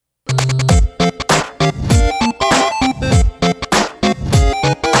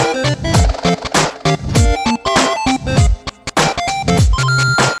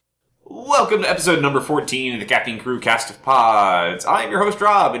episode number 14 of the Caffeine Crew cast of pods. I'm your host,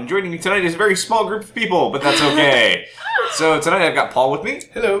 Rob, and joining me tonight is a very small group of people, but that's okay. So tonight I've got Paul with me.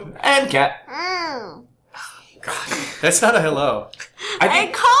 Hello. And Kat. God, that's not a hello. I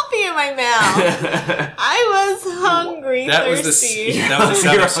had coffee in my mouth. I was hungry, That was thirsty. that was the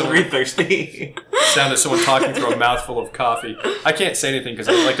sound You're of hungry, thirsty. sound of someone talking through a mouthful of coffee. I can't say anything because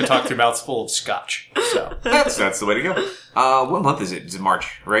I like to talk through mouths full of scotch. So That's the way to go. What month is it? Is it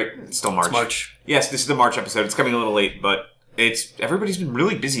March, right? It's still March. it's March. Yes, this is the March episode. It's coming a little late, but everybody's been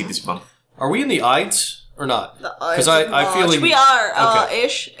really busy this month. Are we in the Ides or not? The Because Ides of I feel March. like We are, Okay.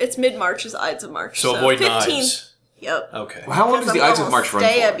 ish. It's mid-March is Ides of March. So avoid 15th. Ides. Yep. Okay. Well, how long does the Ides of March run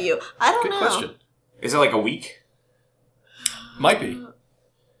Day for? of you. I don't Good know. question. Is it like a week? Might be.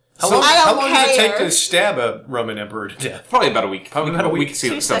 How So- long, I don't how long does it take care. to stab a Roman emperor to death? Probably about a week. Probably about a week. See,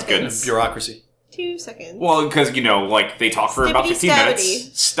 2 sounds good. seconds. Bureaucracy. 2 seconds. Well, because, like, they talk for about 15 minutes,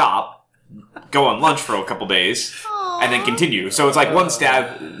 Skibbity-stabbity. stop, go on lunch for a couple days, and then continue. So it's like one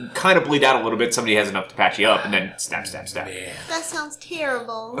stab, kind of bleed out a little bit, somebody has enough to patch you up, and then stab, stab, stab. That sounds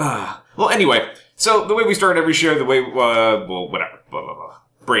terrible. Well, anyway, so the way we start every show, the way, well, whatever, blah, blah, blah.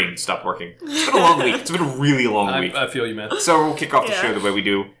 Brain stopped working. It's been a long week. It's been a really long week. I feel you, man. So we'll kick off the Yeah. show the way we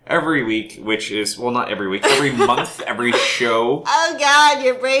do every week, which is, well, not every week, every month, every show. Oh God,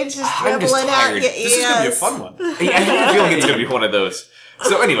 your brain's just I'm just dribbling out tired. your ears. This is going to be a fun one. I have a feeling it's going to be one of those.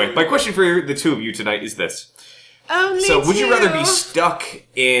 So anyway, my question for the two of you tonight is this. Only So would you rather be two. stuck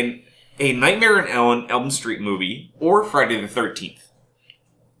in a Nightmare on Elm Street movie or Friday the 13th?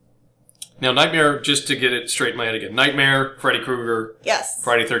 Now, Nightmare, just to get it straight in my head again. Nightmare, Freddy Krueger, Yes.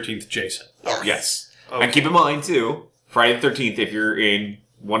 Friday 13th, Jason. Yes. Yes. Okay. And keep in mind, too, Friday the 13th, if you're in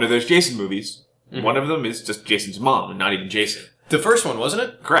one of those Jason movies, one of them is just Jason's mom and not even Jason. The first one, wasn't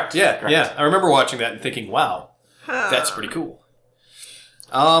it? Correct. Yeah, Correct. yeah. I remember watching that and thinking, wow, that's pretty cool.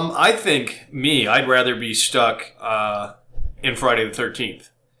 I think, I'd rather be stuck in Friday the 13th.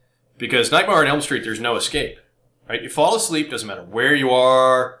 Because Nightmare on Elm Street, there's no escape. Right? You fall asleep, doesn't matter where you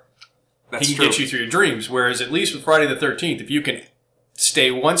are. That's He can true. get you through your dreams. Whereas at least with Friday the 13th, if you can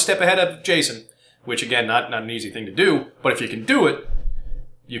stay one step ahead of Jason, which again, not an easy thing to do, but if you can do it,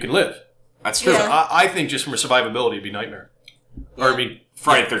 you can live. That's true. Yeah. So I think just from a survivability, it'd be Nightmare. Or I mean,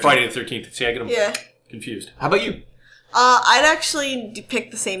 Friday the 13th. Friday the 13th. See, I get them Yeah. confused. How about you? I'd actually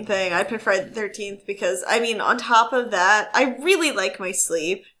pick the same thing. I'd pick Friday the 13th because, I mean, on top of that, I really like my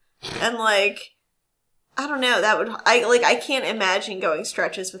sleep. And, I don't know, I can't imagine going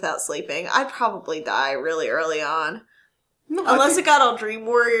stretches without sleeping. I'd probably die really early on. Unless it got all Dream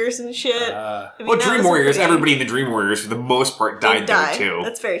Warriors and shit. I mean, Well, that Dream was Warriors, pretty- everybody in the Dream Warriors, for the most part, died there, too.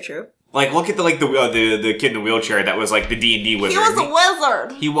 That's very true. Like, look at the kid in the wheelchair that was, like, the D&D wizard. He was a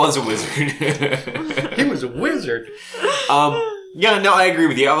wizard! He was a wizard. He was a wizard. Yeah, no, I agree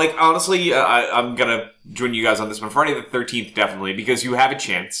with you. Like, honestly, I'm gonna join you guys on this one. Friday the 13th, definitely, because you have a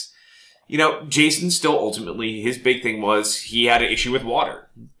chance. Jason still ultimately, his big thing was he had an issue with water.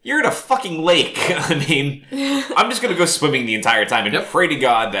 You're in a fucking lake. I mean, I'm just gonna go swimming the entire time and pray to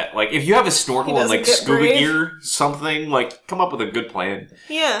God that, if you have a snorkel and, doesn't get scuba brave. gear, something, come up with a good plan.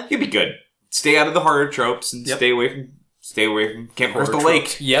 Yeah. You'll be good. Stay out of the horror tropes and stay away from Camp Crystal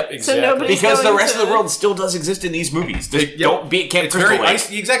Lake. Yep, exactly. nobody- Because the going rest of to- the world still does exist in these movies. Just don't be at Camp It's Crystal very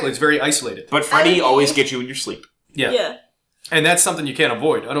Lake. exactly. It's very isolated. But Freddy always gets you in your sleep. Yeah. And that's something you can't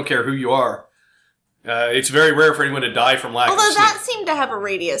avoid. I don't care who you are. It's very rare for anyone to die from lack Although of sleep. that seemed to have a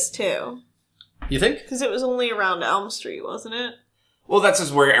radius, too. You think? Because it was only around Elm Street, wasn't it? Well, that's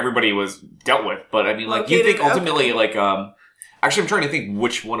just where everybody was dealt with. But I mean, you Located, think ultimately, okay. actually, I'm trying to think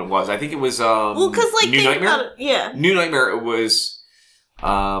which one it was. I think it was, Well, because, New think Nightmare? about it. Yeah. New Nightmare, it was,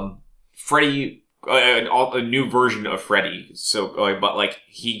 Freddy, a new version of Freddy. So, but,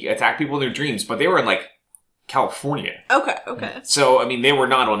 he attacked people in their dreams, but they were in, California. Okay. So, I mean, they were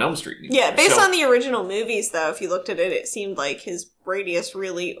not on Elm Street anymore. Yeah, based So- on the original movies, though, if you looked at it, it seemed like his radius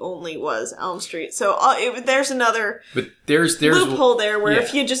really only was Elm Street. So there's another But there's loophole there where yeah.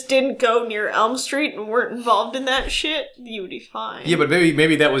 if you just didn't go near Elm Street and weren't involved in that shit, you would be fine. Yeah, but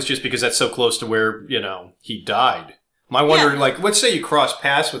maybe that was just because that's so close to where, he died. I wonder, let's say you cross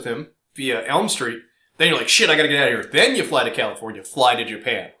paths with him via Elm Street, then you're like, shit, I gotta get out of here. Then you fly to California, fly to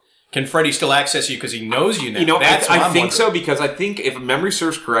Japan. Can Freddy still access you because he knows you now? That's what I I'm think so, wondering. because I think, if memory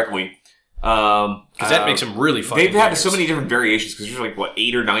serves correctly, Because that makes him really fun. they've had so many different variations, because there's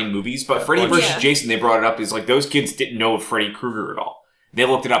 8 or 9 movies, but Freddy bunch. versus Jason, they brought it up, is those kids didn't know of Freddy Krueger at all. They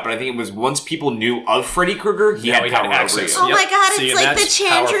looked it up, and I think it was once people knew of Freddy Krueger, he had power over access. you. Oh Yep. my god, See, it's and like the that's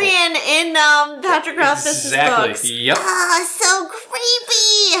powerful. Chandrian in Patrick Rothfuss's Exactly. books. Yep. Ah, so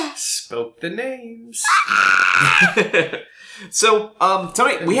creepy! Spoke the names. So,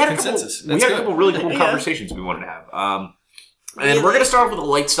 tonight we had a couple. Consensus. We That's had a good. couple really cool Yeah. conversations we wanted to have. And Really? we're going to start off with the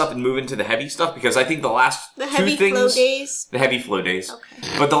light stuff and move into the heavy stuff because I think the last The two heavy things, flow days. the heavy flow days.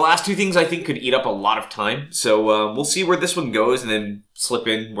 Okay. But the last two things I think could eat up a lot of time. So we'll see where this one goes and then slip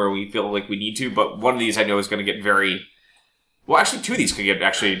in where we feel like we need to. But one of these I know is going to get very. Well, actually, two of these could get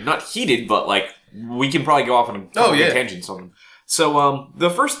actually not heated, but like we can probably go off on a couple of tangents on them. So the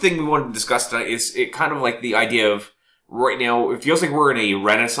first thing we wanted to discuss tonight is it kind of like the idea of right now. It feels like we're in a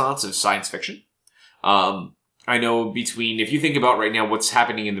renaissance of science fiction. I know if you think about right now what's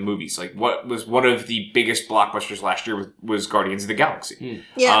happening in the movies, like what was one of the biggest blockbusters last year was Guardians of the Galaxy.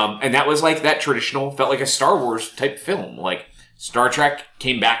 Yeah. And that was like that traditional, felt like a Star Wars type film. Like Star Trek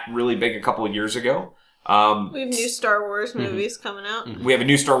came back really big a couple of years ago. We have new Star Wars movies coming out. We have a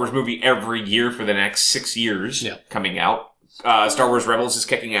new Star Wars movie every year for the next 6 years coming out. Star Wars Rebels is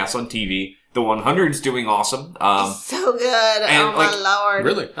kicking ass on TV. The 100's doing awesome. So good. and, Oh my like, lord.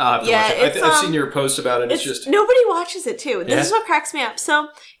 Really? I'll have to Yeah, watch it. it's, I've seen your post about it. It's just... Nobody watches it too. This Yeah. is what cracks me up. So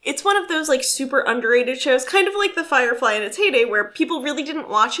it's one of those like super underrated shows, kind of like The Firefly in its heyday, where people really didn't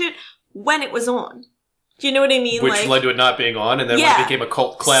watch it when it was on. Do you know what I mean? Which like, led to it not being on, and then when Yeah. it became a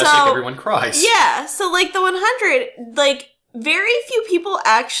cult classic, So- everyone cries. Yeah, so like the 100, like very few people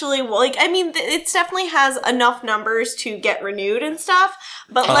actually, like, I mean, it definitely has enough numbers to get renewed and stuff,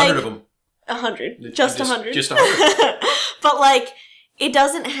 but 100 like of them. 100, just 100, Just 100. but like it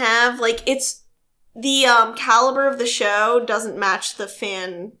doesn't have like it's the caliber of the show doesn't match the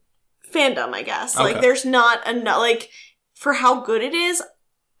fandom, I guess. Okay. Like there's not enough like for how good it is.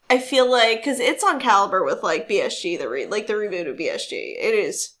 I feel like because it's on caliber with like BSG, the reboot of BSG. It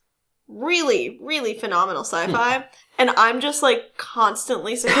is really, really phenomenal sci-fi, and I'm just like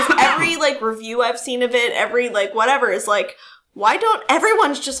constantly because every like review I've seen of it, every like whatever is like, why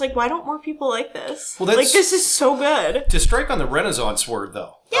don't more people like this? Well, that's- like this is so good. To strike on the Renaissance word,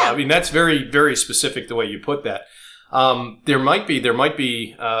 though, Yeah. I mean that's very, very specific the way you put that. There might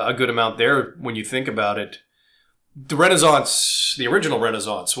be a good amount there when you think about it. The Renaissance, the original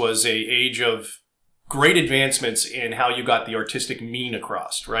Renaissance, was a age of great advancements in how you got the artistic mean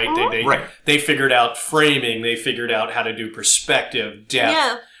across. Right? Right. They figured out framing. They figured out how to do perspective, depth.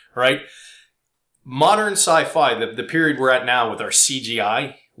 Yeah. Right. Modern sci-fi, the period we're at now with our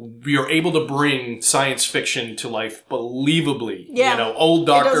CGI, we are able to bring science fiction to life believably. Yeah. You know, old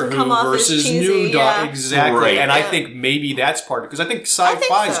Doctor doesn't come Who off as versus cheesy, new Doctor. yeah. Exactly. Right. And I Yeah. think maybe that's part of it. Because I think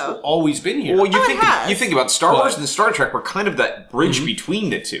sci-fi's so. always been here. well, you Oh, it think has. you think about Star But- Wars and Star Trek were kind of that bridge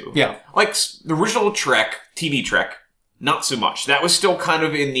between the two. Yeah. Like the original Trek, TV Trek, not so much. That was still kind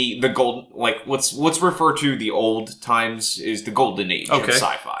of in the golden, like what's referred to the old times is the golden age of Okay.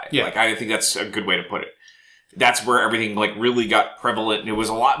 sci-fi. Yeah. Like I think that's a good way to put it. That's where everything like really got prevalent, and it was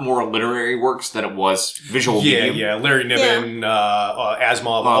a lot more literary works than it was visual medium. Yeah. Larry Niven,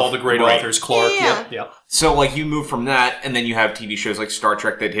 Asimov, all the great right. authors, Clark. Yeah. Yeah. So like you move from that, and then you have TV shows like Star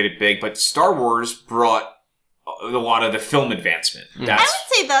Trek that hit it big, but Star Wars brought a lot of the film advancement. I That's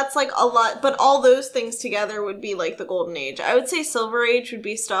would say that's like a lot, but all those things together would be like the golden age. I would say Silver Age would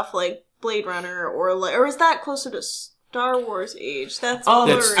be stuff like Blade Runner or is that closer to Star Wars age? That's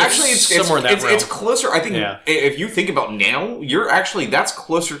That's- actually it's somewhere in that it's realm. closer. I think Yeah. if you think about now, that's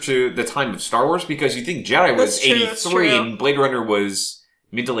closer to the time of Star Wars because you think Jedi was That's true, that's 83 true. and Blade Runner was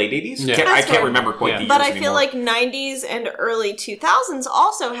mid to late 80s. Yeah. I That's can't right. remember quite Yeah. the years But I anymore. feel like 90s and early 2000s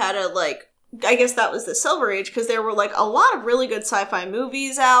also had a like I guess that was the Silver Age because there were like a lot of really good sci-fi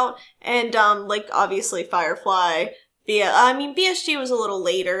movies out and like obviously Firefly. Yeah, I mean BSG was a little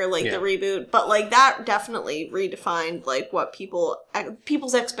later, like the reboot, but like that definitely redefined like what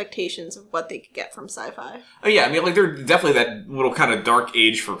people's expectations of what they could get from sci-fi. Oh yeah, I mean like there definitely that little kind of dark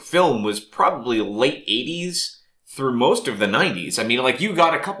age for film was probably late 80s through most of the 90s. I mean like you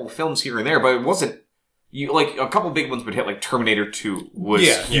got a couple films here and there, but it wasn't you like a couple big ones would hit like Terminator 2 was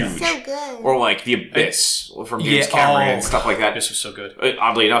huge. So good. Or like The Abyss from James Cameron and stuff like that. This was so good.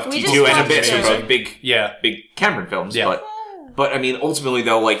 Oddly enough, We T2 just and watched Abyss it. are both big Yeah. Cameron films, Yeah. but I mean ultimately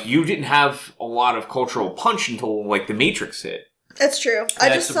though, like you didn't have a lot of cultural punch until like The Matrix hit. That's true. I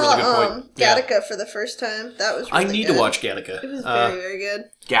That's just a saw really good point. Yeah. Gattaca for the first time. That was I really need good. to watch Gattaca. It was very, very good.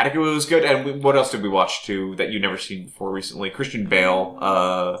 Gattaca was good, and what else did we watch too that you've never seen before recently? Christian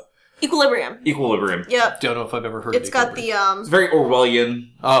Bale, Equilibrium. Equilibrium. Yep. Don't know if I've ever heard It's of got the It's very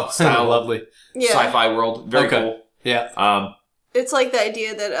Orwellian style. Lovely. yeah. sci-fi world. Very Okay. cool. Yeah. It's like the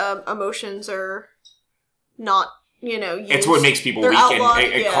idea that emotions are not, used. It's what makes people They're weak, outlawed,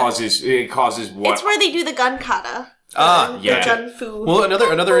 and it yeah. causes what. It's where they do the gun kata. Ah, yeah. The gun fu. Well,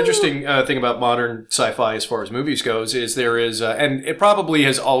 another interesting thing about modern sci-fi as far as movies goes is there is, and it probably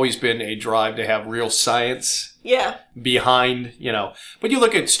has always been a drive to have real science Yeah. behind, But you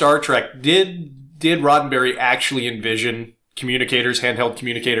look at Star Trek, did Roddenberry actually envision handheld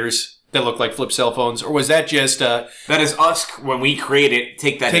communicators that look like flip cell phones, or was that just That is us, when we create it,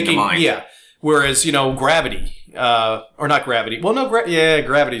 take that into mind. Yeah. Whereas, Gravity, or not Gravity. Well, no,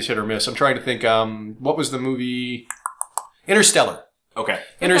 Gravity's hit or miss. I'm trying to think, what was the movie? Interstellar. Okay.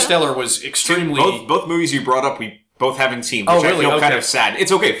 Interstellar was extremely... Both movies you brought up, we both haven't seen, which really? I feel kind of sad.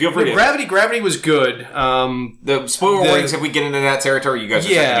 It's okay, feel free to... Gravity was good. The spoiler warnings, if we get into that territory, you guys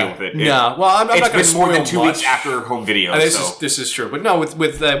just have to deal with it. No, well, I'm not going to It's been more than 2 much. weeks after home video, This is true. But no,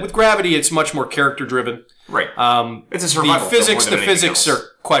 with Gravity, it's much more character-driven. Right. It's a survival The physics else. are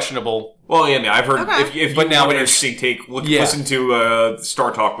questionable. Well, yeah, I've heard. Okay. If you want an interesting take, listen to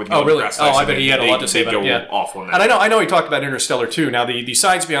Star Talk with Neil really? deGrasse Oh, I Tyson. bet he had a lot to say about it. Yeah, off on that. And I know he talked about Interstellar too. Now, the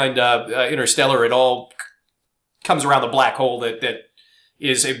science behind Interstellar, it all comes around the black hole that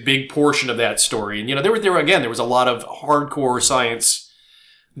is a big portion of that story. And there was a lot of hardcore science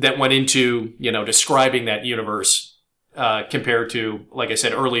that went into describing that universe compared to, like I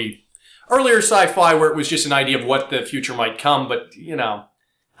said, earlier sci-fi where it was just an idea of what the future might come. But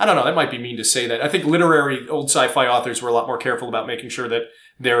I don't know. That might be mean to say that. I think literary old sci-fi authors were a lot more careful about making sure that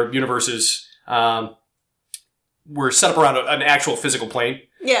their universes were set up around an actual physical plane.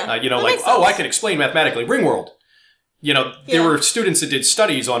 Yeah. I can explain mathematically Ringworld. There were students that did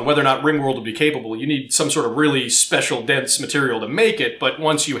studies on whether or not Ringworld would be capable. You need some sort of really special, dense material to make it. But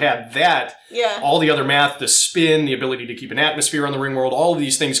once you had that, all the other math, the spin, the ability to keep an atmosphere on the Ringworld, all of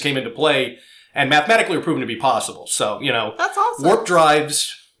these things came into play and mathematically were proven to be possible. So, that's awesome. Warp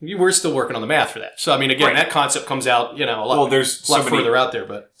drives, we're still working on the math for that. So, I mean, again, that concept comes out, a lot, there's a lot further out there.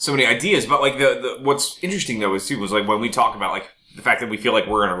 But so many ideas. But, like, the what's interesting, though, is, too, was, like, when we talk about, like, the fact that we feel like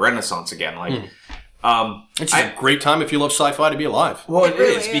we're in a renaissance again, like... It's a great time if you love sci-fi to be alive. Well, it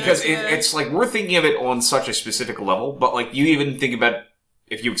really is, because is, it's like we're thinking of it on such a specific level, but like you even think about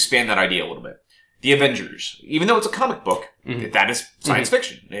if you expand that idea a little bit. The Avengers, even though it's a comic book, that is science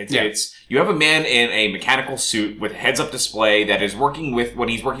fiction. It's you have a man in a mechanical suit with a heads-up display that is working with, when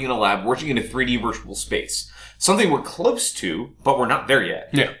he's working in a lab, working in a 3D virtual space. Something we're close to, but we're not there yet.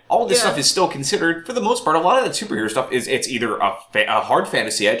 Yeah. All this stuff is still considered, for the most part, a lot of that superhero stuff it's either a hard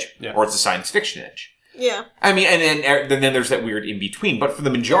fantasy edge or it's a science fiction edge. Yeah. I mean, and then there's that weird in between, but for the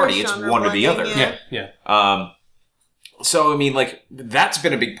majority, it's one or the other. Yeah. So I mean, like that's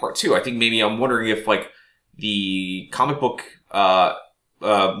been a big part too. I think maybe I'm wondering if like the comic book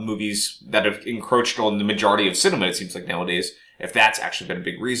movies that have encroached on the majority of cinema, it seems like nowadays, if that's actually been a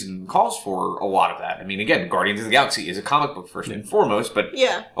big reason, cause for a lot of that. I mean, again, Guardians of the Galaxy is a comic book first and foremost, but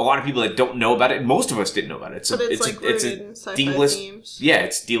a lot of people that don't know about it, most of us didn't know about it. It's a D-list themes. Yeah,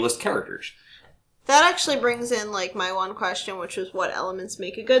 it's D-list characters. That actually brings in, like, my one question, which was what elements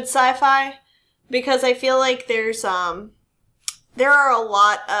make a good sci-fi? Because I feel like there are a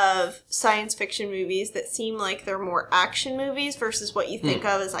lot of science fiction movies that seem like they're more action movies versus what you think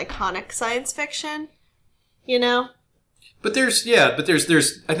of as iconic science fiction. But there's I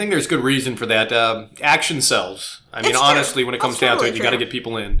think there's good reason for that. Action sells. I mean, honestly, when it comes down to it, you got to get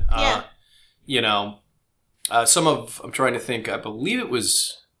people in. I'm trying to think, I believe it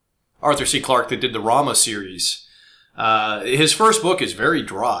was Arthur C. Clarke that did the Rama series. His first book is very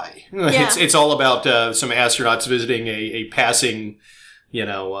dry. It's all about some astronauts visiting a passing,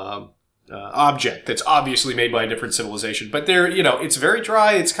 object that's obviously made by a different civilization. But it's very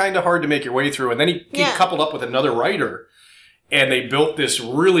dry. It's kind of hard to make your way through. And then he coupled up with another writer, and they built this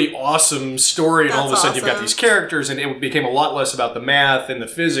really awesome story. And all of a sudden, you've got these characters, and it became a lot less about the math and the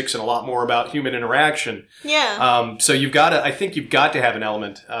physics, and a lot more about human interaction. Yeah. So I think you've got to have an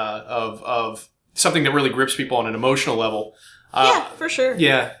element of something that really grips people on an emotional level. Yeah, for sure.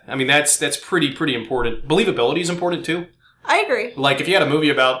 Yeah, I mean that's pretty important. Believability is important too. I agree. Like if you had a movie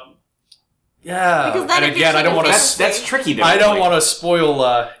about because then and again, I don't want to. That's tricky. Though. I don't want to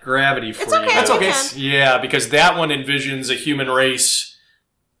spoil Gravity for it's okay, you. That's okay. Yeah, because that one envisions a human race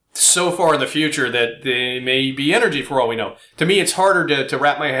so far in the future that they may be energy for all we know. To me, it's harder to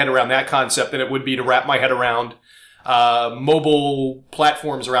wrap my head around that concept than it would be to wrap my head around mobile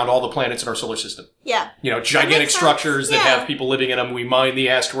platforms around all the planets in our solar system. Yeah. Gigantic structures that have people living in them. We mine the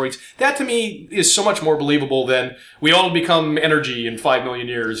asteroids. That to me is so much more believable than we all become energy in 5 million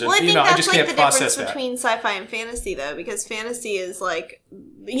years. And, well, I think that's I just like can't the process difference that. between sci-fi and fantasy, though, because fantasy is like,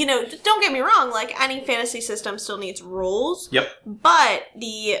 don't get me wrong, like any fantasy system still needs rules. Yep. But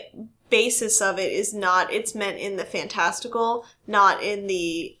the basis of it is not, it's meant in the fantastical, not in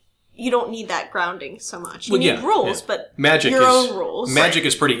the you don't need that grounding so much. You Well, need yeah, rules, yeah. but Magic your is, own rules. Magic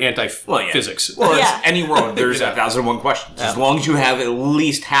is pretty anti-physics. Well, Yeah. it's any world. There's Yeah. 1,001 questions. As long as you have at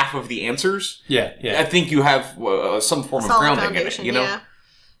least half of the answers, Yeah, I think you have some form of Solid grounding in it. foundation, You know, yeah.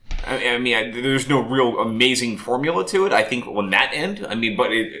 I mean, there's no real amazing formula to it. I think on that end, I mean, but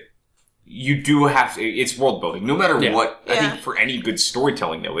you do have to. It's world building, no matter what. I Yeah. think for any good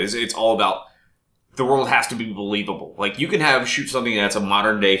storytelling, though, it's all about the world has to be believable. Like you can shoot something that's a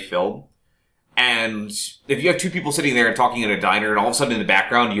modern day film. And if you have two people sitting there and talking in a diner, and all of a sudden in the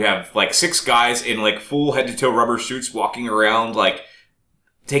background you have like 6 guys in like full head to toe rubber suits walking around, like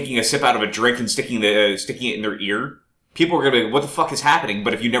taking a sip out of a drink and sticking it in their ear, people are gonna be like, "What the fuck is happening?"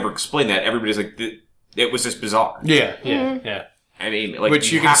 But if you never explain that, everybody's like, "It was just bizarre." Yeah. I mean, like,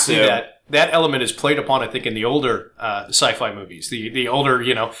 Which you can see that element is played upon, I think, in the older sci-fi movies. The older,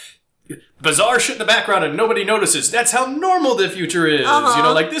 bizarre shit in the background and nobody notices. That's how normal the future is.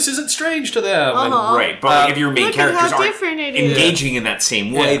 Like this isn't strange to them. And, right, but like, if your main Look at characters how aren't different it is. engaging in that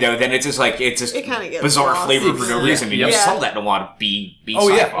same way, though, then it's just like It kinda gets bizarre lost. flavor for no Yeah. reason. And you Yeah. saw that in a lot of B Oh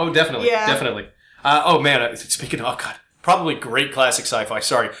sci-fi. yeah. Oh, definitely. Yeah. Definitely. Speaking of, oh god, probably great classic sci-fi.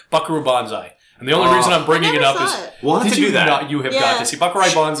 Sorry, Buckaroo Banzai. And the only reason I'm bringing it never up saw is it. We'll have did to you do that. not? You have Yeah. got to see Buckaroo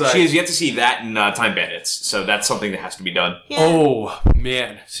Banzai. She has yet to see that in Time Bandits, so that's something that has to be done. Yeah. Oh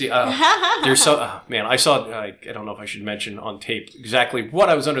man, see, there's so man. I saw. I don't know if I should mention on tape exactly what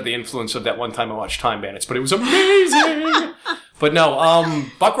I was under the influence of that one time I watched Time Bandits, but it was amazing. But no,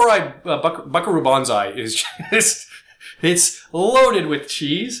 Buckaroo Banzai is just it's loaded with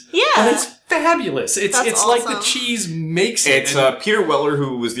cheese. Yeah. and it's fabulous. It's That's like the awesome. cheese makes it. It's Peter Weller,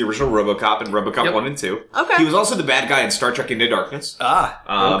 who was the original RoboCop in RoboCop Yep. 1 and 2. Okay. He was also the bad guy in Star Trek Into Darkness,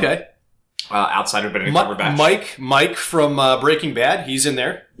 Okay. outside of Benedict Cumberbatch. Mike from Breaking Bad, he's in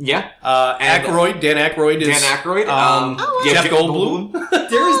there. Yeah. Dan Aykroyd is Dan Aykroyd. Jeff Goldblum.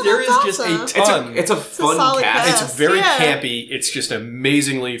 there is that's just awesome. a ton. It's a fun solid cast. cast. It's very Yeah. campy. It's just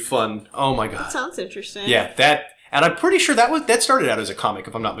amazingly fun. Oh my god. Sounds interesting. Yeah, and I'm pretty sure that started out as a comic,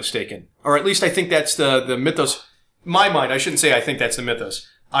 if I'm not mistaken, or at least I think that's the mythos. In my mind, I shouldn't say I think that's the mythos.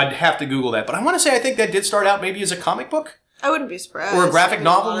 I'd have to Google that, but I want to say I think that did start out maybe as a comic book I wouldn't be surprised. or a graphic I mean,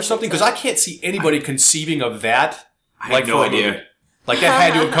 novel lot or of something, things because I can't see anybody conceiving of that. I have no for a idea. movie. Like that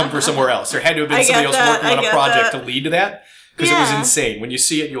had to have come from somewhere else. There had to have been I somebody get else that, working on I a get project that. to lead to that. Because it was Yeah. insane. When you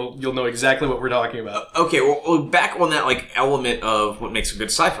see it, you'll know exactly what we're talking about. Okay, well, back on that like element of what makes a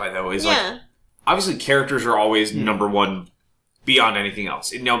good sci-fi, though, is like Yeah. obviously characters are always number one beyond anything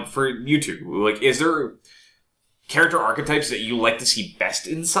else. Now, for you two, like, is there character archetypes that you like to see best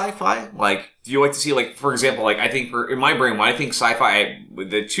in sci-fi? Like, do you like to see, like, for example, like, I think in my brain, when I think sci-fi,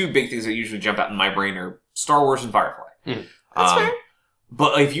 the two big things that usually jump out in my brain are Star Wars and Firefly. That's fair.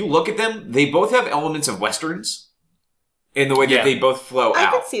 But if you look at them, they both have elements of westerns in the way that Yeah. they both flow I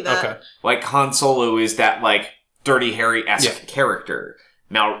out. could see that. Okay. Like, Han Solo is that, like, Dirty Harry-esque character.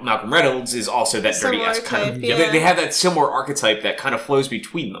 Malcolm Reynolds is also that Similar dirty-esque kind of... type, yeah. They have that similar archetype that kind of flows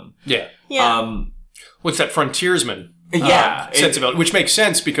between them. Yeah. Yeah. What's that frontiersman? Yeah. Sense about, which makes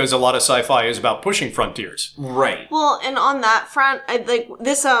sense because a lot of sci-fi is about pushing frontiers. Right. Well, and on that front, I like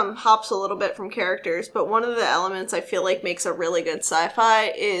this hops a little bit from characters, but one of the elements I feel like makes a really good sci-fi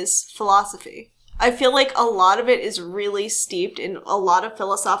is philosophy. I feel like a lot of it is really steeped in a lot of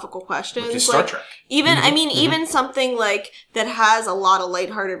philosophical questions. Which is Star like, Trek. Even, I mean, even something like that has a lot of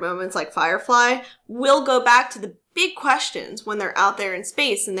lighthearted moments like Firefly will go back to the big questions when they're out there in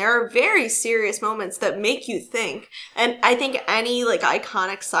space. And there are very serious moments that make you think. And I think any like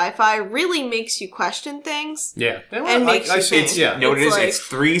iconic sci-fi really makes you question things. Yeah. And makes you think. Yeah. You know what it It's is? like- It's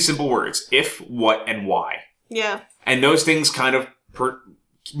 3 simple words. If, what, and why. Yeah. And those things kind of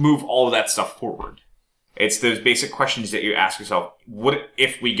move all of that stuff forward. It's those basic questions that you ask yourself. What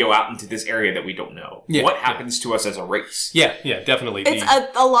if we go out into this area that we don't know? Yeah, What happens to us as a race? Yeah, definitely. It's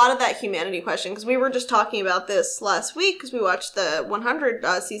a lot of that humanity question, because we were just talking about this last week because we watched the 100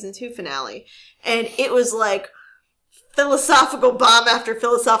 season 2 finale, and it was like philosophical bomb after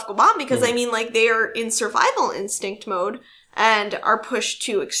philosophical bomb, because I mean, like, they are in survival instinct mode and are pushed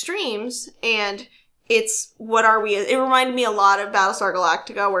to extremes, and it's what are we? It reminded me a lot of Battlestar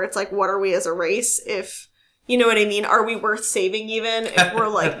Galactica, where it's like, what are we as a race? If you know what I mean? Are we worth saving even if we're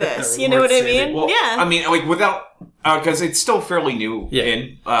like this? You know Worth what I saving. mean? Well, yeah. I mean, like, without... Because it's still fairly new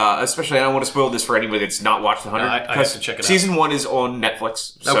especially, I don't want to spoil this for anybody that's not watched the 100. No, I have to check it out. Season 1 is on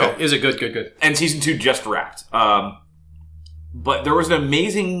Netflix. So, okay. Is it good? And Season 2 just wrapped. But there was an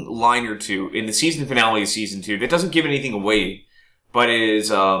amazing line or two in the season finale of Season 2 that doesn't give anything away, but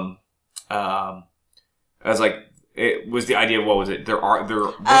is, as like, it was the idea. What was it?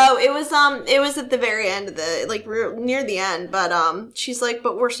 Oh, it was at the very end of the near the end. But she's like,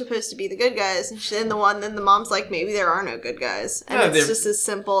 but we're supposed to be the good guys, and then the mom's like, maybe there are no good guys, and it's just as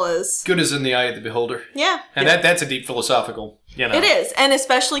simple as good is in the eye of the beholder. Yeah, and that's a deep philosophical. It is, and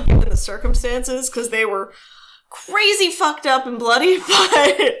especially given the circumstances, because they were crazy fucked up and bloody,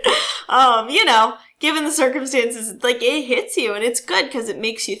 but given the circumstances, it hits you, and it's good because it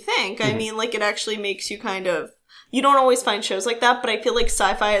makes you think. I mean, it actually makes you kind of. You don't always find shows like that, but I feel like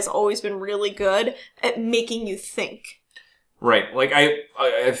sci-fi has always been really good at making you think. Right.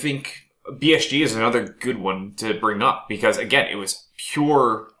 I think BSG is another good one to bring up because, again, it was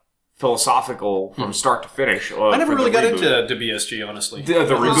pure philosophical from start to finish. I never really got into BSG, honestly. The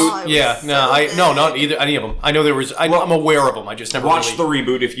reboot? Not either any of them. I know there was. I'm aware of them. I just never watch the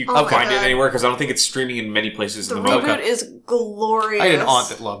reboot if you can find it anywhere because I don't think it's streaming in many places. The reboot is glorious. I had an aunt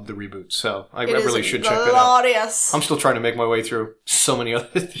that loved the reboot, so I really should check that out. I'm still trying to make my way through so many other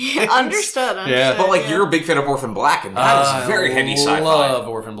things. Yeah, understood. Yeah, but you're a big fan of Orphan Black, and that is very heavy sci-fi. I love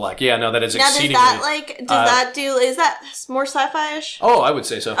Orphan Black. Yeah, no, that is exceedingly. Is that more sci-fi-ish? Oh, I would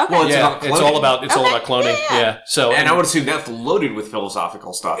say so. Okay. Well, it's all about cloning. Yeah. So, and I would assume that's loaded with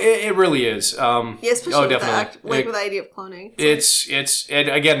philosophical stuff. It really is. Especially with the idea of cloning. And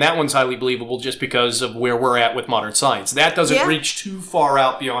again, that one's highly believable just because of where we're at with modern science. That doesn't reach too far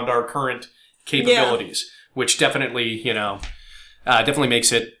out beyond our current capabilities, which definitely, definitely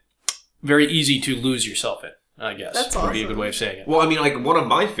makes it very easy to lose yourself in. I guess that's awesome. Would be a good way of saying it. Well, I mean, one of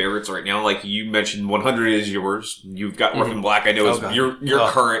my favorites right now, you mentioned 100 is yours. You've got Orphan Black. I know is your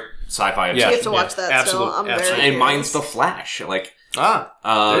current sci-fi obsession. You have to watch that still. I'm very curious. And mine's The Flash.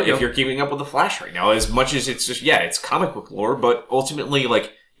 If you're keeping up with The Flash right now, as much as it's just, it's comic book lore, but ultimately,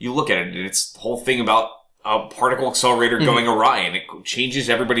 you look at it and it's the whole thing about a particle accelerator going awry and it changes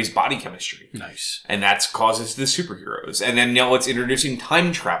everybody's body chemistry. Nice. And that causes the superheroes. And then now it's introducing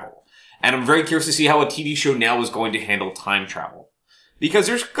time travel. And I'm very curious to see how a TV show now is going to handle time travel. Because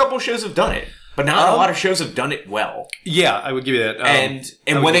there's a couple shows have done it, but not a lot of shows have done it well. Yeah, I would give you that.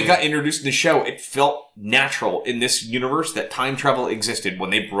 And when it got introduced in the show, it felt natural in this universe that time travel existed when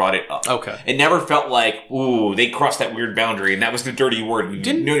they brought it up. Okay. It never felt like, ooh, they crossed that weird boundary, and that was the dirty word.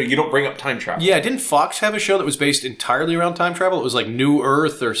 You don't bring up time travel. Yeah, didn't Fox have a show that was based entirely around time travel? It was like New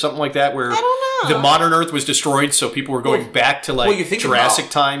Earth or something like that, where I don't know. The modern Earth was destroyed, so people were going back to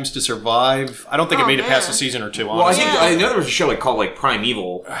Jurassic times to survive. I don't think it made it past a season or two. Honestly. Well, I know there was a show called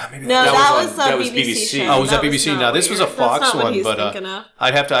Primeval. That was BBC. Show. Oh, was that BBC? No, this was a Fox one, but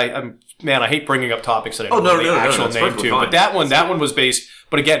I'd have to. I hate bringing up topics that I don't know the actual name to. But that one was based.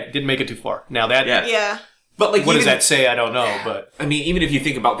 But again, didn't make it too far. Now that, But what does that say? I don't know. But I mean, even if you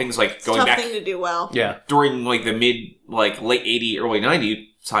think about things like going back, tough thing to do well. Yeah, during the late 80s, early 90s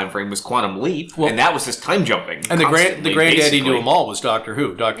time frame was Quantum Leap, and that was just time jumping. And the granddaddy knew them all was Doctor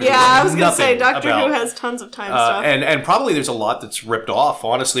Who. Doctor Who. I was going to say Doctor Who has tons of time stuff, and probably there's a lot that's ripped off.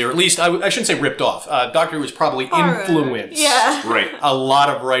 Honestly, or at least I shouldn't say ripped off. Doctor Who was probably influenced. Right. A lot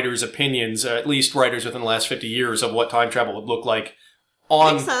of writers' opinions, at least writers within the last 50 years, of what time travel would look like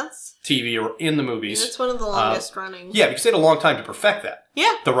on TV or in the movies. It's one of the longest running. Yeah, because they had a long time to perfect that.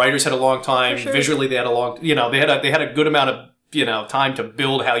 Yeah. The writers had a long time. For sure. Visually, they had a long. They had a good amount of time to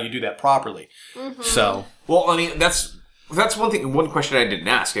build how you do that properly. Mm-hmm. So, well, I mean, that's one question I didn't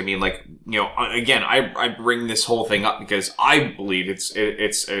ask. I mean, again, I bring this whole thing up because I believe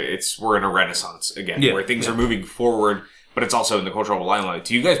it's we're in a renaissance again, where things are moving forward, but it's also in the cultural limelight.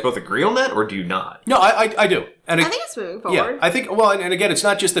 Do you guys both agree on that, or do you not? No, I do. And I think it's moving forward. Yeah, I think. Well, and again, it's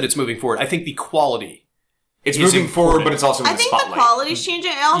not just that it's moving forward. I think the quality. It's moving forward, but it's also in the spotlight. I think the quality's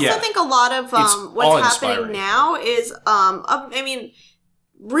changing. I also think a lot of what's happening now is,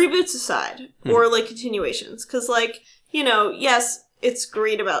 reboots aside, or continuations. Because, yes, it's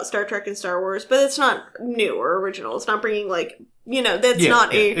great about Star Trek and Star Wars, but it's not new or original. It's not bringing, It's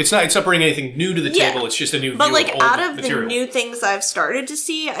not bringing anything new to the table. It's just a new view of old out of material. The new things I've started to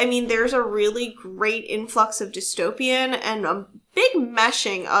see, there's a really great influx of dystopian and a big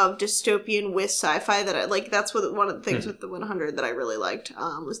meshing of dystopian with sci-fi that I like. That's one of the things with the 100 that I really liked,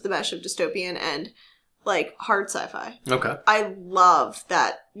 was the mesh of dystopian and hard sci-fi. Okay. I love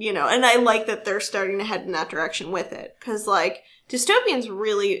that, and I like that they're starting to head in that direction with it. Because, dystopian's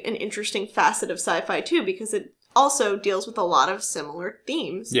really an interesting facet of sci-fi, too, because it also deals with a lot of similar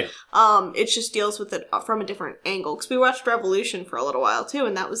themes. Yeah. It just deals with it from a different angle. Because we watched Revolution for a little while, too,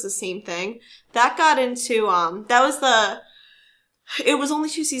 and that was the same thing. That got into, it was only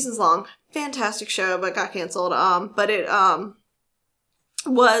 2 seasons long. Fantastic show, but got canceled. But it,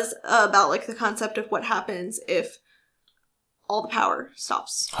 was about, the concept of what happens if all the power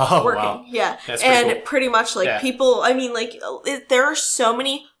stops Oh, working. wow. Yeah. That's pretty and cool. pretty much like people, I mean, like there are so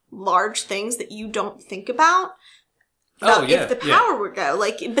many large things that you don't think about. If the power would go,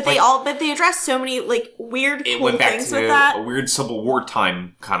 but they address so many weird, cool went back things to with that. a weird Civil War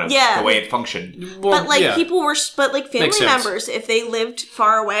time kind of the way it functioned. Well, but people were, family members, if they lived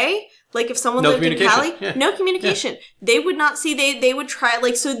far away, if someone lived in Cali, no communication. They would not see. They would try.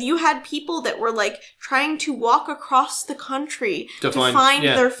 So you had people that were trying to walk across the country to find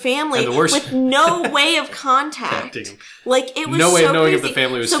their family with no way of contact. It was no way so of knowing crazy. if the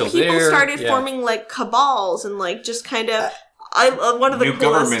family was still there. So people started forming cabals and just kind of. One of the new coolest.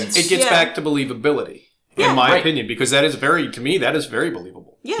 Governments. It gets back to believability, in my opinion, because that is very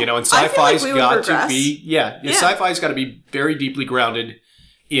believable. Yeah. And sci-fi's got to be sci-fi's got to be very deeply grounded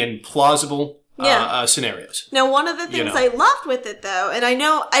in plausible scenarios. Now, one of the things I loved with it, though, and I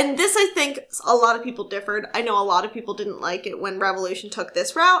know, and this I think a lot of people differed. I know a lot of people didn't like it when Revolution took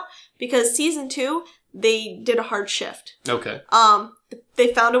this route because season 2 they did a hard shift. Okay.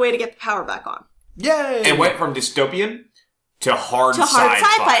 They found a way to get the power back on. Yay! And went from dystopian to hard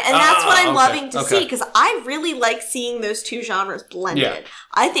sci-fi. And that's what I'm loving to see, because I really like seeing those two genres blended. Yeah.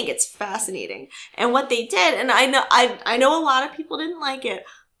 I think it's fascinating. And what they did, and I know a lot of people didn't like it,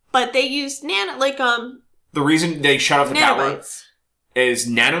 but they used the reason they shut off the power nanobites. is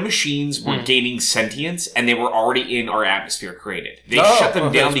nanomachines were gaining sentience, and they were already in our atmosphere created. They shut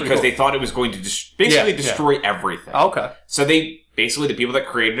them down because they thought it was going to basically destroy everything. Okay. So they... Basically, the people that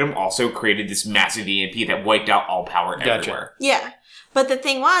created them also created this massive EMP that wiped out all power everywhere. Yeah. But the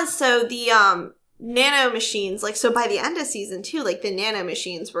thing was, so the nano machines, so by the end of season 2, the nano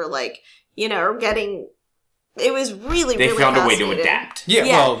machines were getting... It was really, they really found a way fascinating. to adapt. Yeah,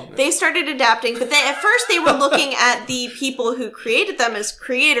 well... They started adapting, but at first they were looking at the people who created them as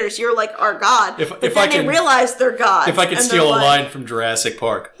creators. You're our god. But then they realized they're gods. If I could steal a line from Jurassic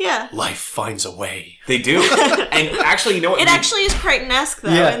Park. Yeah. Life finds a way. They do. And actually, you know what? It actually is Crichton-esque, though,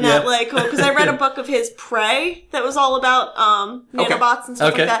 in that, because I read a book of his, Prey, that was all about nanobots and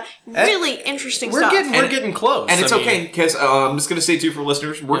stuff like that. Really interesting stuff. We're getting close. And it's okay, because I'm just going to say, too, for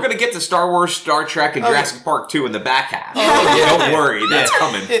listeners, we're going to get to Star Wars, Star Trek, and Jurassic Park 2 in the back half. Don't worry, that's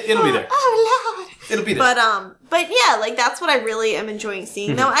coming. It'll be there. Oh, Lord. It'll be there. But yeah, that's what I really am enjoying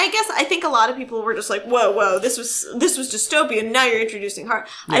seeing. Though I think a lot of people were just whoa, this was dystopian. Now you're introducing heart.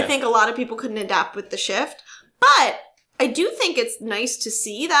 Yeah. I think a lot of people couldn't adapt with the shift, but I do think it's nice to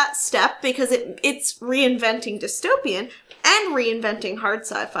see that step because it's reinventing dystopian and reinventing hard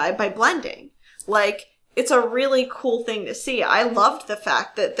sci-fi by blending. It's a really cool thing to see. I loved the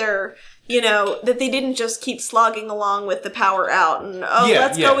fact that they're, that they didn't just keep slogging along with the power out and,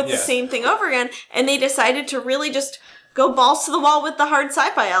 let's go with the same thing over again. And they decided to really just go balls to the wall with the hard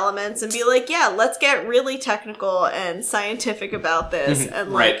sci-fi elements and be let's get really technical and scientific about this.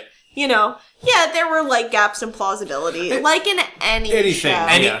 And there were gaps in plausibility, in any show.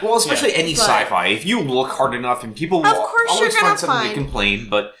 Especially any sci-fi. If you look hard enough and people will always find something to complain,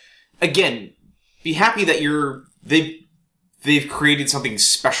 but again, be happy that they've created something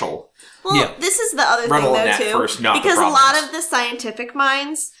special. Well, this is the other thing, though, too. Because a lot of the scientific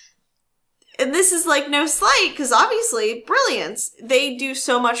minds, and this is no slight, because obviously, brilliance, they do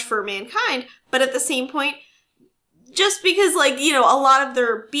so much for mankind, but at the same point, just because, a lot of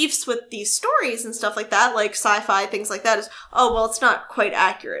their beefs with these stories and stuff like that, sci-fi, things like that, is, it's not quite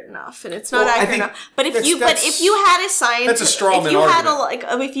accurate enough, and it's not accurate enough. But if you had a scientist... That's a straw man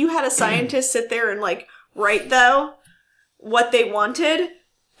argument. If you had a scientist sit there and, write, though, what they wanted...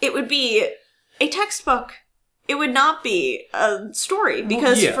 It would be a textbook. It would not be a story.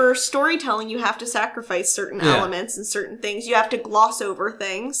 Because for storytelling, you have to sacrifice certain elements and certain things. You have to gloss over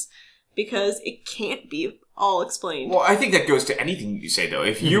things because it can't be all explained. Well, I think that goes to anything you say, though.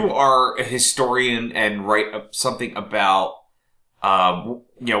 If you are a historian and write something about, World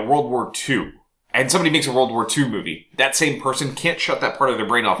War II, and somebody makes a World War II movie, that same person can't shut that part of their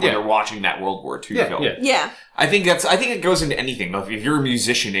brain off when they're watching that World War II film. Yeah. I think it goes into anything. If you're a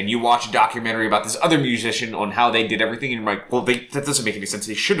musician and you watch a documentary about this other musician on how they did everything, and you're like, well, that doesn't make any sense.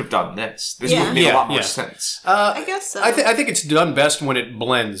 They should have done this. This would make a lot more sense. I guess so. I think it's done best when it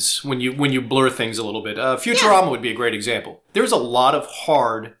blends, when you blur things a little bit. Futurama would be a great example. There's a lot of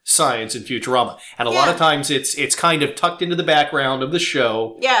hard science in Futurama, and a lot of times it's kind of tucked into the background of the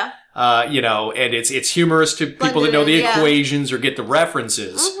show. Yeah. And it's humorous to people that know the equations or get the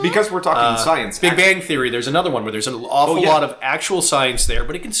references. Mm-hmm. Because we're talking science. Big Bang Theory, there's another one where there's an awful lot of actual science there,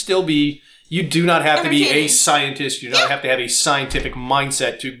 but it can still be, you do not have to be a scientist, you do not have to have a scientific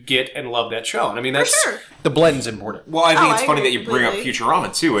mindset to get and love that show. And I mean, the blend's important. Well, I think it's funny that you bring up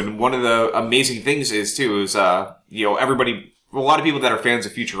Futurama, too, and one of the amazing things is, everybody a lot of people that are fans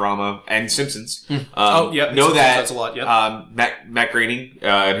of Futurama and Simpsons know Simpsons that has a lot, yep. Matt Groening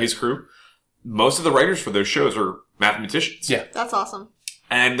and his crew, most of the writers for those shows are mathematicians. Yeah. That's awesome.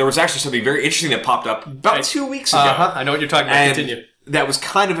 And there was actually something very interesting that popped up about 2 weeks ago. I know what you're talking about. And Continue. that was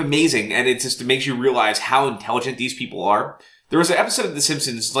kind of amazing, and it just makes you realize how intelligent these people are. There was an episode of The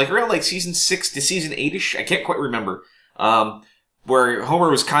Simpsons, like around like season 6 to season 8-ish, I can't quite remember, where Homer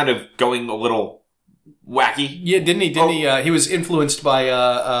was kind of going a little wacky. Yeah, didn't he? He was influenced by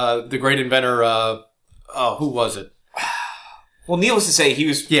the great inventor. Who was it? Well, needless to say, he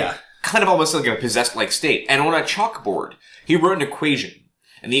was kind of almost like in a possessed-like state. And on a chalkboard, he wrote an equation.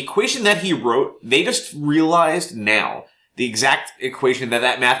 And the equation that he wrote, they just realized now, the exact equation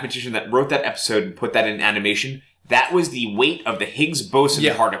that mathematician that wrote that episode and put that in animation, that was the weight of the Higgs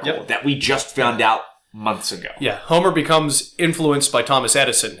boson particle that we just found out months ago. Yeah, Homer becomes influenced by Thomas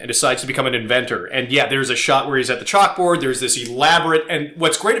Edison and decides to become an inventor. And there's a shot where he's at the chalkboard. There's this elaborate, and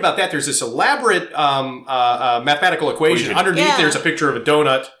what's great about that, there's this elaborate mathematical equation. Underneath there's a picture of a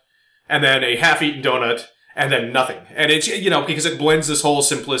donut, and then a half-eaten donut, and then nothing. And it's, because it blends this whole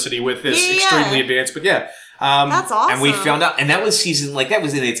simplicity with this extremely advanced, but that's awesome. And we found out, and that was that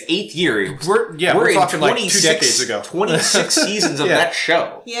was in its 8th year. We're talking like 2 decades ago. 26 seasons of that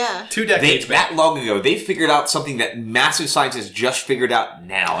show. Yeah. 2 decades back. That long ago, they figured out something that massive scientists just figured out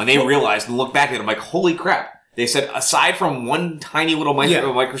now. And they realized and look back at it, I'm like, holy crap. They said, aside from one tiny little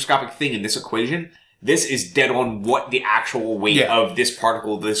microscopic thing in this equation, this is dead on what the actual weight of this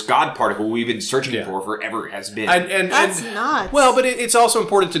particle, this God particle we've been searching for forever has been. And that's nuts. Well, but it's also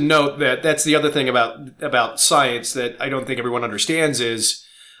important to note that that's the other thing about science that I don't think everyone understands is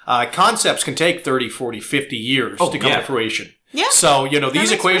concepts can take 30, 40, 50 years to come to fruition. Yeah. So,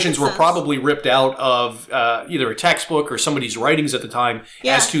 these equations were probably ripped out of either a textbook or somebody's writings at the time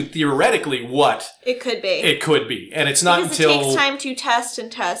as to theoretically what it could be. It could be. And it's not because until... it takes time to test and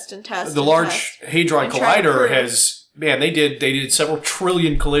test and test. The Large Hadron Collider has... Man, they did several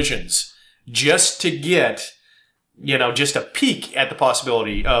trillion collisions just to get, just a peek at the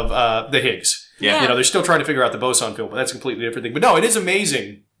possibility of the Higgs. Yeah. They're still trying to figure out the boson field, but that's a completely different thing. But no, it is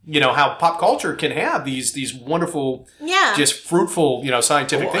amazing... how pop culture can have these wonderful, just fruitful,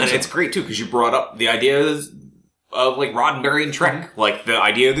 scientific things. And it's great, too, because you brought up the idea of, like, Roddenberry and Trek. Like, the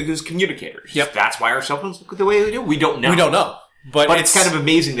idea of those communicators. Yep. That's why our cell phones look the way they do. We don't know. We don't know. But it's kind of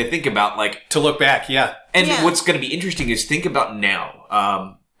amazing to think about, like... To look back, And what's going to be interesting is think about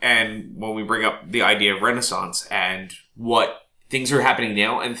now. And when we bring up the idea of Renaissance and what things are happening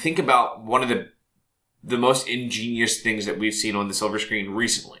now, and think about one of the most ingenious things that we've seen on the silver screen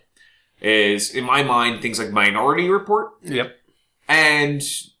recently is, in my mind, things like Minority Report. Yep. And,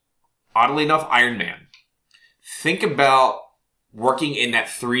 oddly enough, Iron Man. Think about working in that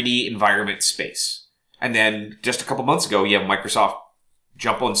 3D environment space. And then, just a couple months ago, you have Microsoft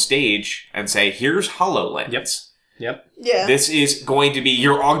jump on stage and say, here's HoloLens. Yep. Yeah. This is going to be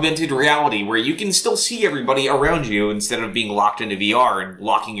your augmented reality where you can still see everybody around you instead of being locked into VR and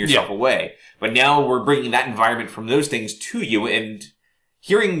locking yourself away. But now we're bringing that environment from those things to you and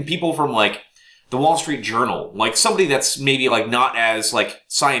hearing people from like the Wall Street Journal, like somebody that's maybe like not as like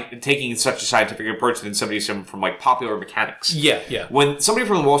taking such a scientific approach than somebody from like Popular Mechanics. Yeah. When somebody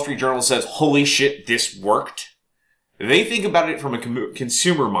from the Wall Street Journal says, holy shit, this worked, they think about it from a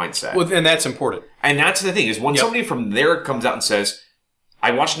consumer mindset. Well, and that's important. And that's the thing, is when somebody from there comes out and says,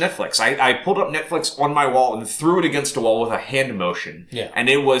 I watched Netflix. I pulled up Netflix on my wall and threw it against a wall with a hand motion. Yeah. And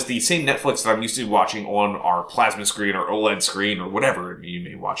it was the same Netflix that I'm used to watching on our plasma screen or OLED screen or whatever you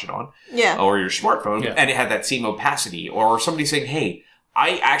may watch it on. Yeah. Or your smartphone. Yeah. And it had that same opacity. Or somebody saying, hey,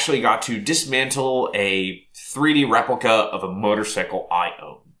 I actually got to dismantle a 3D replica of a motorcycle I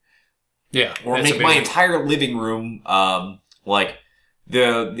own. Yeah. Or make my entire living room, like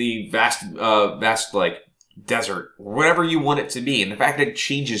the vast like desert, or whatever you want it to be. And the fact that it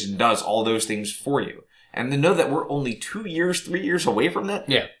changes and does all those things for you. And to know that we're only 2 years, 3 years away from that.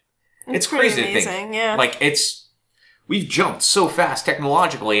 Yeah. It's crazy to think. Yeah. Like we've jumped so fast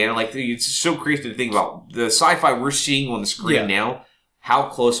technologically, and like it's so crazy to think about the sci-fi we're seeing on the screen now. How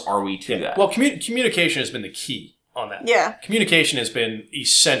close are we to that? Well, communication has been the key on that. Yeah. Communication has been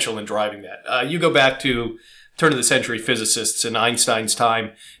essential in driving that. You go back to turn of the century physicists in Einstein's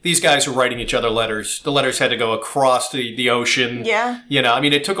time. These guys were writing each other letters. The letters had to go across the ocean. Yeah.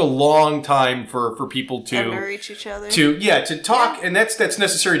 It took a long time for people to reach each other. To talk, and that's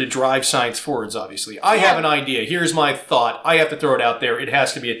necessary to drive science forwards, obviously. I have an idea. Here's my thought. I have to throw it out there. It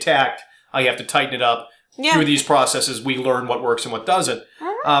has to be attacked. I have to tighten it up. Yeah. Through these processes, we learn what works and what doesn't.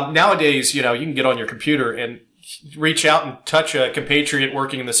 Nowadays, you can get on your computer and reach out and touch a compatriot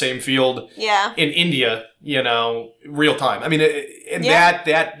working in the same field Yeah. in India, real time. I mean, and Yeah.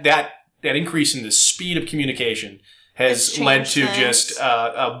 that increase in the speed of communication has It's led changed to things. just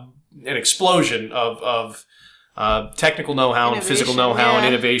an explosion of technical know-how and physical Innovation, know-how and yeah.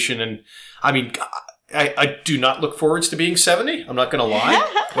 innovation. And I mean, I do not look forwards to being 70. I'm not going to lie.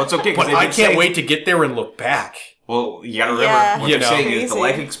 Well, it's okay. 'cause But they've I been can't saying- wait to get there and look back. Well, you gotta remember, Yeah. what You they're know. saying is the Crazy.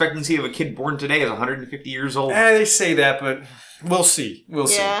 life expectancy of a kid born today is 150 years old. They say that, but we'll see. We'll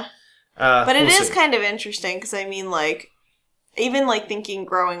Yeah. see. But it we'll is see. kind of interesting because I mean, like, even like thinking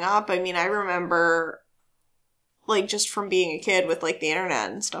growing up, I mean, I remember like just from being a kid with like the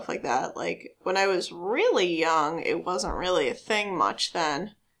internet and stuff like that. Like when I was really young, it wasn't really a thing much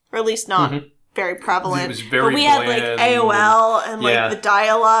then, or at least not very prevalent. It was very but we had like bland AOL and like yeah. the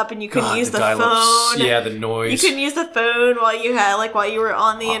dial-up, and you couldn't God, use the dial-ups. phone. Yeah, the noise. You couldn't use the phone while you were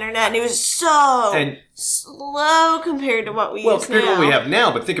on the internet, and it was so And- slow compared to what we Well, use compared now. to what we have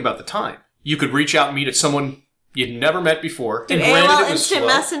now, but think about the time. You could reach out and meet at someone you'd never met before. Dude, and granted, AOL it was Instant slow.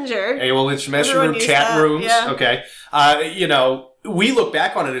 Messenger. AOL Instant Messenger, Everyone used chat that, rooms. yeah. Okay. We look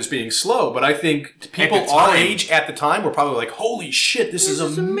back on it as being slow, but I think people At the our time. age at the time were probably like, holy shit, this is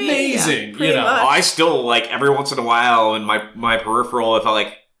is amazing. yeah, pretty much. Oh, I still, like, every once in a while in my peripheral, if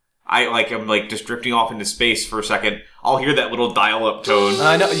I'm like just drifting off into space for a second, I'll hear that little dial-up tone.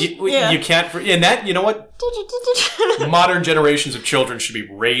 I know. Yeah. You can't. And that, you know what? Modern generations of children should be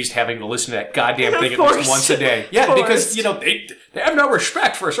raised having to listen to that goddamn thing at least Forced. once a day. Yeah, because, Forced. they have no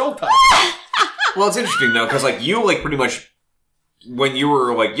respect for us old time. Well, it's interesting, though, because, like, you, like, pretty much, when you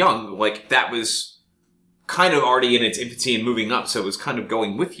were, like, young, like, that was kind of already in its infancy and moving up, so it was kind of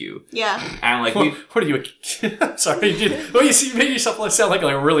going with you. Yeah. And, like, What are you? Sorry, you made yourself sound like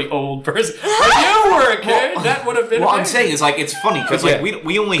a really old person. When you were a kid, that would have been. What I'm amazing. saying is, like, it's funny, because, like,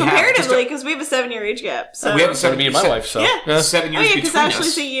 we only have... Comparatively, because we have a 7-year age gap. So. we have So did me and my wife. So Yeah. 7 Oh years yeah, because between Ashley's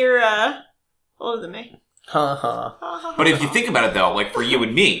us. a year older than me. But if you think about it, though, like, for you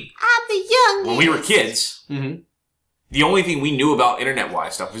and me, I'm the youngest. when we were kids... Mhm. The only thing we knew about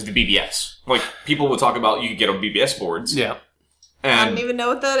internet-wise stuff was the BBS. Like, people would talk about you could get on BBS boards. Yeah. I don't And even know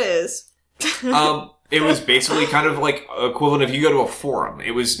what that is. it was basically kind of like equivalent if you go to a forum.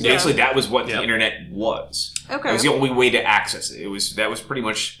 It was basically that was what Yeah. the internet was. Okay. It was the only way to access it. That was pretty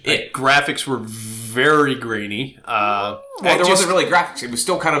much it. Graphics were very grainy. Well, there wasn't really graphics. It was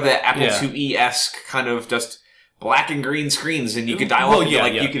still kind of that Apple Yeah. IIe-esque kind of just black and green screens, and you could dial Well, up. yeah,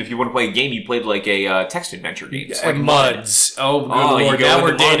 Like yeah. you could, if you want to play a game, you played like a text adventure game. It's like And muds. Oh, good Oh, you lord. go Now with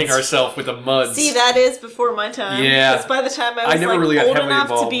we're the dating muds. ourselves with the muds. See, that is before my time. Yeah. Because by the time I I was never like really got old heavily enough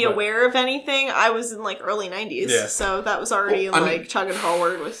to involved, be but- aware of anything, I was in like early 90s. Yeah. So that was already Well, I mean- like chugging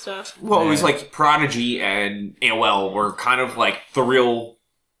forward with stuff. Well, it was Yeah. like Prodigy and AOL were kind of like the real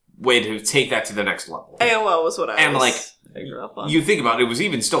way to take that to the next level. AOL was what I And, was. like, I grew up on. You think about it, it was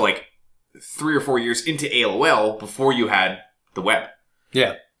even still like 3 or 4 years into AOL before you had the web.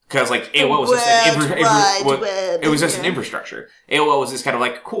 Yeah. Because like AOL was just an Web. it was just an Yeah. infrastructure. AOL was just kind of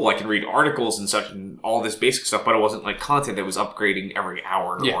like, cool, I can read articles and such and all this basic stuff, but it wasn't like content that was upgrading every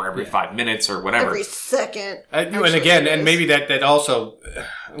hour Yeah, or every yeah. 5 minutes or whatever. Every second. And Actually, again, it and is. maybe that also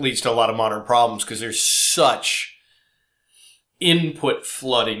leads to a lot of modern problems because there's such input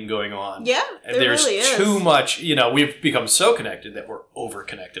flooding going on. Yeah, And there there's really is. too much, we've become so connected that we're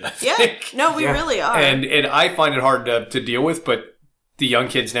over-connected, I Yeah. think. No, we Yeah. really are. And I find it hard to deal with, but the young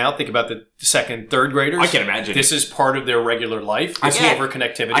kids now, think about the second, third graders. I can imagine. This is part of their regular life. I This can't-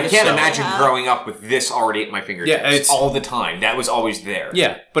 over-connectivity. I can't so- imagine Yeah. growing up with this already at my fingertips Yeah, it's- all the time. That was always there.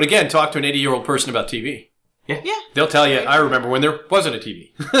 Yeah, but again, talk to an 80-year-old person about TV. yeah. They'll tell you, I remember when there wasn't a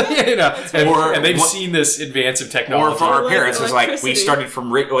TV. and, Or- and they've what- seen this advance of Or technology. for our Like parents, it's like we electricity. started from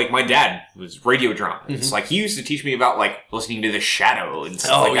like my dad was radio drama. Mm-hmm. It's like he used to teach me about like listening to The Shadow and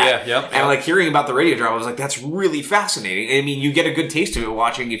stuff like Oh, that. yeah, yep, And like hearing about the radio drama, I was like, that's really fascinating. I mean, you get a good taste of it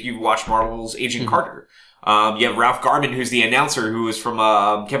watching if you watch Marvel's Agent Mm-hmm. Carter. You have Ralph Garman, who's the announcer, who is from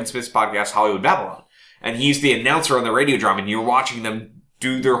Kevin Smith's podcast Hollywood Babylon, and he's the announcer on the radio drama, and you're watching them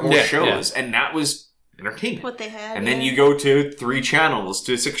do their whole Yeah, shows, and that was entertainment. What they had. And then yeah. you go to 3 channels,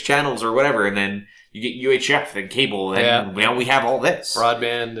 to 6 channels or whatever, and then you get UHF, then cable, and now we have all this.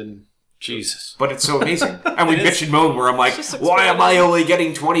 Broadband and Jesus. But it's so amazing. And we It bitch and moan where I'm like, Just why am I expanding. only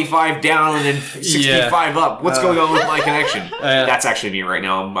getting 25 down and 65 up? What's going on with my connection? That's actually me right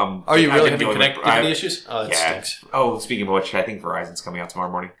now. Are you I've really been having dealing with- connectivity issues? Oh, that Yeah. stinks. Oh, speaking of which, I think Verizon's coming out tomorrow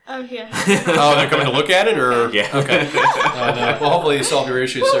morning. Oh, yeah. Oh, they're coming to look at it? Or Yeah. Okay. No. Well, hopefully you solve your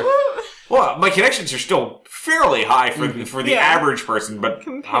issues, sir. Well, my connections are still fairly high for the average person, but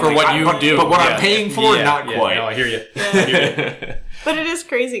for what you do. But what I'm paying for, not quite. No, I hear you. Yeah. But it is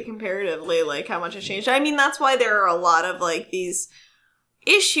crazy comparatively, like, how much has changed. I mean, that's why there are a lot of, like, these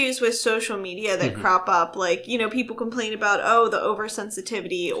issues with social media that crop up. Like, you know, people complain about, the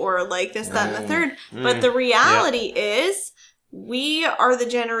oversensitivity or, like, this, that, and the third. But the reality is, we are the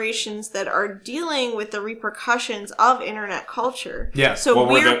generations that are dealing with the repercussions of internet culture. Yeah. So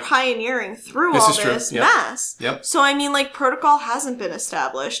we're pioneering through all this mess. Yep. So, I mean, like, protocol hasn't been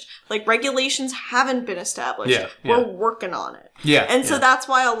established. Like, regulations haven't been established. Yeah. We're working on it. Yeah. And so that's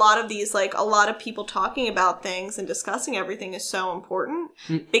why a lot of these, like, a lot of people talking about things and discussing everything is so important,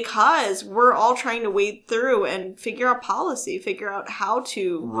 because we're all trying to wade through and figure out policy, figure out how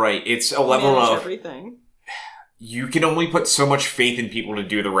to Right. It's a level manage of everything. You can only put so much faith in people to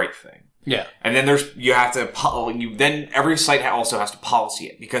do the right thing. Yeah. And then then every site also has to policy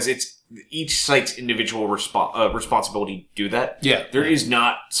it, because it's each site's individual responsibility to do that. Yeah. There is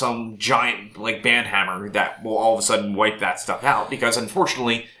not some giant, like, banhammer that will all of a sudden wipe that stuff out, because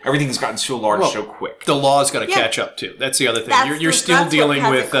unfortunately, everything's gotten so large so quick. The law's got to catch up too. That's the other thing. You're still dealing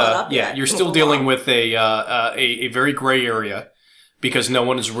with you're still dealing with a very gray area, because no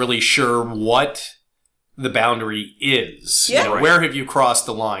one is really sure what the boundary is. Yeah. You know, where have you crossed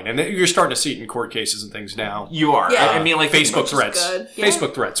the line? And you're starting to see it in court cases and things now. You are. Yeah. I mean, like, Facebook threats. Yeah.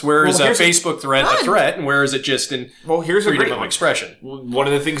 Facebook threats. Where is a Facebook threat a threat, and where is it just in here's a freedom great of one. Expression? One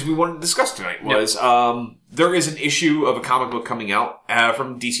of the things we wanted to discuss tonight was there is an issue of a comic book coming out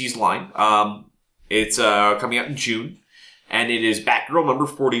from DC's line. It's coming out in June, and it is Batgirl number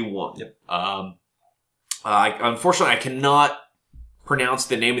 41. Yep. Unfortunately, I cannot pronounce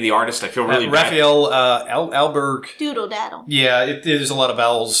the name of the artist. I feel really bad. Raphael Alberg. Doodle daddle. Yeah, there's a lot of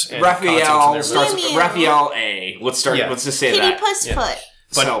vowels and Raphael consonants in there. starts with Raphael A. Let's start. Yeah. Let's just say Kitty that. Puss Foot.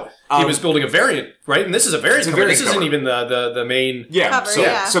 But So, he was building a variant, right? And this is a variant cover. variant This isn't cover. even the main... Yeah. Cover, So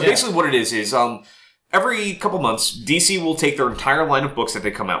yeah. basically what it is every couple months, DC will take their entire line of books that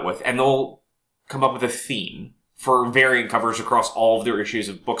they come out with, and they'll come up with a theme for variant covers across all of their issues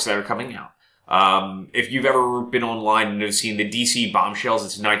of books that are coming out. If you've ever been online and have seen the DC Bombshells,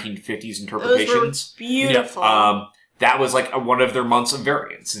 it's 1950s interpretations. Those were beautiful. That was like one of their months of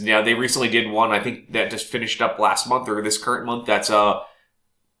variants. And yeah, they recently did one, I think, that just finished up last month or this current month. That's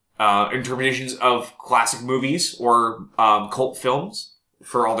interpretations of classic movies or cult films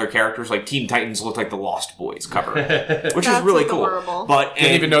for all their characters. Like Teen Titans looked like the Lost Boys cover, which is really adorable. cool. But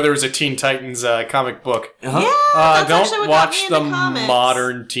Didn't even know there was a Teen Titans comic book. Yeah, that's actually Don't what watch got the me into comics.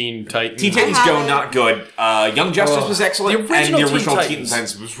 modern Teen Titans. Teen Titans I Go, haven't. not good. Young Justice was excellent, The original and the Teen original Teen Titans.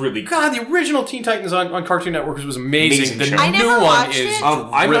 Titans was really good. God, the original Teen Titans on Cartoon Network was amazing. Amazing The show. I new never one watched is it.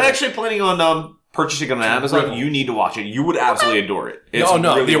 I'm drivel. actually planning on purchasing it on Amazon. Drivel. You need to watch it. You would absolutely adore it. It's Oh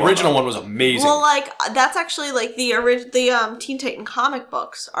no, really the well original done. one was amazing. Well, like, that's actually, like, the Teen Titan comic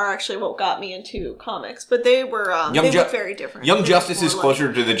books are actually what got me into comics. But they were, they look very different. Young They Justice look is more closer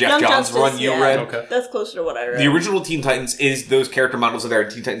like- to the Jeff Young Johns Justice, run you yeah. read. Okay. That's closer to what I read. The original Teen Titans is those character models that are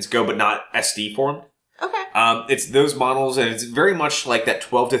in Teen Titans Go, but not SD formed. Okay. It's those models, and it's very much like that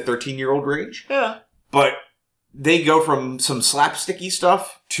 12 to 13-year-old range. Yeah. But they go from some slapsticky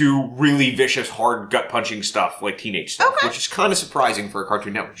stuff to really vicious, hard, gut-punching stuff like teenage stuff, Okay. which is kind of surprising for a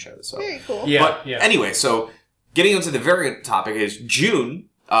Cartoon Network show. So. Very cool. Yeah, But yeah. anyway, so getting into the variant topic is June,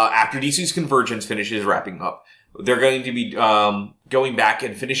 after DC's Convergence finishes wrapping up, they're going to be going back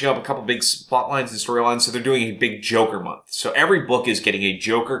and finishing up a couple big plot lines and storylines, so they're doing a big Joker month. So every book is getting a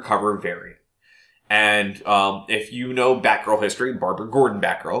Joker cover variant. And if you know Batgirl history, Barbara Gordon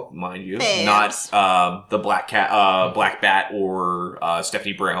Batgirl, mind you, Babs. not the Black Bat or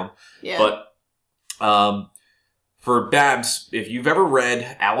Stephanie Brown, Yeah. but for Babs, if you've ever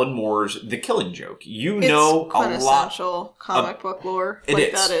read Alan Moore's The Killing Joke, you It's know a lot. quintessential comic book lore. It like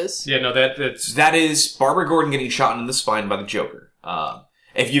is. that is. Yeah, no, that's That is Barbara Gordon getting shot in the spine by the Joker.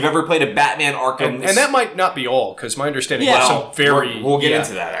 If you've ever played a Batman Arkham... and that might not be all, because my understanding Yeah. was some very... We'll get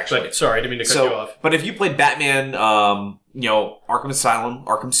into that, actually. But, sorry, I didn't mean to cut you off. But if you played Batman, Arkham Asylum,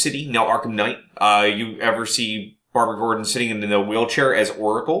 Arkham City, now Arkham Knight, you ever see Barbara Gordon sitting in the wheelchair as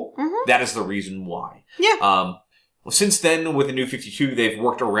Oracle, that is the reason why. Yeah. Well, since then, with the New 52, they've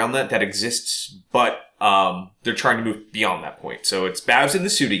worked around that exists, but they're trying to move beyond that point. So it's Babs in the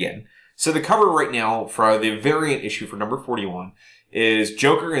suit again. So the cover right now for the variant issue for number 41 is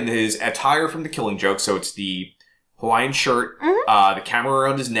Joker in his attire from The Killing Joke. So it's the Hawaiian shirt, the camera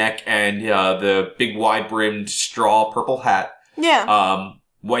around his neck, and the big wide-brimmed straw purple hat. Yeah.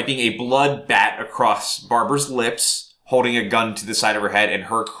 Wiping a blood bat across Barbara's lips, holding a gun to the side of her head and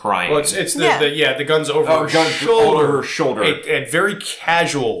her crying. Well, it's the gun's over her over her shoulder. A very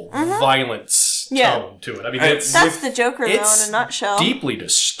casual violence tone to it. I mean, that's the Joker, though, in a nutshell. Deeply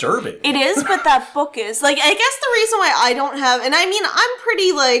disturbing. It is, but that book is. Like, I guess the reason why I don't have... And I mean, I'm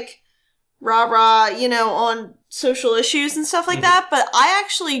pretty, like, rah-rah, on social issues and stuff like that, but I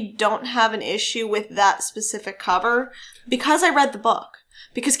actually don't have an issue with that specific cover because I read the book.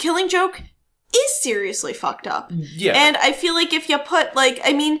 Because Killing Joke is seriously fucked up. Yeah. And I feel like if you put, like,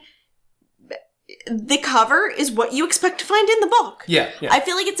 I mean, the cover is what you expect to find in the book. Yeah. I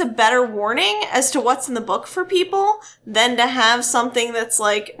feel like it's a better warning as to what's in the book for people than to have something that's,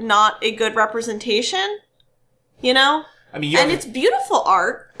 like, not a good representation. I mean, and it's beautiful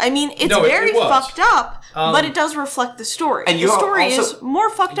art. I mean, it's very fucked up, but it does reflect the story. And the story is more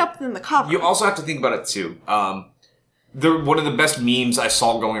fucked up than the cover. You also have to think about it, too. One of the best memes I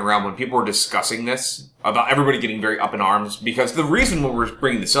saw going around when people were discussing this, about everybody getting very up in arms, because the reason why we're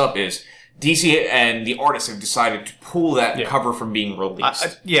bringing this up is DC and the artists have decided to pull that cover from being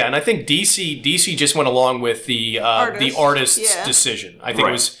released. And I think DC just went along with the artist's decision. I think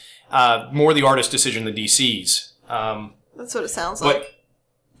it was more the artist's decision than DC's. That's what it sounds like.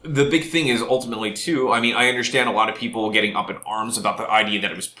 But the big thing is ultimately, too, I mean, I understand a lot of people getting up in arms about the idea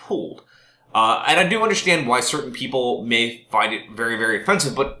that it was pulled. And I do understand why certain people may find it very, very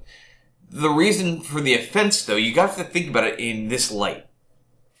offensive, but the reason for the offense, though, you got to think about it in this light.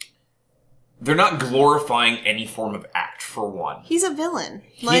 They're not glorifying any form of act, for one. He's a villain.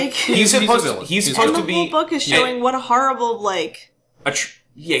 Like he's supposed to be. And the whole book is showing what a horrible, like...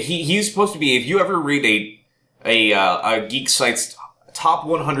 he's supposed to be, if you ever read a geek site's top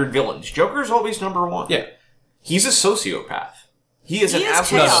 100 villains, Joker's always number one. Yeah. He's a sociopath. He is an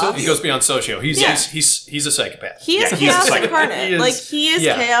absolute sociopath. He goes beyond socio. He's a psychopath. He is chaos incarnate. He is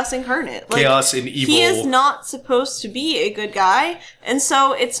chaos incarnate. Chaos and evil. He is not supposed to be a good guy, and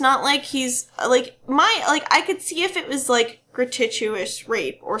so it's not like he's I could see if it was like gratuitous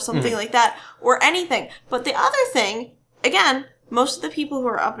rape or something like that or anything. But the other thing, again, most of the people who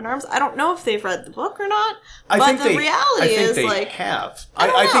are up in arms, I don't know if they've read the book or not. I think they have.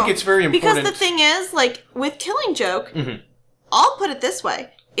 I think it's very important because the thing is, like with Killing Joke. I'll put it this way.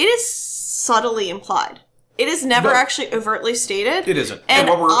 It is subtly implied. It is never actually overtly stated. It isn't. And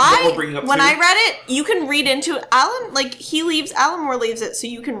what we're bringing up when I read it, you can read into it. Alan Moore leaves it so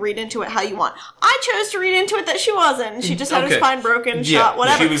you can read into it how you want. I chose to read into it that she wasn't. And she just had her spine broken, shot,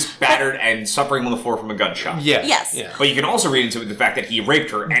 whatever. She was battered and suffering on the floor from a gunshot. Yeah. Yes. Yeah. But you can also read into it the fact that he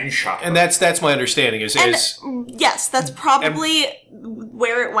raped her and shot her. And that's my understanding yes, that's probably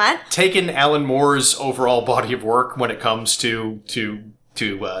where it went. Taking Alan Moore's overall body of work when it comes to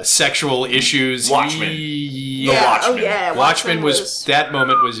sexual issues. Watchmen. Watchmen. Oh, yeah. Watchmen was that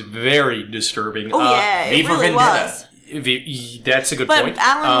moment was very disturbing. Oh, yeah. It really was. That's a good point. But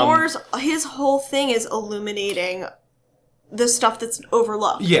Alan Moore's, his whole thing is illuminating the stuff that's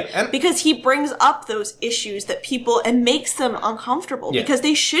overlooked. Yeah. Because he brings up those issues that people, and makes them uncomfortable. Yeah. Because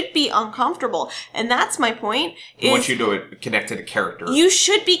they should be uncomfortable. And that's my point. I want you to connect to the character. You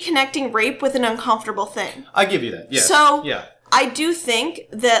should be connecting rape with an uncomfortable thing. I give you that. Yeah. So, I do think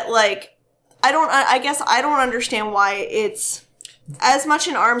that, like, I guess I don't understand why it's as much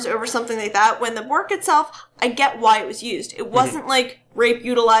in arms over something like that, when the work itself, I get why it was used. It wasn't like rape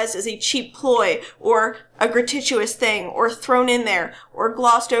utilized as a cheap ploy, or a gratuitous thing, or thrown in there, or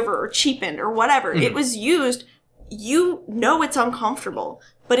glossed over, or cheapened, or whatever. It was used, it's uncomfortable,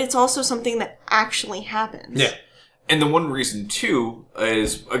 but it's also something that actually happens. Yeah. And the one reason, too,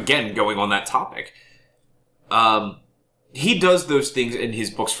 is, again, going on that topic, he does those things in his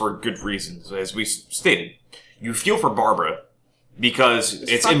books for good reasons, as we stated. You feel for Barbara because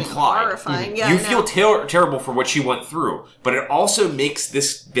it's implied. Horrifying. Yeah, you feel terrible for what she went through, but it also makes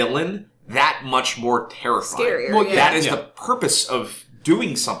this villain that much more terrifying. Scarier. Well, that is the purpose of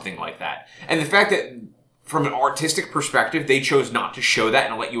doing something like that. And the fact that, from an artistic perspective, they chose not to show that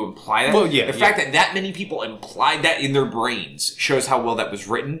and let you imply that. Well, yeah, the fact that many people implied that in their brains shows how well that was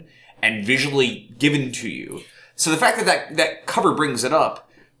written and visually given to you. So the fact that cover brings it up,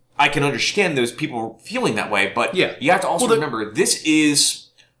 I can understand those people feeling that way, but you have to also remember, this is...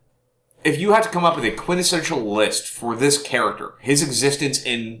 If you had to come up with a quintessential list for this character, his existence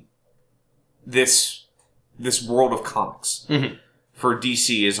in this world of comics, for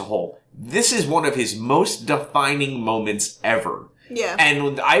DC as a whole, this is one of his most defining moments ever. Yeah.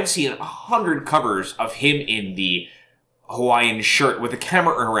 And I've seen 100 covers of him in the Hawaiian shirt with a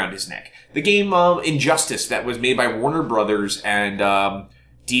camera around his neck. The game Injustice that was made by Warner Brothers and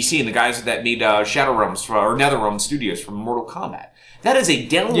DC and the guys that made Shadow Realms or NetherRealm Studios from Mortal Kombat That is a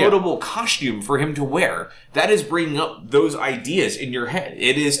downloadable costume for him to wear. That is bringing up those ideas in your head.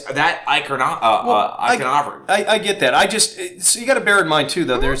 It is that iconography. I get that. So you got to bear in mind too,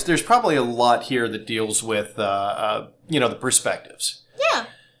 though. There's probably a lot here that deals with the perspectives. Yeah.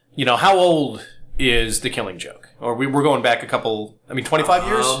 How old is The Killing Joke? Or we're going back 25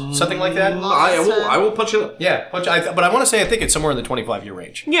 years, something like that. I will punch it up. Yeah, but I want to say I think it's somewhere in the 25-year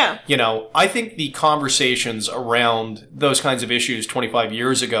range. Yeah. I think the conversations around those kinds of issues 25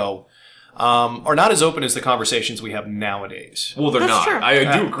 years ago are not as open as the conversations we have nowadays. Well, they're not. True.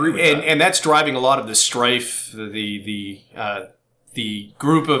 I do agree with that. And that's driving a lot of the strife, the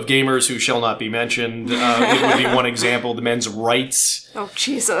group of gamers who shall not be mentioned. It would be one example. The men's rights. Oh,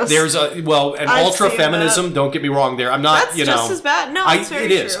 Jesus. There's ultra-feminism. Don't get me wrong there. I'm not, That's just as bad. No, it's very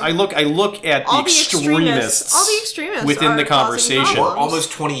it is. true. I look at All the extremists. All the extremists within the are causing conversation. problems. We're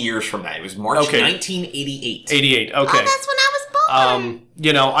almost 20 years from that. It was March 1988. 88. Okay. Oh, that's when I was born.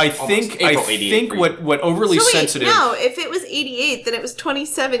 I think what overly sensitive. No, if it was 88, then it was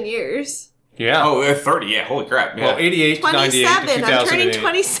 27 years. Yeah. Oh, 30. Yeah. Holy crap. Yeah. Well, 88 to 98 to 27. I'm turning 2008.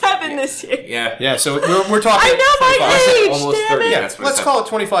 27 this year. Yeah. Yeah, so we're talking. I know my age, almost damn 30. it. Yeah, that's what I Let's said. call it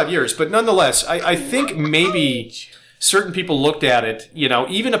 25 years. But nonetheless, I think maybe certain people looked at it,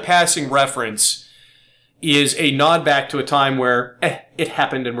 even a passing reference is a nod back to a time where it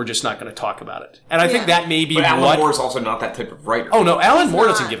happened and we're just not going to talk about it. And I think that may be But Alan what... Moore is also not that type of writer. Oh, no, Alan Moore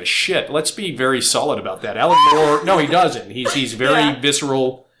not. doesn't give a shit. Let's be very solid about that. Alan Moore... No, he doesn't. He's very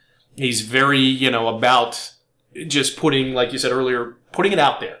visceral. He's very, about just putting, like you said earlier, putting it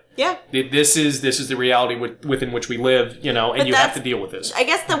out there. Yeah. This is the reality within which we live, and you have to deal with this. I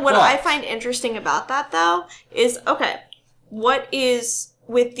guess what I find interesting about that, though, is, what is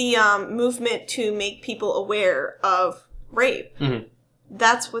with the movement to make people aware of rape? Mm-hmm.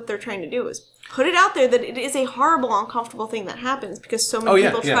 That's what they're trying to do, is put it out there that it is a horrible, uncomfortable thing that happens because so many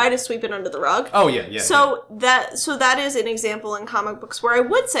people try to sweep it under the rug. Oh, yeah. So that is an example in comic books where I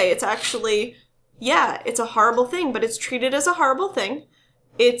would say it's actually, it's a horrible thing, but it's treated as a horrible thing.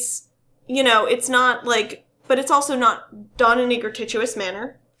 It's, it's not but it's also not done in a gratuitous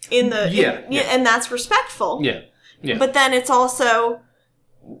manner and that's respectful. Yeah. But then it's also,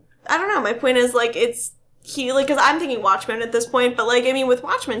 I don't know, my point is, because I'm thinking Watchmen at this point, but, with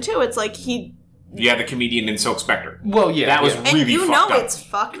Watchmen, too, it's Yeah, the comedian in Silk Spectre. Well, yeah. That was really fucked up. It's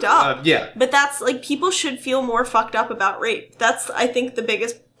fucked up. Yeah. But that's, people should feel more fucked up about rape. That's, I think, the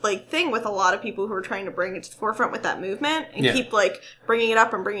biggest, thing with a lot of people who are trying to bring it to the forefront with that movement and keep, bringing it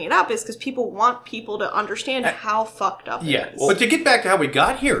up is because people want people to understand how fucked up it is. But to get back to how we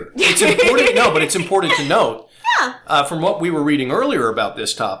got here, it's important. No, but it's important to note. Yeah. From what we were reading earlier about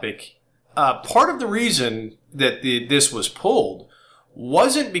this topic, part of the reason that this was pulled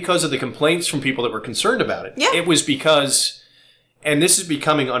wasn't because of the complaints from people that were concerned about it. Yeah. It was because, and this is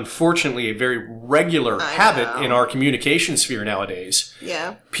becoming, unfortunately, a very regular habit in our communication sphere nowadays.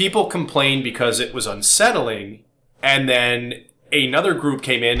 Yeah. People complained because it was unsettling, and then another group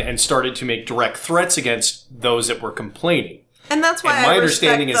came in and started to make direct threats against those that were complaining. And that's why my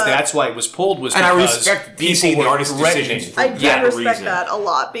understanding is that's why it was pulled was because I respect DC and the artist's decisions for I do that respect reason. that a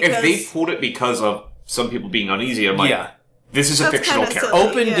lot because If they pulled it because of some people being uneasy, I'm like, this is a That's fictional kinda character. silly.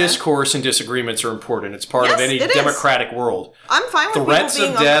 open Yeah. discourse and disagreements are important. It's part of Yes, any it is. democratic world. I'm fine with Threats people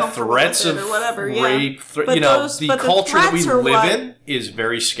being of death, uncomfortable threats with of it or whatever, rape, But the culture that we threats are live what- in is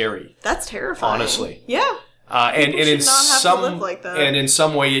very scary. That's terrifying. Honestly. Yeah. And People in should not have to live like that. and in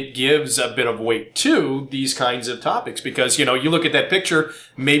some way it gives a bit of weight to these kinds of topics because you look at that picture,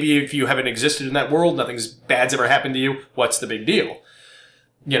 maybe if you haven't existed in that world, nothing's bad's ever happened to you, what's the big deal?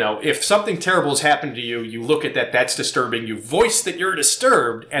 If something terrible has happened to you, you look at that's disturbing, you voice that you're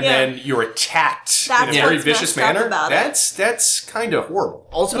disturbed, and then you're attacked in a very vicious manner. That's kind of horrible.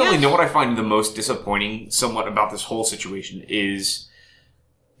 Ultimately, you know what I find the most disappointing somewhat about this whole situation is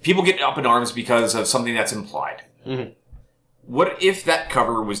people get up in arms because of something that's implied. Mm-hmm. What if that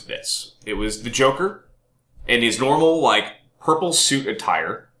cover was this? It was the Joker in his normal, purple suit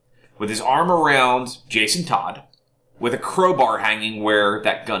attire with his arm around Jason Todd with a crowbar hanging where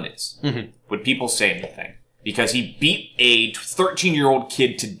that gun is. Mm-hmm. Would people say anything? Because he beat a 13-year-old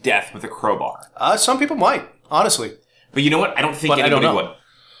kid to death with a crowbar. Some people might, honestly. But you know what? I don't think anybody would.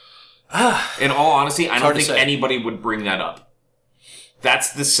 In all honesty, I don't think anybody would bring that up.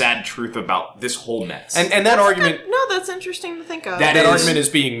 That's the sad truth about this whole mess. And that argument... that's interesting to think of. That argument is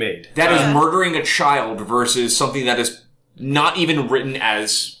being made. That is murdering a child versus something that is not even written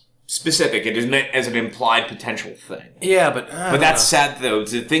as specific. It is meant as an implied potential thing. Yeah, but that's sad though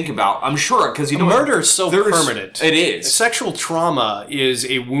to think about. I'm sure because murder is so permanent. It is. Sexual trauma is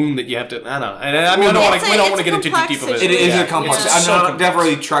a wound that you have to. I don't know. And I mean, we don't want to get into too deep of it. It is a complex. I'm not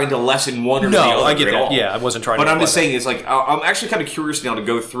really trying to lessen one or the other. No, I get that. All. Yeah, I wasn't trying. But to I'm just saying, I'm actually kind of curious now to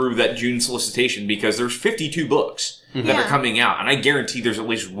go through that June solicitation because there's 52 books that are coming out, and I guarantee there's at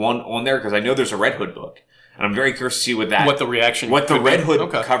least one on there because I know there's a Red Hood book. And I'm very curious to see what the Red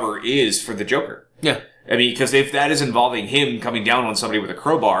Hood cover is for the Joker. Yeah. I mean, because if that is involving him coming down on somebody with a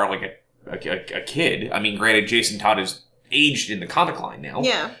crowbar, like a kid, I mean, granted, Jason Todd is aged in the comic line now.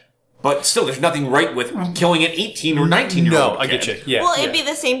 Yeah. But still, there's nothing right with killing an 18 or 19-year-old No, I get you. Yeah. Well, it'd be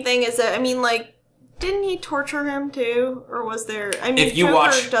the same thing as, didn't he torture him too? Or was there... I mean, if you Joker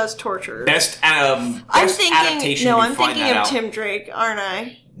watch does torture. Best I'm thinking of Tim Drake, aren't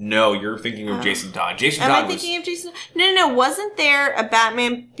I? No, you're thinking of Jason Todd. Am I thinking of Jason? No. Wasn't there a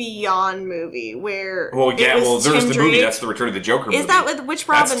Batman Beyond movie where? Well, yeah. There's the Drake? movie. That's the Return of the Joker. Is movie. That with which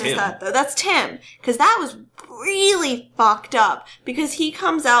Robin is that though? That's Tim, because that was really fucked up. Because he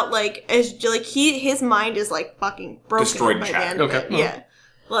comes out his mind is fucking broken, destroyed and shattered. Okay. Yeah.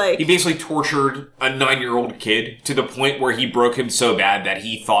 He basically tortured a 9-year-old kid to the point where he broke him so bad that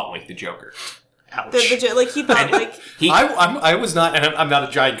he thought like the Joker. Ouch. He thought I was not, and I'm not a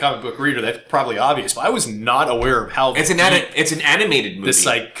giant comic book reader. That's probably obvious, but I was not aware of how it's an animated movie. The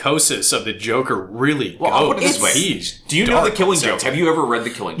psychosis of the Joker really goes. I'll put it this way: do you know The Killing Joke? Have you ever read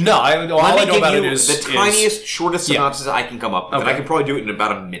The Killing Joke? No, all I know about it is the tiniest, shortest synopsis I can come up with, and I can probably do it in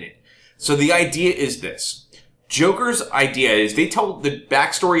about a minute. So the idea is this. Joker's idea is they tell the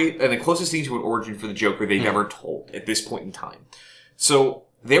backstory and the closest thing to an origin for the Joker they've ever told at this point in time. So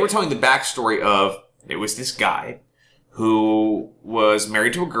they were telling the backstory of, it was this guy who was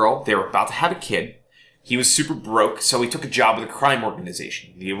married to a girl. They were about to have a kid. He was super broke, so he took a job with a crime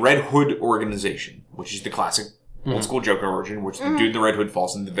organization, the Red Hood organization, which is the classic old school Joker origin, which the dude in the Red Hood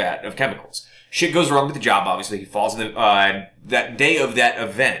falls in the vat of chemicals. Shit goes wrong with the job, obviously. He falls in the, that day of that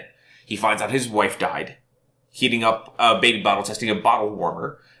event, he finds out his wife died, heating up a baby bottle, testing a bottle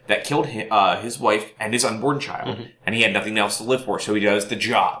warmer that killed his wife and his unborn child, and he had nothing else to live for, so he does the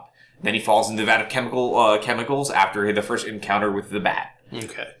job. Then he falls into the vat of chemicals after the first encounter with the bat.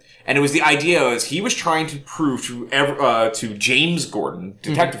 Okay. And it was the idea is he was trying to prove to James Gordon,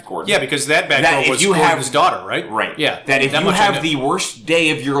 Detective Gordon. Yeah, because that Batgirl was Gordon's daughter, right? Right. Yeah. That if you have the worst day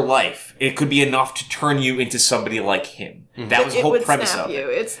of your life, it could be enough to turn you into somebody like him. That was the whole premise of it.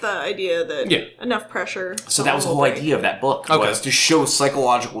 It's the idea that enough pressure. So that was the whole idea of that book, was to show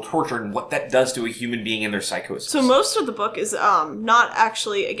psychological torture and what that does to a human being in their psychosis. So most of the book is not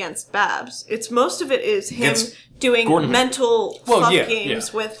actually against Babs. Most of it is him doing mental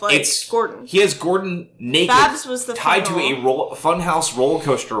games with Gordon. He has Gordon naked, Babs was the tied to a funhouse roller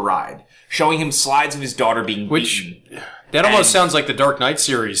coaster ride, showing him slides of his daughter being beaten. That almost sounds like the Dark Knight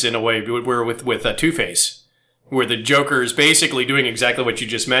series in a way, where with Two-Face. Where the Joker is basically doing exactly what you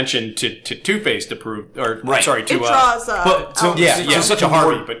just mentioned to Two-Face to prove, sorry, to it draws to such a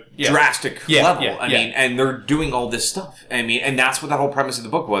drastic level. Yeah, I mean, and they're doing all this stuff. I mean, and that's what that whole premise of the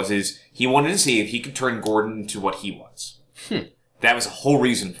book was: is he wanted to see if he could turn Gordon into what he was. That was the whole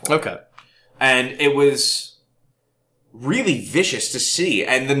reason for it. Okay, and it was really vicious to see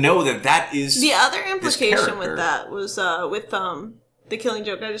and to know that is the other implication with that was with The Killing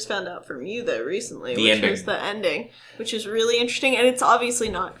Joke. I just found out from you that recently, was the ending, which is really interesting, and it's obviously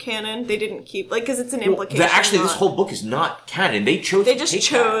not canon. They didn't keep because it's an implication. This whole book is not canon. They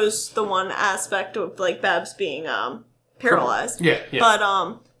chose the one aspect of Babs being paralyzed. Yeah. But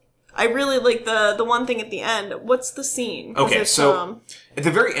I really like the one thing at the end. What's the scene? Okay, so at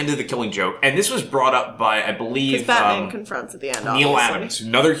the very end of The Killing Joke, and this was brought up by, I believe, Batman confronts at the end. Neil obviously. Adams,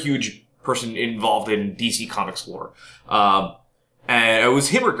 another huge person involved in DC Comics lore. And it was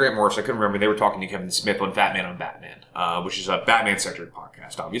him or Grant Morris, I couldn't remember. They were talking to Kevin Smith on Batman on Batman, which is a Batman-centric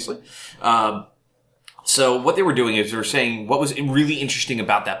podcast, obviously. So what they were doing is they were saying what was really interesting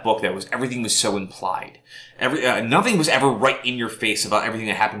about that book, that was everything was so implied. Nothing was ever right in your face about everything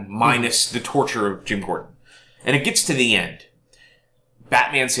that happened, minus the torture of Jim Gordon. And it gets to the end.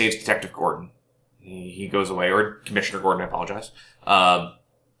 Batman saves Detective Gordon. He goes away, or Commissioner Gordon, I apologize.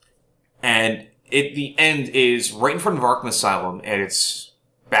 And the end is right in front of Arkham Asylum, and it's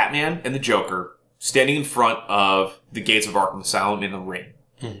Batman and the Joker standing in front of the gates of Arkham Asylum in the ring.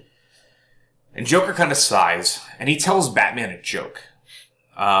 And Joker kind of sighs, and he tells Batman a joke.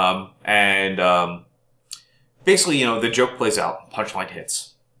 Basically, the joke plays out, punchline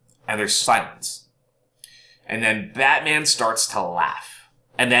hits, and there's silence. And then Batman starts to laugh.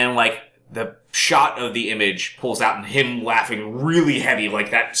 And then, the shot of the image pulls out and him laughing really heavy,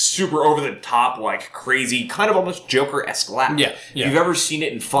 like that super over the top, like crazy, kind of almost Joker-esque laugh. Yeah. If you've ever seen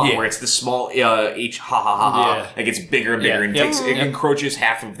it in fun, where it's the small H ha ha ha ha, it gets bigger and bigger and it encroaches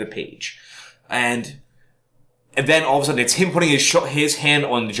half of the page. And then all of a sudden it's him putting his hand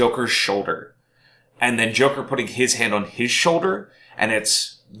on the Joker's shoulder. And then Joker putting his hand on his shoulder. And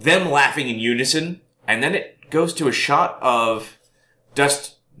it's them laughing in unison. And then it goes to a shot of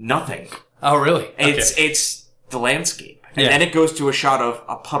just nothing. Oh, really? It's the landscape. And then it goes to a shot of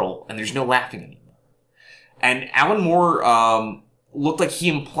a puddle, and there's no laughing anymore. And Alan Moore looked like he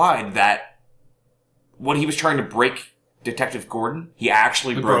implied that when he was trying to break Detective Gordon, he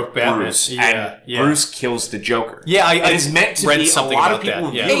actually broke Bruce. And Bruce kills the Joker. Yeah, it is meant to read be something a lot about of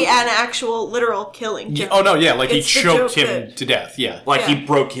people that. view an actual literal killing. Oh no, like It's he the choked joke him to death. Yeah, like he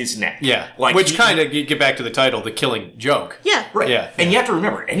broke his neck. Yeah, like which kind of get back to the title, the killing joke. Yeah, right. Yeah, and you have to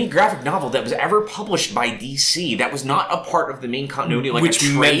remember, any graphic novel that was ever published by DC that was not a part of the main continuity, like which a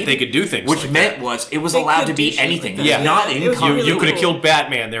trade, meant they could do things. Which like meant that. it was allowed to be anything. That was not in continuity. You could have killed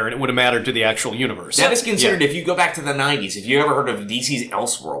Batman there, and it would have mattered to the actual universe. That is considered. If you go back to the '90s, if you ever heard of DC's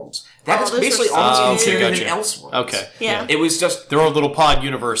Elseworlds, that is basically almost considered an Elseworlds. Okay, yeah. It was just there are little pod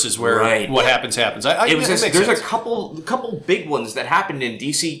universes where what happens. It was just, there's a couple big ones that happened in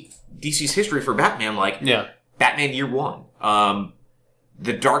DC's history for Batman, like Batman Year One,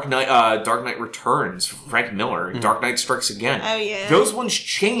 the Dark Knight Returns, Frank Miller, Dark Knight Strikes Again. Oh yeah, those ones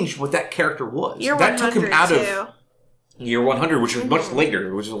changed what that character was. Year that 100 took him out too. of Year 100, which was much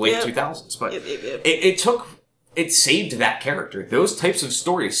later, which was the late 2000s. But it saved that character. Those types of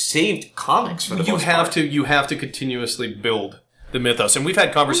stories saved comics for the most part. You have to continuously build the mythos, and we've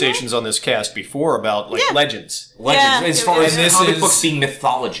had conversations on this cast before about legends. As far as comic books being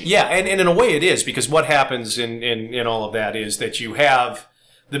mythology. Yeah, and in a way it is, because what happens in all of that is that you have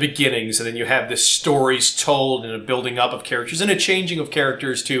the beginnings, and then you have the stories told and a building up of characters and a changing of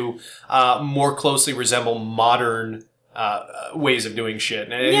characters to more closely resemble modern ways of doing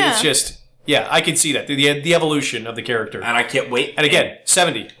shit. And it's just... Yeah, I can see that. The evolution of the character. And I can't wait. And again,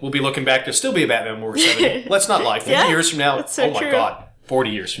 70. We'll be looking back to still be a Batman when we're 70. Let's not lie. 50 years from now. That's so my true. God. 40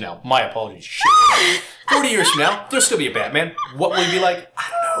 years from now. My apologies. Shit. 40 years from now, there'll still be a Batman. What will he be like?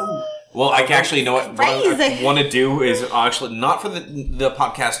 I don't know. Well, I can actually know what I want to do is actually not for the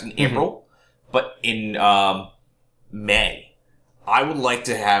podcast in April, but in May. I would like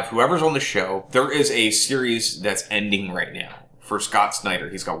to have whoever's on the show. There is a series that's ending right now for Scott Snyder.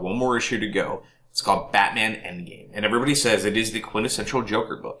 He's got one more issue to go. It's called Batman Endgame. And everybody says it is the quintessential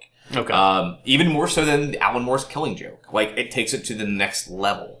Joker book. Okay. Even more so than Alan Moore's Killing Joke. Like, it takes it to the next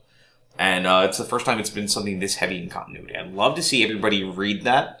level. And it's the first time it's been something this heavy in continuity. I'd love to see everybody read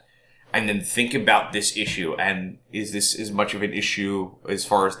that and then think about this issue. And is this as much of an issue as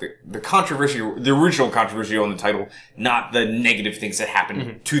far as the controversy, the original controversy on the title, not the negative things that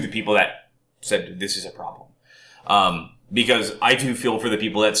happened to the people that said this is a problem. Because I do feel for the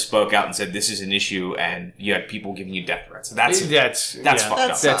people that spoke out and said this is an issue, and you had people giving you death threats. That's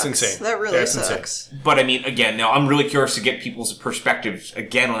fucked up. That's insane. That really sucks. But I mean, again, now I'm really curious to get people's perspectives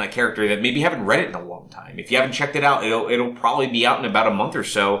again on that character that maybe haven't read it in a long time. If you haven't checked it out, it'll probably be out in about a month or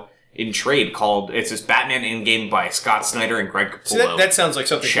so in trade. It's this Batman Endgame by Scott Snyder and Greg Capullo. See, that sounds like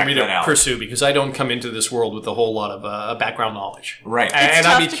something for me to pursue, because I don't come into this world with a whole lot of background knowledge. Right. And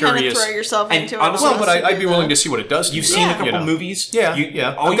I'd be curious. Kind of throw yourself into it. Honestly, but I'd be willing to see what it does. You've seen a couple movies.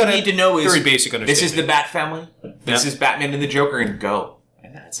 Yeah. All you need to know is very basic understanding. This is the Bat family. This is Batman and the Joker, and go.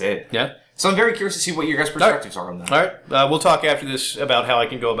 And that's it. Yeah. So I'm very curious to see what your guys' perspectives are on that. All right. We'll talk after this about how I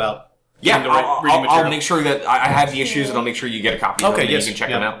can go about reading material. I'll make sure that I have the issues, and I'll make sure you get a copy of them, and you can check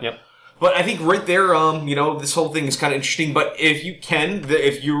them out. Yep. But I think right there, this whole thing is kind of interesting. But if you can,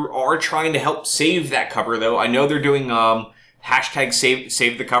 if you are trying to help save that cover, though, I know they're doing hashtag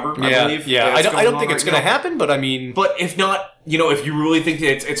save the cover. I believe. Yeah. I don't think it's going to happen, but I mean, but if not, if you really think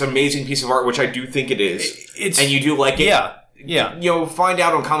that it's an amazing piece of art, which I do think it is, and you do like it, find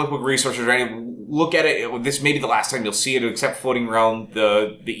out on comic book resources, right? Look at it. This may be the last time you'll see it, except floating around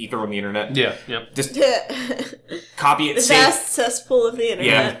the ether on the internet. Yeah. Just copy it. The vast cesspool of the internet.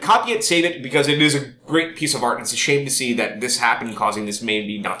 Yeah, copy it, save it, because it is a great piece of art. It's a shame to see that this happened, causing this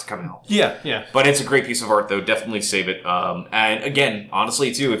maybe not to come out. Yeah. But it's a great piece of art, though. Definitely save it. And again,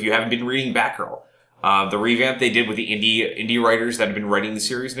 honestly, too, if you haven't been reading Batgirl, the revamp they did with the indie writers that have been writing the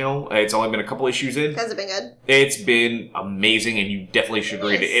series now, it's only been a couple issues in. Has it been good? It's been amazing, and you definitely should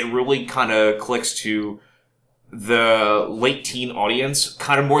read it. It really kind of clicks to the late teen audience,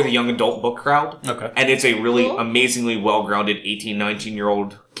 kind of more the young adult book crowd. Okay. And it's a really amazingly well-grounded 18,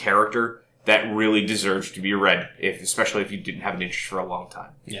 19-year-old character that really deserves to be read, especially if you didn't have an interest for a long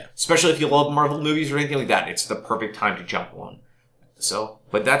time. Yeah. Especially if you love Marvel movies or anything like that. It's the perfect time to jump on. So,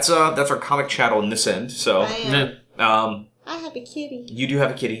 but that's our comic chat on this end. So, I have a kitty. You do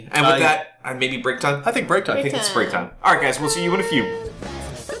have a kitty. And with that, maybe break time? I think break time. I think it's break time. All right, guys, we'll see you in a few.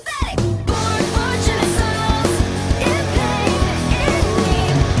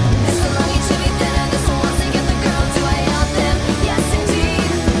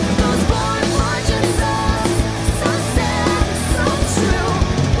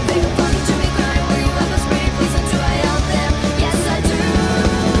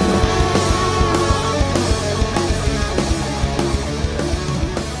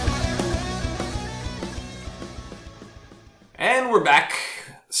 And we're back.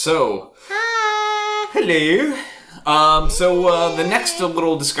 So, hello. The next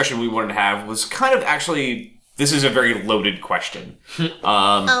little discussion we wanted to have was kind of actually, this is a very loaded question.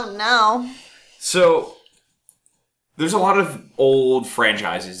 Oh no. So, there's a lot of old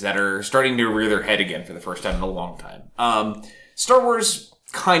franchises that are starting to rear their head again for the first time in a long time. Star Wars,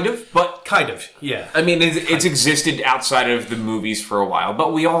 kind of, but... Kind of, yeah. I mean, it's existed outside of the movies for a while,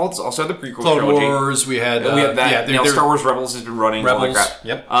 but we also had the prequel Clone trilogy. Wars, we had that. Star Wars Rebels has been running. Rebels, all that crap.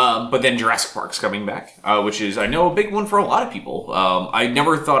 yep. But then Jurassic Park's coming back, which is, I know, a big one for a lot of people. I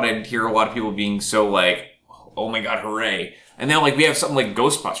never thought I'd hear a lot of people being so like, oh my god, hooray. And now, like, we have something like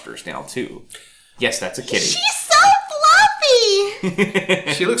Ghostbusters now, too. Yes, that's a kitty. She's so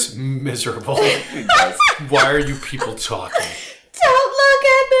fluffy! She looks miserable. Why are you people talking? Don't look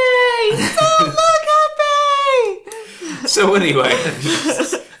at me! Don't look at me! So anyway,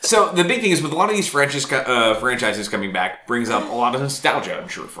 so the big thing is with a lot of these franchises coming back brings up a lot of nostalgia, I'm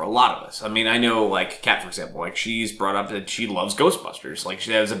sure, for a lot of us. I mean, I know, like, Kat, for example, like, she's brought up that she loves Ghostbusters. Like,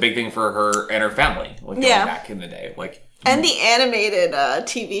 that was a big thing for her and her family, like, going back in the day. Like, and the animated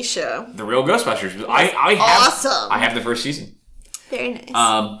TV show. The real Ghostbusters. I have the first season. Very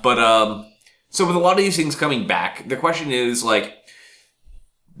nice. So with a lot of these things coming back, the question is, like,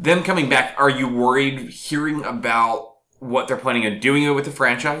 them coming back, are you worried hearing about what they're planning on doing with the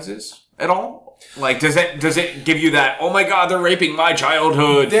franchises at all? Like, does it give you that, oh my god, they're raping my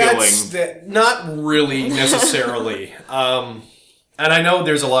childhood feeling? Not really, necessarily. And I know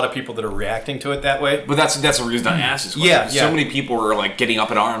there's a lot of people that are reacting to it that way. But that's the reason I asked this question. Yeah. So many people are, like, getting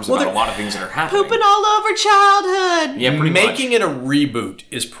up in arms about a lot of things that are happening. Pooping all over childhood! Yeah, pretty much. Making it a reboot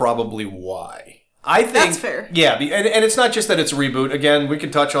is probably why. I think that's fair. Yeah, and it's not just that it's a reboot. Again, we can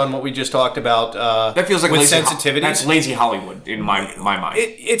touch on what we just talked about. That feels like with lazy sensitivity. That's lazy Hollywood in my mind.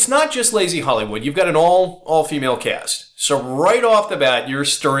 It's not just lazy Hollywood. You've got an all female cast. So right off the bat, you're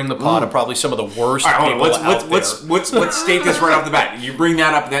stirring the pot of probably some of the worst people out there. Let's state this right off the bat. You bring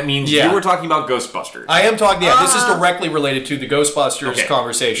that up, that means you were talking about Ghostbusters. I am talking. Yeah, this is directly related to the Ghostbusters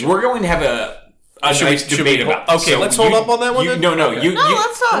conversation. We're going to have a nice debate about this. Okay, let's hold up on that one then? No,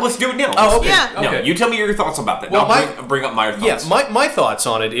 let's talk. Let's do it now. Oh, okay. Yeah. No, you tell me your thoughts about that. Well, I'll bring up my thoughts. Yeah, my thoughts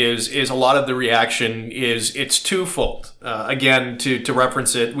on it is a lot of the reaction is it's twofold. Again, to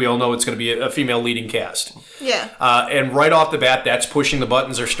reference it, we all know it's going to be a female leading cast. Yeah. And right off the bat, that's pushing the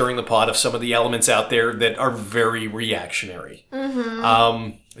buttons or stirring the pot of some of the elements out there that are very reactionary.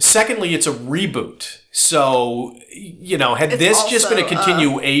 Mm-hmm. Secondly, it's a reboot. So, had this just been a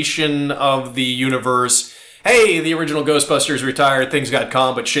continuation of the universe, hey, the original Ghostbusters retired, things got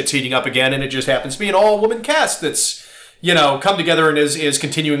calm, but shit's heating up again, and it just happens to be an all-woman cast that's, come together and is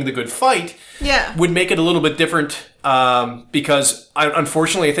continuing the good fight, would make it a little bit different, because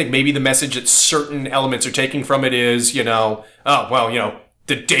unfortunately, I think maybe the message that certain elements are taking from it is,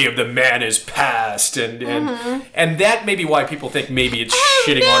 the day of the man is past, and that may be why people think maybe it's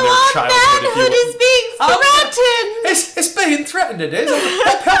shitting on their childhood. Manhood is being threatened. It's being threatened. It is.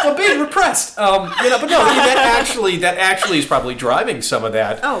 People being repressed. But no, that actually is probably driving some of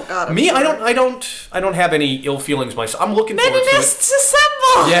that. Oh God. Me, I don't have any ill feelings myself. I'm looking forward to it. Menists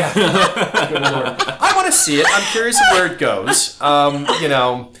assemble. Yeah. Good Lord. I want to see it. I'm curious of where it goes. Again,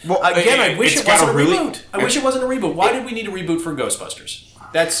 I wish it wasn't a reboot. I wish it wasn't a reboot. Why did we need a reboot for Ghostbusters?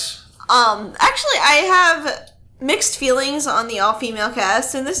 That's actually I have mixed feelings on the all-female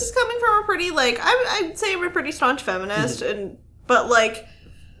cast, and this is coming from a pretty, I'd say I'm a pretty staunch feminist, but I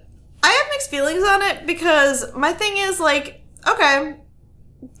have mixed feelings on it, because my thing is, okay,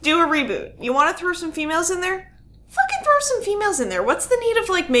 do a reboot. You want to throw some females in there? Fucking throw some females in there. What's the need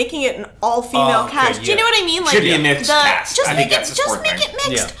of, making it an all-female cast? Do you know what I mean? Should be a mixed cast. Just make it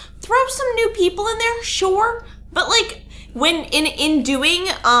mixed. Yeah. Throw some new people in there, sure, but, when in doing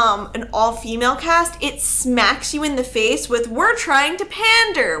an all-female cast, it smacks you in the face with we're trying to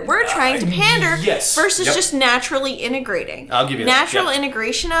pander. Yes. Versus Yep. just naturally integrating. I'll give you that. Natural Yep.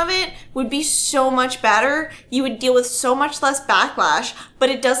 integration of it would be so much better. You would deal with so much less backlash, but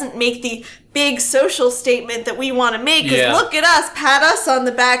it doesn't make the big social statement that we want to make. Because Yeah. look at us, pat us on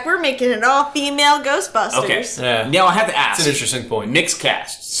the back. We're making an all-female Ghostbusters. Okay. Yeah. Now I have to ask. It's an interesting point. Mixed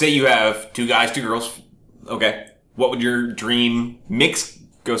cast. Say you have 2 guys, 2 girls. Okay. What would your dream mixed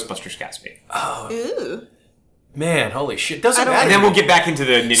Ghostbusters cast be? Ooh. Man, holy shit. Doesn't matter. And then we'll get back into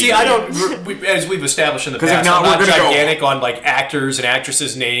the nitty-gritty. See, I don't. As we've established in the 'Cause if past, not, I'm we're not gonna go- gigantic on like actors and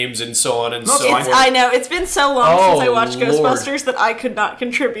actresses' names and so on and so fine. forth. I know. It's been so long Oh, since I watched Lord. Ghostbusters that I could not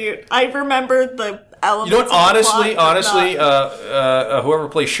contribute. I remember the elements. You know what? of the plot, Honestly, but not- whoever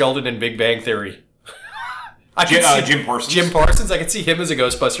plays Sheldon in Big Bang Theory, I could see Jim Parsons. Jim Parsons. I could see him as a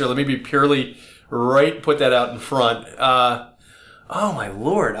Ghostbuster. Let me be purely right. Put that out in front. Oh my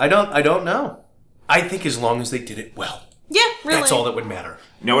Lord! I don't know. I think as long as they did it well, yeah, really. that's all that would matter.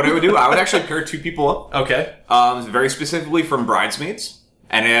 You know what I would do? I would actually pair 2 people up. Okay. Very specifically from Bridesmaids.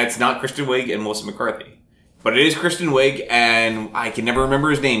 And it's not Kristen Wiig and Melissa McCarthy. But it is Kristen Wiig, and I can never remember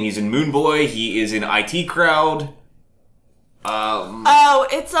his name. He's in Moon Boy. He is in IT Crowd. Oh,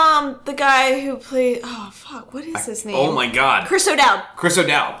 it's the guy who played. Oh fuck, what is his name? Oh my god. Chris O'Dowd. Chris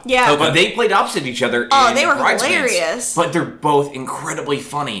O'Dowd. Yeah. But they played opposite each other. Oh, in they were Bridesmaids. hilarious. But they're both incredibly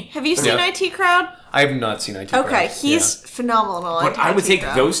funny. Have you seen Yeah. IT Crowd? I have not seen IT. Okay, Crowd. he's phenomenal. But I would take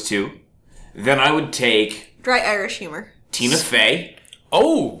those 2. Then I would take Dry Irish humor. Tina Fey.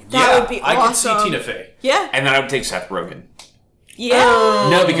 Oh, That yeah. would be I could see awesome. Tina Fey. Yeah. And then I would take Seth Rogen. Yeah.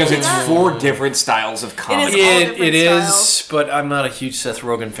 No, because it's Yeah. 4 different styles of comedy. all It different is, styles. but I'm not a huge Seth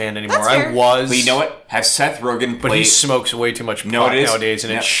Rogen fan anymore. That's I fair. was. But you know what? Has Seth Rogen But played... he smokes way too much No, pot it is. nowadays,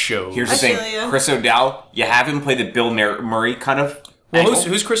 and Yep. it shows. Here's the I thing. feel ya. Chris O'Dowd, you have him play the Bill Murray kind of well, angle.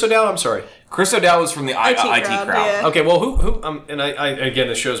 who's Chris O'Dowd? I'm sorry. Chris O'Dowd was from the IT IT crowd. crowd, yeah. Okay, well, who? And I again,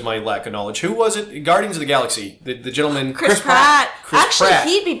 this shows my lack of knowledge. Who was it? Guardians of the Galaxy. The gentleman. Chris Pratt. Chris Actually, Pratt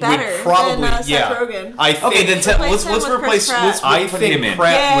he'd be better would probably, than Seth yeah. Rogen. I think. Okay, then Replace let's him with replace. Chris Pratt. Let's I put think him in.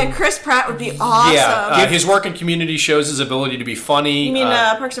 Pratt Yeah, would. Chris Pratt would be awesome. Yeah, his work in Community shows his ability to be funny. You mean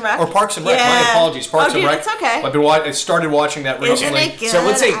Parks and Rec? Or Parks and Rec. Yeah. My apologies, Parks Oh, and dude, Rec. it's okay. I've been I started watching that Isn't recently. it good? So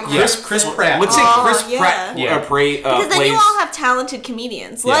let's say I Chris love it. Pratt. Let's say Oh, Chris yeah. Pratt Yeah. Because then plays. you all have talented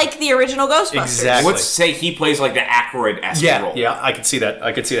comedians, Yeah. like the original Ghostbusters. Exactly. Let's say he plays like the Aykroyd-esque role. Yeah, I could see that.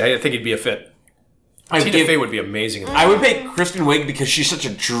 I think he'd be a fit. I would Tina give- Fey would be amazing. In that. I would pick Kristen Wiig because she's such a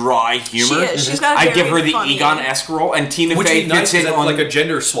dry humor. She is. She's got a I'd give very her the funny- Egon-esque role, and Tina Which Fey would be nice fits because in that's on like a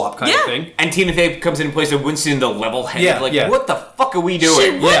gender swap kind of Yeah. thing. And Tina Fey comes in and plays the Winston, the level-headed. Yeah, like, yeah. what the fuck are we She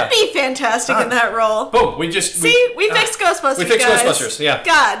doing? would Yeah. be fantastic in that role. Boom. We just See, we fixed Ghostbusters. we fixed guys. Ghostbusters, yeah.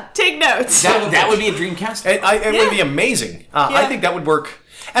 God, take notes. That would be a dream cast. It Yeah. would be amazing. I Yeah. think that would work.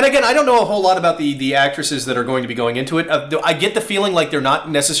 And again, I don't know a whole lot about the actresses that are going to be going into it. I get the feeling like they're not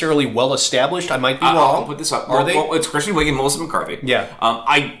necessarily well established. I might be wrong. I'll put this up. Are they? Well, it's Kristen Wiig and Melissa McCarthy. Yeah.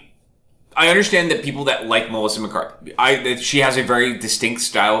 I understand that people that like Melissa McCarthy, that she has a very distinct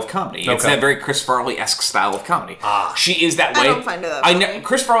style of comedy. It's Okay. that very Chris Farley-esque style of comedy. She is that I way. don't find her that funny.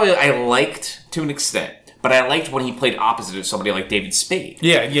 Chris Farley I liked to an extent, but I liked when he played opposite of somebody like David Spade.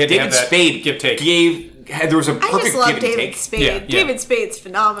 Yeah, you had to David have that Spade give take. there was a I perfect just love give and David take. Spade. Yeah, yeah. David Spade's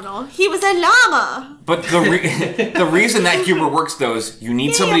phenomenal. He was a llama. But the reason that humor works, though, is you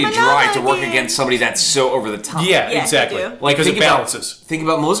need somebody but dry no, to work dude. against somebody that's so over the top. Yeah, Yeah, exactly. you do. Like, Because it think about- balances. Think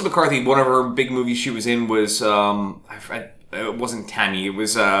about Melissa McCarthy. One of her big movies she was in was it wasn't Tammy. It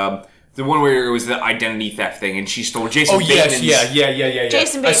was the one where it was the identity theft thing, and she stole Jason Oh yes, Bateman's. yeah.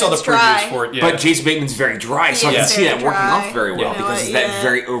 Jason I saw the Bateman's previews dry. for it. Yeah. But Jason Bateman's very dry, so I He can is see very that working dry. off very well Yeah. because You it's know what, that yeah.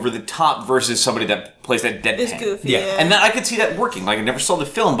 very over the top versus somebody that plays that deadpan. It's goofy. Yeah. Yeah. And that I could see that working. Like I never saw the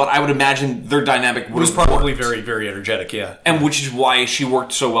film, but I would imagine their dynamic would it was have probably worked. very, very energetic. Yeah. And which is why she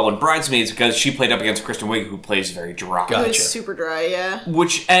worked so well in Bridesmaids because she played up against Kristen Wiig, who plays very dry. It Gotcha. was super dry, yeah.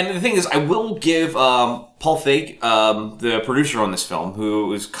 Which and the thing is, I will give Paul Feig, the producer on this film,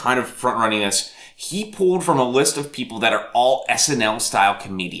 who is kind of front running this. He pulled from a list of people that are all SNL style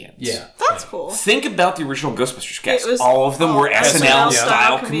comedians. Yeah. That's cool. Think about the original Ghostbusters cast. It was All of them were all SNL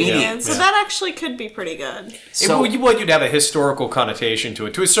style comedians. So that actually could be pretty good. So You'd have a historical connotation to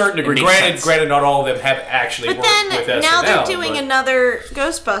it, to a certain degree. makes sense. Granted, not all of them have actually But worked with then SNL. now they're doing but- another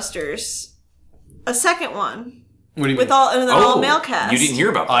Ghostbusters, a second one What do you with mean? an all male cast. You didn't hear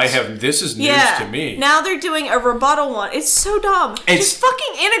about this. I have. This is news Yeah. to me. Now they're doing a rebuttal one. It's so dumb. It's- Just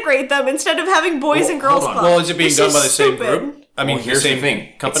fucking integrate them instead of having boys and girls hold on. club. Well, is it being It's done just by the same stupid. group? I mean, Well, here's the same the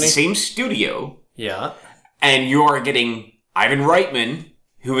thing. company. It's the same studio, Yeah. and you are getting Ivan Reitman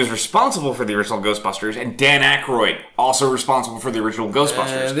who is responsible for the original Ghostbusters, and Dan Aykroyd, also responsible for the original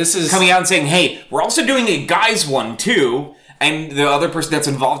Ghostbusters. This is coming out and saying, hey, we're also doing a guys one too, and the other person that's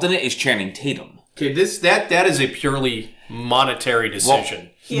involved in it is Channing Tatum. Okay, that is a purely monetary decision.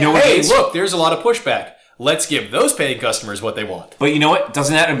 Well, hey, look, there's a lot of pushback. Let's give those paying customers what they want. But you know what?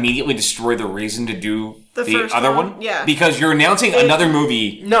 Doesn't that immediately destroy the reason to do the other one? Yeah. Because you're announcing another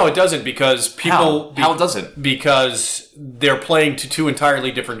movie. No, it doesn't, because people... How does it? Because they're playing to two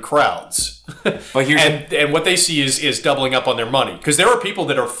entirely different crowds. But here's and what they see is doubling up on their money. Because there are people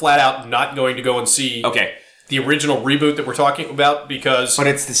that are flat out not going to go and see the original reboot that we're talking about, because... But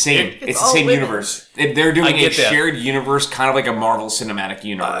it's the same. It's the same universe. They're doing a shared universe, kind of like a Marvel Cinematic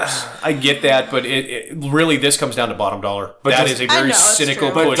Universe. I get that, but it really, this comes down to bottom dollar. But that is a very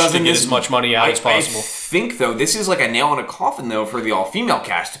cynical push to get as much money out as possible. I think, though, this is like a nail in a coffin, though, for the all-female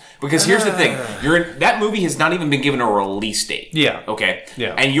cast. Because here's the thing. That movie has not even been given a release date. Yeah. Okay?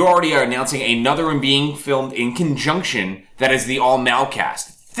 Yeah. And you already are announcing another one being filmed in conjunction that is the all-male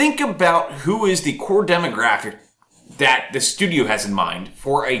cast. Think about who is the core demographic that the studio has in mind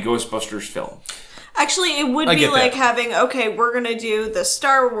for a Ghostbusters film. Actually, it would be like having, okay, we're going to do the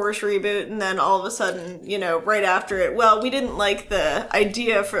Star Wars reboot, and then all of a sudden, right after it, well, we didn't like the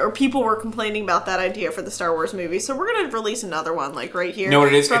idea or people were complaining about that idea for the Star Wars movie, so we're going to release another one, like right here. You know what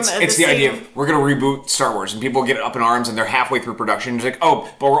it is? It's the idea of, we're going to reboot Star Wars, and people get up in arms, and they're halfway through production, it's like, oh,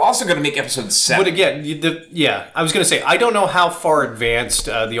 but we're also going to make episode 7. But again, I was going to say, I don't know how far advanced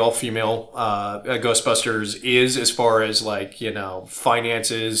the all-female Ghostbusters is as far as,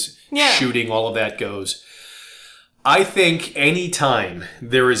 finances, shooting, all of that goes. I think any time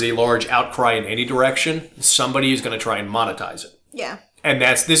there is a large outcry in any direction, somebody is going to try and monetize it. Yeah. And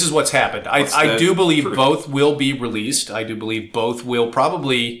this is what's happened. I do believe both will be released. I do believe both will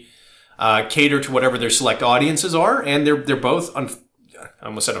probably cater to whatever their select audiences are, and they're both... I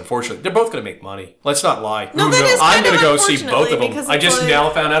almost said unfortunately. They're both going to make money. Let's not lie. No, that is I'm going to go unfortunately, see both of them. because I just it's now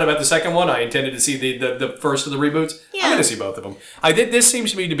found out about the second one. I intended to see the first of the reboots. Yeah. I'm going to see both of them. This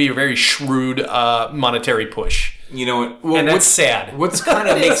seems to me to be a very shrewd monetary push. You know what? Well, and that's sad. What's kind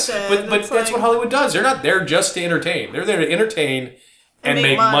of makes... But that's what Hollywood does. They're not there just to entertain. They're there to entertain and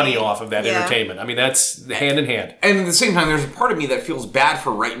make money off of that entertainment. I mean, that's hand in hand. And at the same time, there's a part of me that feels bad for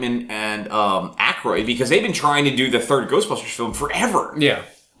Reitman and Aykroyd, because they've been trying to do the third Ghostbusters film forever. Yeah.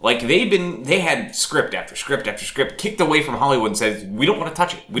 Like, they had script after script after script kicked away from Hollywood and said, we don't want to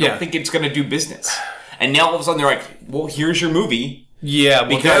touch it. We don't think it's going to do business. And now all of a sudden they're like, well, here's your movie. Yeah,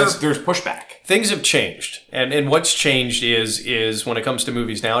 because there's pushback. Things have changed. And what's changed is when it comes to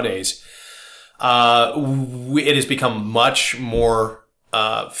movies nowadays, it has become much more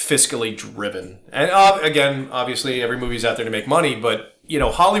fiscally driven. And again, obviously every movie's out there to make money, but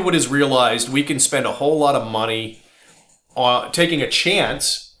Hollywood has realized we can spend a whole lot of money on taking a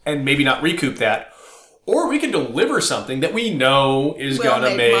chance and maybe not recoup that, or we can deliver something that we know is going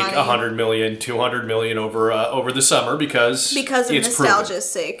to make $100 million, $200 million over the summer because of nostalgia's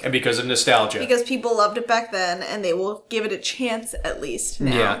sake, and because of nostalgia, because people loved it back then, and they will give it a chance at least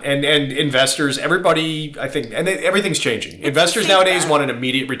now. Yeah, and investors, everybody, I think, and everything's changing. Investors nowadays want an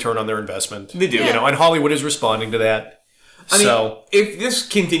immediate return on their investment. They do, and Hollywood is responding to that. I mean, if this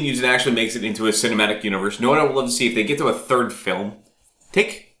continues and actually makes it into a cinematic universe, you know what I would love to see if they get to a third film?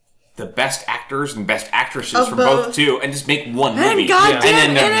 Take the best actors and best actresses from both too, and just make one movie. And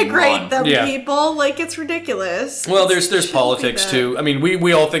goddamn integrate them, people. Like, it's ridiculous. Well, there's politics too. I mean,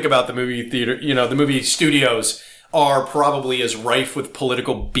 we all think about the movie theater. The movie studios are probably as rife with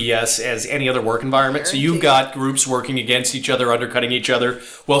political BS as any other work environment. So you've got groups working against each other, undercutting each other,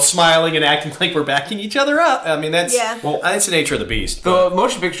 while smiling and acting like we're backing each other up. I mean, that's the nature of the beast. The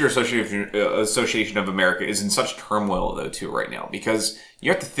Motion Picture Association of America is in such turmoil, though, too, right now, because you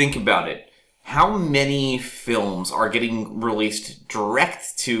have to think about it. How many films are getting released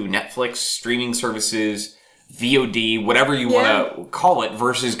direct to Netflix, streaming services, VOD, whatever you want to call it,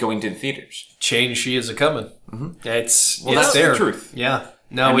 versus going to the theaters? Change she is a-coming. Mm-hmm. It's that's there. The truth. Yeah.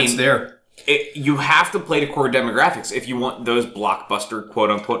 No, it's there. You have to play to core demographics if you want those blockbuster,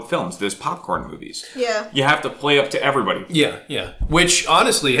 quote-unquote, films, those popcorn movies. Yeah. You have to play up to everybody. Yeah. Which,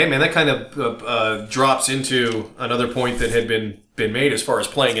 honestly, hey, man, that kind of drops into another point that had been made as far as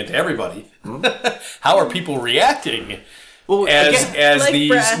playing it to everybody. Mm-hmm. How are people reacting? Well, as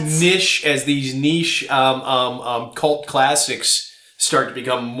these niche cult classics start to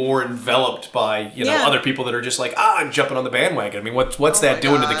become more enveloped by other people that are just like, I'm jumping on the bandwagon. I mean, what's that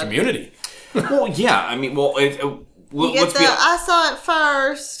doing to the community? Well, yeah. I mean, well, I saw it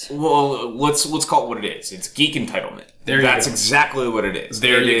first. Well, let's call it what it is. It's geek entitlement. That's exactly what it is.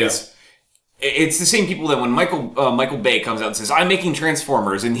 There you go. it's the same people that when Michael Bay comes out and says, I'm making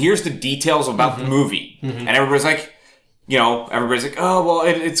Transformers, and here's the details about the movie. And everybody's like, oh, well,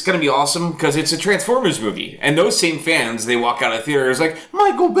 it's going to be awesome because it's a Transformers movie. And those same fans, they walk out of theaters like,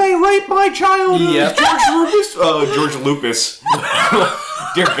 Michael Bay raped my childhood. Yep. George Lucas.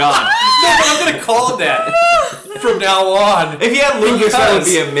 Dear God. No, but I'm going to call it that from now on. If you had Lucas, that would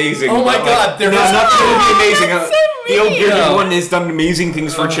be amazing. Oh my God. They're not going to be amazing. The old bearded one has done amazing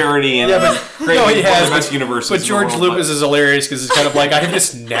things for charity and he created has, the best universes. But George Lucas is hilarious because it's kind of like I have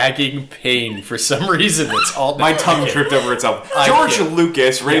this nagging pain for some reason. That's all. My tongue tripped over itself. George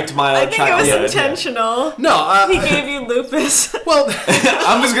Lucas raped my childhood. I think it was intentional. No, he gave you lupus. Well,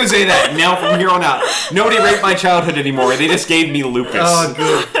 I'm just gonna say that now from here on out. Nobody raped my childhood anymore. They just gave me lupus. Oh,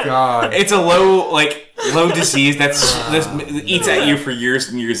 good God! It's a low disease that eats at you for years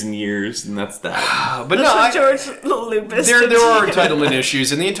and years and years, and that's that. But that's what George Lupus. There are entitlement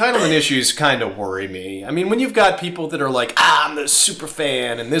issues, and the entitlement issues kind of worry me. I mean, when you've got people that are like, I'm the super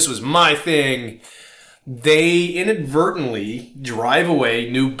fan, and this was my thing, they inadvertently drive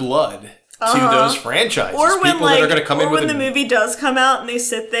away new blood to those franchises. Or when people that are going to come in with the movie does come out and they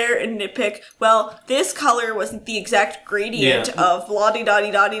sit there and nitpick, well, this color wasn't the exact gradient of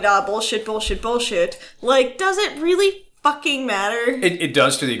la-di-da-di-da-di-da, bullshit. Like, does it really fucking matter? It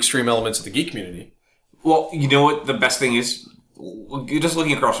does to the extreme elements of the geek community. Well, you know what the best thing is? You're just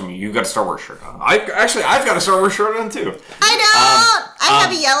looking across from you. You've got a Star Wars shirt on. I've got a Star Wars shirt on too. I don't. I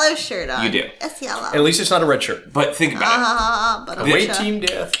have a yellow shirt on. You do. It's yellow. At least it's not a red shirt. But think about But Away Team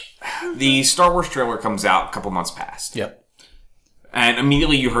Death. The Star Wars trailer comes out a couple months past. Yep. And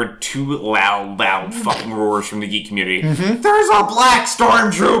immediately you heard two loud fucking roars from the geek community. There's a black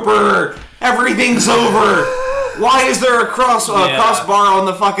stormtrooper! Everything's over! Why is there a crossbar on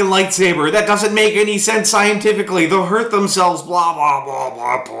the fucking lightsaber? That doesn't make any sense scientifically. They'll hurt themselves, blah, blah, blah,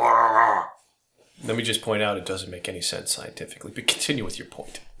 blah, blah. Let me just point out it doesn't make any sense scientifically, but continue with your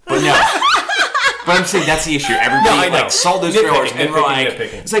point. But no. But I'm saying that's the issue. Everybody saw those trailers and were like,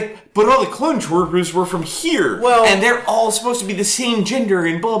 it's like, but all the clone troopers were from here. Well, and they're all supposed to be the same gender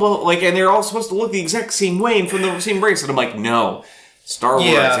and blah, blah, and they're all supposed to look the exact same way and from the same race. And I'm like, no. Star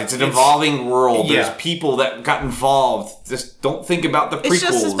Wars, it's an evolving world. There's people that got involved. Just don't think about the prequels. It's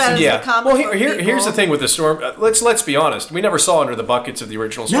just as bad as the comic book here's the thing with the Storm... let's be honest. We never saw under the buckets of the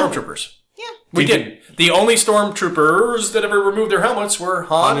original Stormtroopers. Yeah. We didn't. The only Stormtroopers that ever removed their helmets were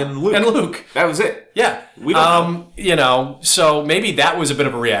Han and Luke. That was it. Yeah. We don't know. So maybe that was a bit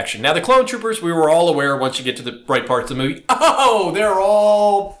of a reaction. Now, the Clone Troopers, we were all aware once you get to the right parts of the movie, they're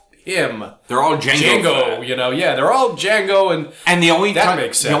all him. They're all Django. They're all Django, and the only time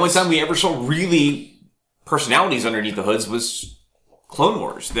makes sense. The only time we ever saw really personalities underneath the hoods was Clone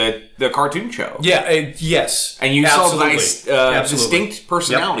Wars, the cartoon show. Yeah, yes. And you saw nice, distinct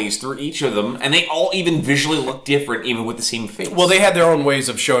personalities through each of them, and they all even visually look different, even with the same face. Well, they had their own ways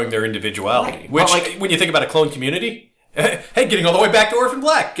of showing their individuality, which, when you think about a clone community, hey, getting all the way back to Orphan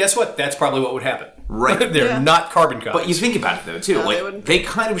Black, guess what? That's probably what would happen. Right. They're not carbon copies. But you think about it, though, too. No, they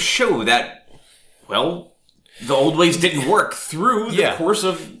kind of show that, well, the old ways didn't work through the course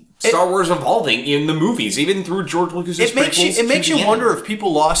of Star Wars evolving in the movies, even through George Lucas's prequels. It makes you wonder if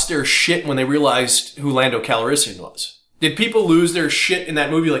people lost their shit when they realized who Lando Calrissian was. Did people lose their shit in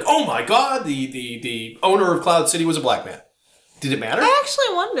that movie? Like, oh my god, the owner of Cloud City was a black man. Did it matter? I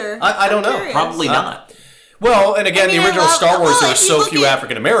actually wonder. I don't know. Curious. Probably not. Well, and again, the original Star Wars, there were so few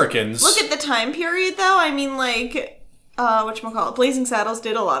African Americans. Look at the time period, though. I mean, whatchamacallit, Blazing Saddles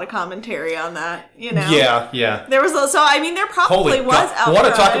did a lot of commentary on that, Yeah. There was, there probably was outcry. I want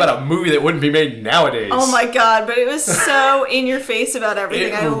to talk about a movie that wouldn't be made nowadays. Oh my god, but it was so in your face about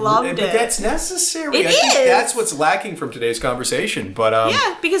everything. I loved it. But that's necessary. I think that's what's lacking from today's conversation. But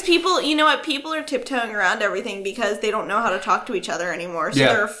yeah, because people are tiptoeing around everything because they don't know how to talk to each other anymore. So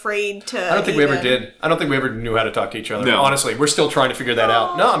they're afraid to. I don't think we ever did. I don't think we ever knew how to talk to each other. No. Honestly, we're still trying to figure that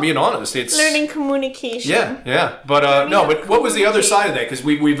out. No, I'm being honest. It's learning communication. Yeah. But but what was the other side of that? Because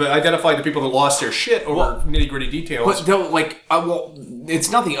we've identified the people that lost their shit over nitty-gritty details. But though, it's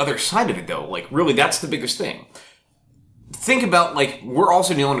not the other side of it, though. Really, that's the biggest thing. Think about, we're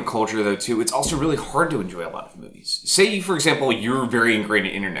also dealing in a culture, though, too. It's also really hard to enjoy a lot of movies. Say, for example, you're very ingrained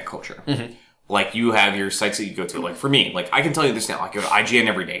in internet culture. Mm-hmm. You have your sites that you go to. For me, I can tell you this now. I go to IGN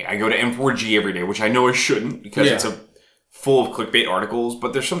every day. I go to M4G every day, which I know I shouldn't because it's full of clickbait articles,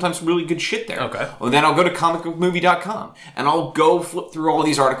 but there's sometimes really good shit there. Okay. And then I'll go to comicbookmovie.com, and I'll go flip through all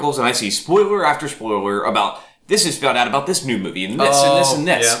these articles, and I see spoiler after spoiler about this is found out about this new movie, and this and this and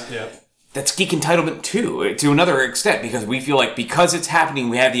this. Yeah. that's geek entitlement too, to another extent, because we feel like because it's happening,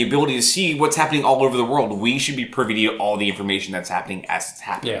 we have the ability to see what's happening all over the world. We should be privy to all the information that's happening as it's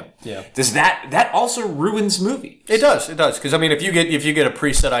happening. Yeah. Does that also ruins movies? It does. Because I mean, if you get a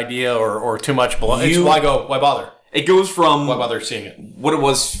preset idea or too much, why bother? It goes from why bother seeing it? What it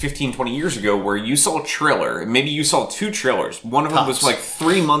was 15, 20 years ago, where you saw a trailer, maybe you saw 2 trailers. One of them was like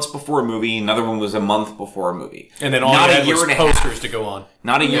 3 months before a movie, another one was a month before a movie. And then all not you a had year was and a posters half. to go on.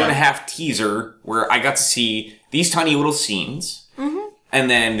 Not a year and a half teaser where I got to see these tiny little scenes, and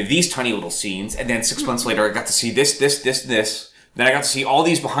then these tiny little scenes, and then 6 months later I got to see this. Then I got to see all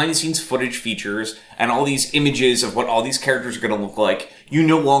these behind-the-scenes footage features and all these images of what all these characters are going to look like. You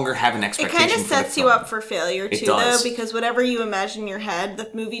no longer have an expectation. It kind of sets you up for failure, too, though, does. because whatever you imagine in your head,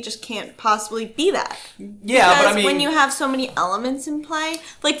 the movie just can't possibly be that. Yeah, because but I mean, when you have so many elements in play,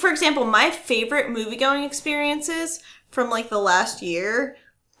 like, for example, my favorite movie-going experiences from, like, the last year,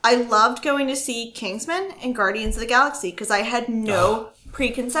 I loved going to see Kingsman and Guardians of the Galaxy, because I had no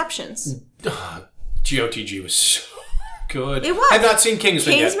preconceptions. GOTG was so good. It was. I've not seen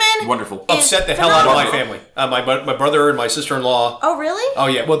Kingsman yet. Wonderful. Upset the hell out of my family. My brother and my sister-in-law. Oh, really? Oh,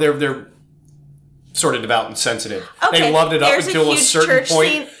 yeah. Well, they're sort of devout and sensitive. Okay. They loved it up There's until a huge certain church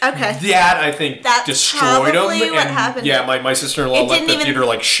point. scene. Okay. That, I think, That's destroyed them. probably what happened. Yeah, my sister-in-law It left didn't the even- theater,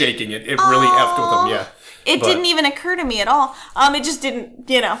 like, shaking. It really effed with them, yeah. It didn't even occur to me at all. It just didn't,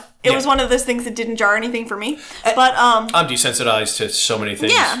 it was one of those things that didn't jar anything for me. But, I'm desensitized to so many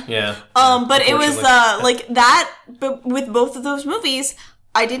things. Yeah. Yeah. But it was, like that, but with both of those movies,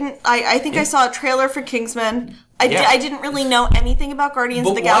 I think I saw a trailer for Kingsman. I didn't really know anything about Guardians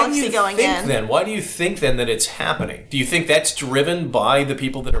of the Galaxy going in. Why do you think then that it's happening? Do you think that's driven by the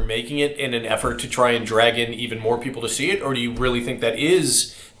people that are making it in an effort to try and drag in even more people to see it? Or do you really think that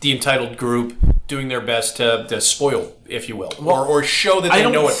is the entitled group doing their best to spoil, if you will, or show that they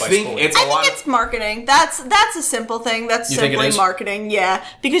know it by spoiling? I think it's marketing. That's a simple thing. That's simply marketing. Yeah,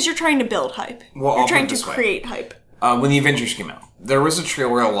 because you're trying to build hype. You're trying to create hype. When the Avengers came out, there was a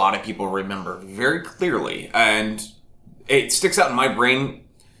trailer a lot of people remember very clearly, and it sticks out in my brain.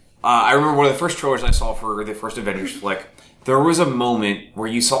 I remember one of the first trailers I saw for the first Avengers flick. There was a moment where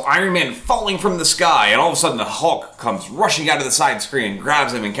you saw Iron Man falling from the sky, and all of a sudden the Hulk comes rushing out of the side screen and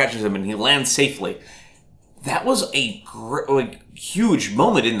grabs him and catches him, and he lands safely. That was a huge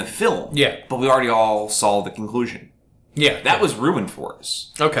moment in the film. Yeah. But we already all saw the conclusion. Yeah. That was ruined for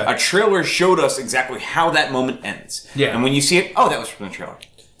us. Okay. A trailer showed us exactly how that moment ends. Yeah. And when you see it, that was from the trailer.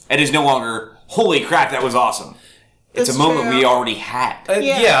 It is no longer, holy crap, that was awesome. It's a moment we already had.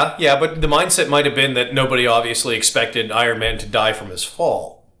 Yeah, but the mindset might have been that nobody obviously expected Iron Man to die from his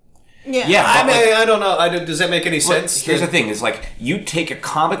fall. Yeah. I don't know. Does that make any sense? Here's the thing: is like you take a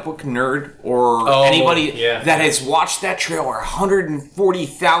comic book nerd or anybody that has watched that trailer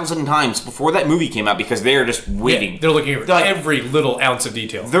 140,000 times before that movie came out because they are just waiting. Yeah, they're looking at every little ounce of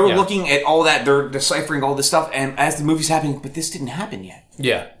detail. They're looking at all that. They're deciphering all this stuff, and as the movie's happening, but this didn't happen yet.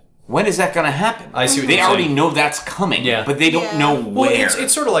 Yeah. When is that going to happen? I see what they you're already saying. know that's coming, but they don't know where. Well,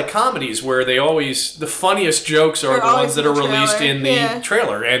 it's sort of like comedies where the funniest jokes are the ones that are released in the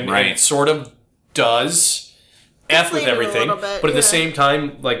trailer, and it sort of does F with everything, but at the same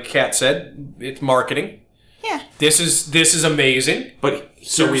time, like Kat said, it's marketing. Yeah. This is amazing, but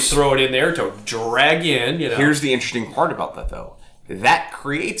so we throw it in there to drag in. Here's the interesting part about that, though. That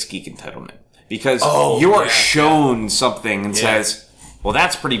creates geek entitlement because you are shown something and says, well,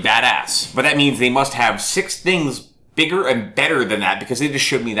 that's pretty badass. But that means they must have 6 things bigger and better than that because they just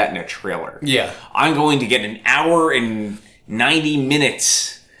showed me that in a trailer. Yeah. I'm going to get an hour and 90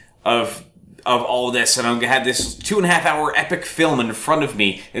 minutes of all this, and I'm going to have this 2.5-hour epic film in front of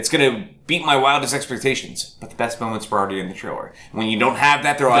me. It's going to beat my wildest expectations. But the best moments were already in the trailer. When you don't have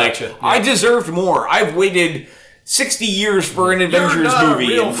that, they're like, I deserved more. I've waited 60 years for an Avengers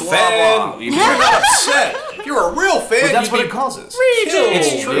movie. And blah, blah. You're not upset. If you're a real fan, but that's what it causes.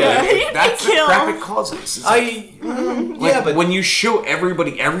 It's true. Yeah. That's the crap it causes. But when you show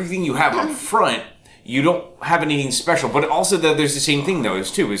everybody everything you have up front, you don't have anything special. But also, there's the same thing though.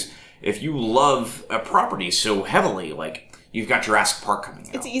 Is if you love a property so heavily, like you've got Jurassic Park coming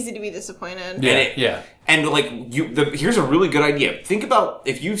out, it's easy to be disappointed. Yeah. And like here's a really good idea. Think about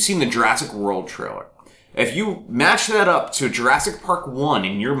if you've seen the Jurassic World trailer. If you match that up to Jurassic Park 1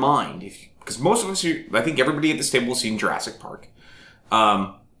 in your mind, because most of us, I think everybody at this table has seen Jurassic Park.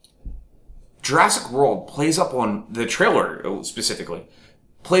 Jurassic World plays up on, the trailer specifically,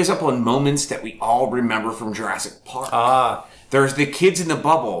 plays up on moments that we all remember from Jurassic Park. There's the kids in the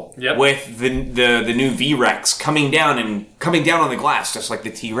bubble with the new V-Rex coming down on the glass, just like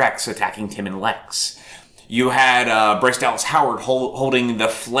the T-Rex attacking Tim and Lex. You had Bryce Dallas Howard holding the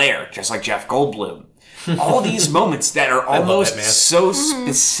flare, just like Jeff Goldblum. All these moments that are almost so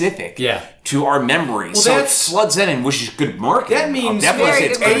specific to our memory. Well, so it floods in, which is good marketing. That means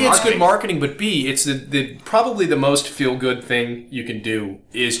it's good marketing, but B, it's the probably the most feel-good thing you can do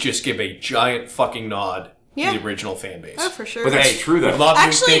is just give a giant fucking nod to the original fan base. Oh, for sure. But that's true, though. Love you.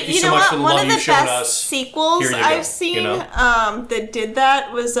 Actually, Thank you so much for the one love of the you've shown best us. sequels I've seen that did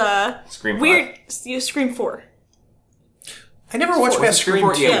that was Scream 4. I never watched past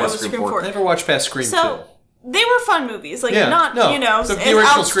Scream 2. Yeah, it was Scream 4. I never watched past Scream 2. So, they were fun movies. Like, not, the as original Scream was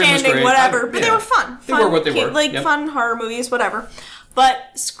outstanding, great. whatever. But they were fun. They were what they were. Like, fun horror movies, whatever. But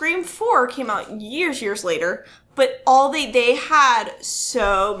Scream 4 came out years later. But they had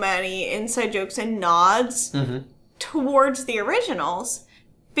so many inside jokes and nods towards the originals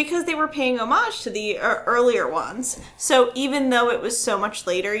because they were paying homage to the earlier ones. So even though it was so much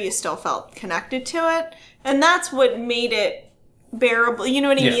later, you still felt connected to it. And that's what made it bearable. You know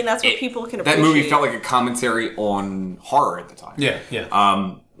what I mean? That's what people can appreciate. That movie felt like a commentary on horror at the time. Yeah.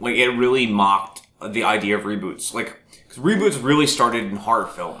 Like, it really mocked the idea of reboots. Like, 'cause reboots really started in horror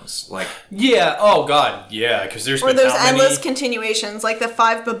films. Like, oh god, because there's or been those endless continuations, like the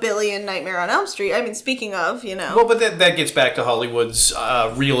 5 billion Nightmare on Elm Street. I mean, speaking of, Well, but that gets back to Hollywood's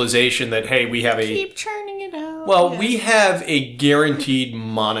realization that, hey, we have keep churning it out. Well, we have a guaranteed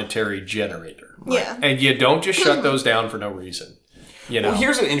monetary generator. Right? Yeah. And you don't just shut those down for no reason. Well,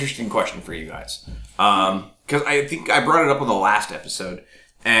 here's an interesting question for you guys. Because I think I brought it up on the last episode.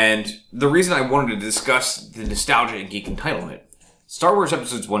 And the reason I wanted to discuss the nostalgia and geek entitlement, Star Wars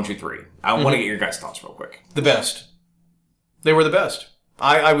episodes 1, 2, 3. I want to get your guys' thoughts real quick. The best. They were the best.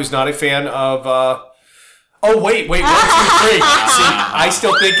 I was not a fan of... Oh, wait, 1, 2, 3. See, I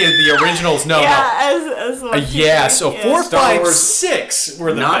still think the originals, no. So 4, 5, 6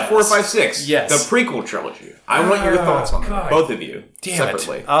 were the Not best. 4, 5, 6. Yes. The prequel trilogy. I want your thoughts on that. Both of you.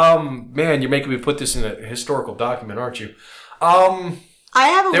 Separately. Man, you're making me put this in a historical document, aren't you? I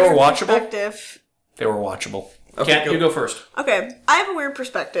have a weird perspective. They were watchable. Okay, Kat, you go first. Okay, I have a weird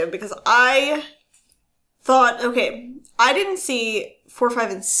perspective because I thought, I didn't see 4,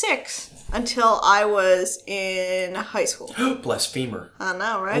 5, and 6 until I was in high school. Blasphemer. I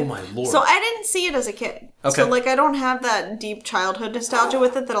know, right? Oh my lord. So I didn't see it as a kid. Okay. So, I don't have that deep childhood nostalgia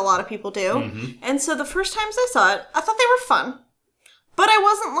with it that a lot of people do. Mm-hmm. And so the first times I saw it, I thought they were fun. But I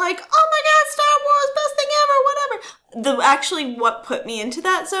wasn't like, oh my god, Star Wars, best thing ever, whatever. Actually, what put me into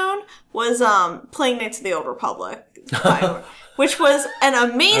that zone was playing Knights of the Old Republic, which was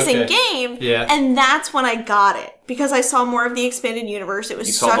an amazing game. Yeah. And that's when I got it. Because I saw more of the expanded universe. It was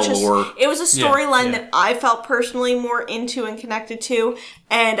it was a storyline that I felt personally more into and connected to.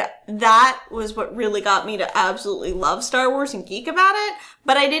 And that was what really got me to absolutely love Star Wars and geek about it.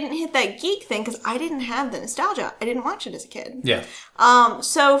 But I didn't hit that geek thing because I didn't have the nostalgia. I didn't watch it as a kid. Yeah.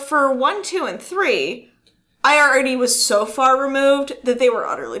 So for 1, 2, and 3, I already was so far removed that they were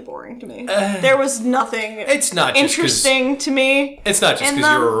utterly boring to me. There was nothing interesting to me. It's not just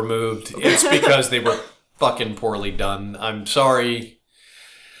because you were removed. It's because they were fucking poorly done. I'm sorry.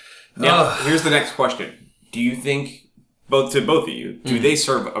 Now, here's the next question. Do you think, both of you, do they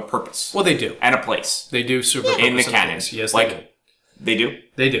serve a purpose? Well, they do. And a place? They do serve a purpose. In the canon? Yes, they do. They do?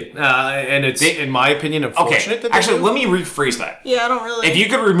 They do. And it's, in my opinion, unfortunate that they actually, do. let me rephrase that. Yeah, I don't really... If you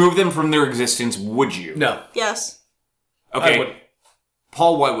could remove them from their existence, would you? No. Yes. Okay. I wouldn't.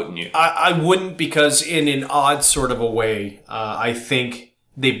 Paul, why wouldn't you? I wouldn't because in an odd sort of a way, I think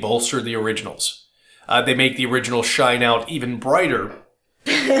they bolster the originals. They make the originals shine out even brighter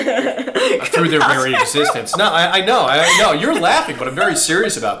through their very existence. No, I know. You're laughing, but I'm very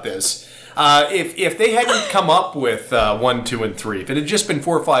serious about this. If they hadn't come up with 1, 2, and 3, if it had just been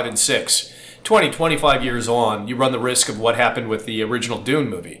 4, 5, and 6, 25 years on, you run the risk of what happened with the original Dune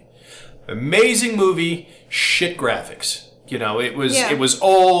movie. Amazing movie, shit graphics. It was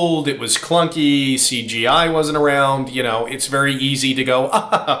old, it was clunky, CGI wasn't around, it's very easy to go,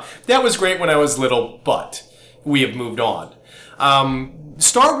 that was great when I was little, but we have moved on.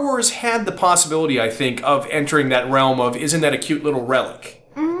 Star Wars had the possibility, I think, of entering that realm of, isn't that a cute little relic?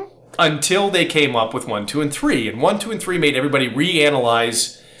 Until they came up with 1, 2, and 3. And 1, 2, and 3 made everybody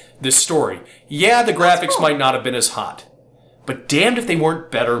reanalyze this story. Yeah, the graphics might not have been as hot. But damned if they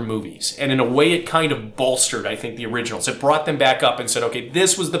weren't better movies. And in a way, it kind of bolstered, I think, the originals. It brought them back up and said, okay,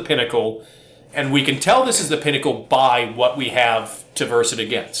 this was the pinnacle. And we can tell this is the pinnacle by what we have to verse it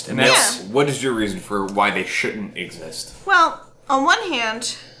against. And that's... What is your reason for why they shouldn't exist? Well, on one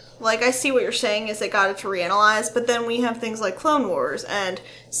hand, Like, I see what you're saying is they got it to reanalyze, but then we have things like Clone Wars and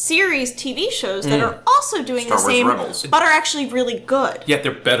series TV shows that are also doing Star the Wars same, Rebels. but are actually really good. Yet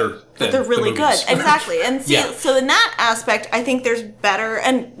they're better. But they're really good. Exactly. And see, Yeah. so in that aspect, I think there's better,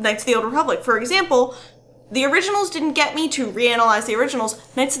 and Knights of the Old Republic, for example, the originals didn't get me to reanalyze the originals.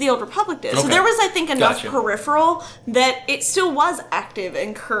 Knights of the Old Republic did. So there was, I think, enough peripheral that it still was active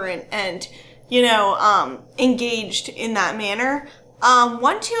and current and, engaged in that manner.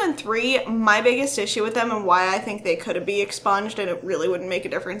 1, 2, and 3, my biggest issue with them and why I think they could be expunged and it really wouldn't make a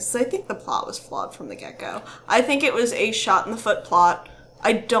difference is I think the plot was flawed from the get-go. I think it was a shot-in-the-foot plot.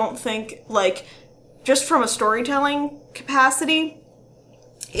 I don't think, just from a storytelling capacity,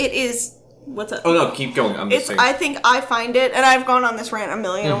 it is... What's up? Oh, no, keep going. I'm just saying. I think I find it, and I've gone on this rant a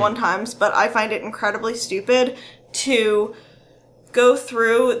million and one times, but I find it incredibly stupid to go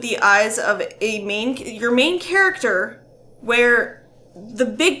through the eyes of your main character where the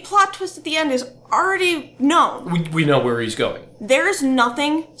big plot twist at the end is already known. We know where he's going. There's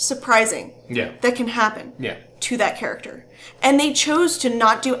nothing surprising that can happen to that character. And they chose to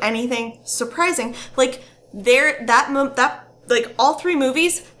not do anything surprising. All 3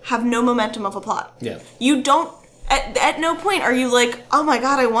 movies have no momentum of a plot. Yeah. You don't, at no point are you like, oh my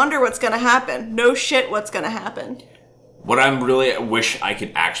god, I wonder what's gonna happen. No shit, what's gonna happen. What I really wish I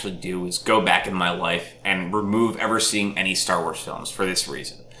could actually do is go back in my life and remove ever seeing any Star Wars films for this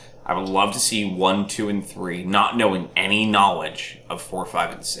reason. I would love to see 1, 2, and 3, not knowing any knowledge of 4,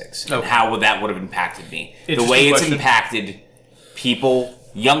 5, and 6. And how that would have impacted me. The way it's impacted people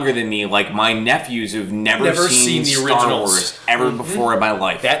younger than me, like my nephews who've never seen the Star Wars ever before in my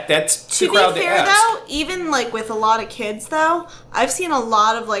life. That's to be fair, though, even with a lot of kids, though, I've seen a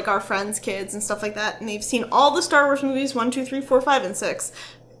lot of our friends' kids and stuff like that, and they've seen all the Star Wars movies 1, 2, 3, 4, 5, and 6.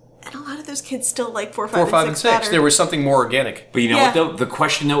 And a lot of those kids still like 4, 5, and 6 better. There was something more organic. But you know what, though? The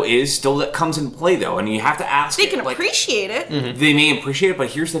question, though, is still that comes into play, though, and you have to ask They can appreciate it. They may appreciate it,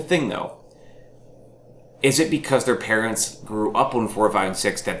 but here's the thing, though. Is it because their parents grew up on 4, 5, and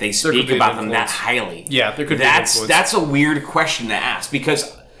 6 that they speak about them that highly? Yeah, there could be an influence. That's a weird question to ask,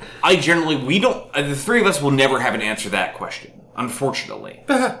 because the 3 of us will never have an answer to that question, unfortunately.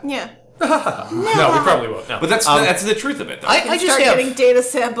 Yeah. No, we probably won't. No. But that's the truth of it, though. I just start getting data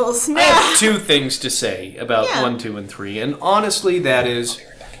samples. I have 2 things to say about 1, 2, and 3, and honestly, that is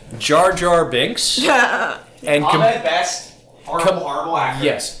Jar Jar Binks and at best, horrible actor.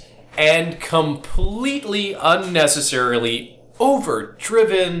 Yes, and completely unnecessarily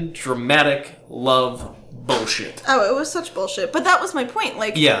overdriven, dramatic love bullshit. Oh, it was such bullshit. But that was my point.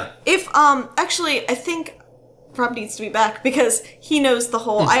 If actually, I think Rob needs to be back because he knows the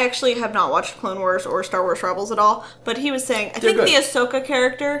whole. I actually have not watched Clone Wars or Star Wars Rebels at all, but he was saying, I think the Ahsoka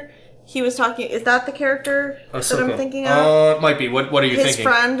character, he was talking, is that the character that I'm thinking of? It might be. What are you thinking? His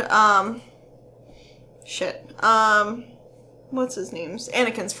friend, what's his name?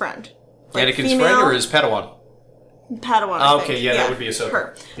 Anakin's friend. Anakin's friend or his Padawan? Padawan, okay, that would be Ahsoka.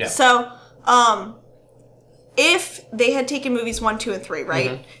 Her. Yeah. So, if they had taken movies 1, 2, and 3,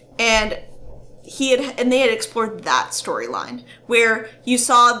 right? And they had explored that storyline where you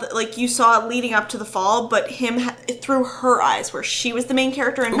saw leading up to the fall, but him through her eyes, where she was the main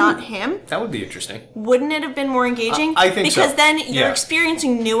character and not him. That would be interesting. Wouldn't it have been more engaging? I think so. Because then you're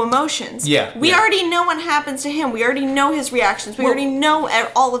experiencing new emotions. Yeah. We already know what happens to him. We already know his reactions. We already know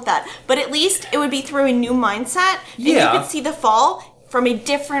all of that. But at least it would be through a new mindset, and you could see the fall from a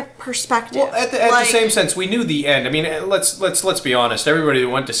different perspective. Well, at the same sense, we knew the end. I mean, let's be honest. Everybody who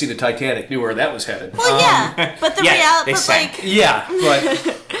went to see the Titanic knew where that was headed. Well, yeah, but the reality,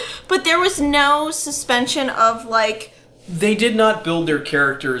 but there was no suspension of they did not build their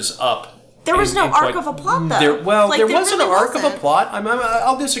characters up. There was no arc of a plot, though. There was an arc of a plot.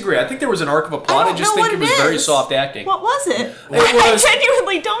 I'll disagree. I think there was an arc of a plot. I just think it was very soft acting. What was it? I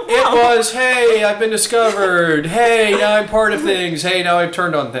genuinely don't know. It was, hey, I've been discovered. Hey, now I'm part of things. Hey, now I've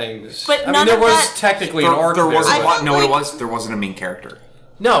turned on things. But there was technically an arc. There wasn't a plot. No, what it was? There wasn't a main character.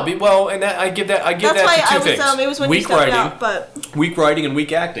 No, and I give that to 2 things. It was when weak writing, out, but weak writing and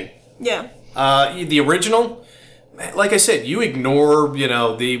weak acting. Yeah. The original, like I said, you ignore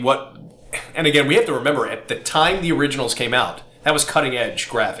and again, we have to remember, at the time the originals came out, that was cutting-edge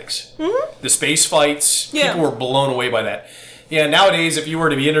graphics. The space fights, people were blown away by that. Yeah, nowadays, if you were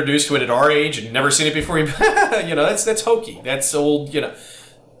to be introduced to it at our age and never seen it before, that's hokey. That's old,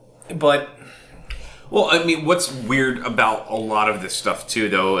 But... Well, I mean, what's weird about a lot of this stuff, too,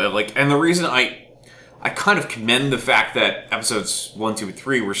 though, and the reason I kind of commend the fact that episodes 1, 2, and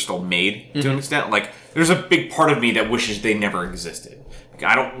 3 were still made, to an extent. There's a big part of me that wishes they never existed.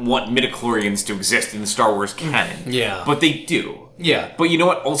 I don't want midichlorians to exist in the Star Wars canon. Yeah. But they do. Yeah. But you know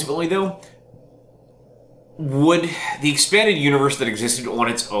what? Ultimately, though, would the expanded universe that existed on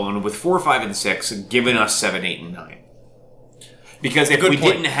its own with 4, 5, and 6 given us 7, 8, and 9? Because if we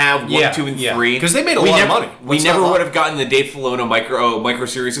didn't have 1, 2, and 3... Because they made a lot of money. We never would have gotten the Dave Filoni micro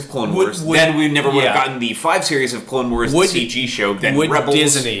series of Clone Wars. Then we never would have gotten the 5 series of Clone Wars, the CG show, then Rebels.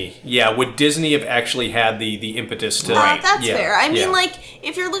 Would Disney have actually had the impetus to... That's fair. I mean, like,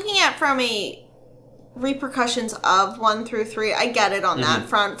 if you're looking at from a repercussions of 1 through 3, I get it on that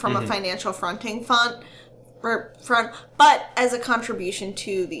front, from a financial fronting front. But as a contribution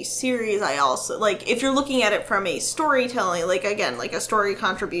to the series, I also, like, if you're looking at it from a storytelling, like, again, like a story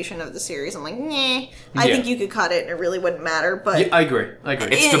contribution of the series, I'm like, I think you could cut it and it really wouldn't matter, but... Yeah, I agree.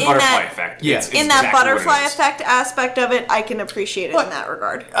 It's the butterfly effect. Yeah. It's in that butterfly effect aspect of it, I can appreciate it in that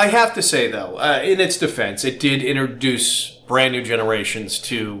regard. I have to say, though, in its defense, it did introduce brand new generations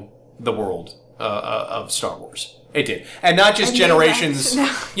to the world of Star Wars. It did. And not just generations,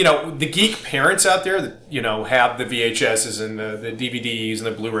 the geek parents out there that, have the VHSs and the DVDs and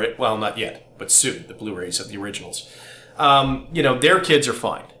the Blu-ray. Well, not yet, but soon, the Blu-rays of the originals. Their kids are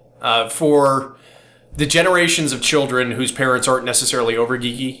fine. For the generations of children whose parents aren't necessarily over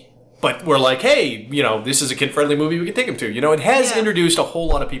geeky, but we're like, hey, this is a kid-friendly movie we can take them to. It has introduced a whole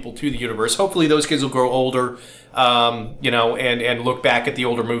lot of people to the universe. Hopefully those kids will grow older, and look back at the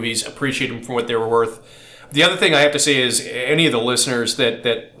older movies, appreciate them for what they were worth. The other thing I have to say is any of the listeners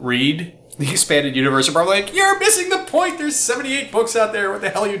that read the expanded universe are probably like, you're missing the point. There's 78 books out there. What the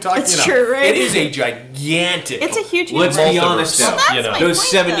hell are you talking about? It's true, right? It is a gigantic... It's a huge universe. Let's be honest, though. Well, those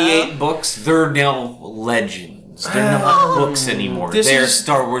 78 books, they're now legends. They're not books anymore. They're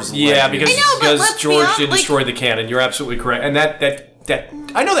Star Wars legends. Yeah, because George did destroy the canon. You're absolutely correct. And that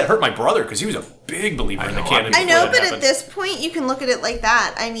I know that hurt my brother because he was a big believer in the canon. I know, but at this point, you can look at it like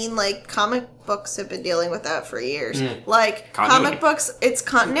that. I mean, like, comic books have been dealing with that for years. Like, comic books, it's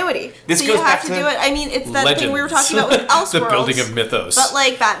continuity. This so goes you have back to do it. I mean, it's that thing we were talking about with Elseworlds. The building of mythos. But,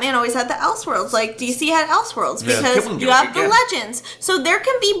 like, Batman always had the Elseworlds. Like, DC had Elseworlds because you have the legends. So there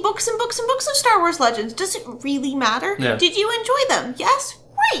can be books and books and books of Star Wars legends. Does it really matter? Yeah. Did you enjoy them? Yes?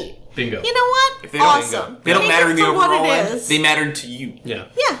 Great. Bingo. You know what? If they awesome. They don't matter in the overall end. They mattered to you. Yeah.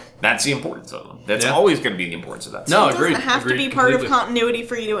 Yeah. That's the importance of them. That's always going to be the importance of that. No, it doesn't have to be part of continuity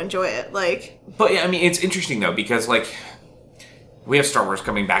for you to enjoy it. But yeah, I mean, it's interesting though because we have Star Wars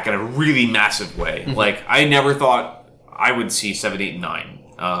coming back in a really massive way. I never thought I would see 7, 8, and 9.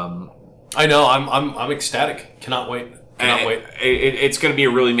 I know. I'm ecstatic. Cannot wait. It's going to be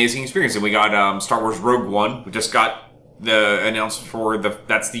a really amazing experience. And we got Star Wars Rogue One. We just got the announcement for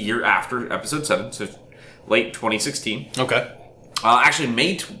that's the year after Episode 7, so late 2016. Okay. Actually,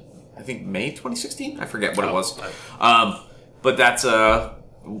 May 2016. I forget what it was. But that's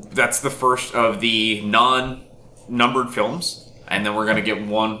the first of the non-numbered films, and then we're gonna get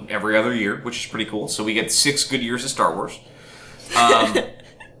one every other year, which is pretty cool. So we get 6 good years of Star Wars.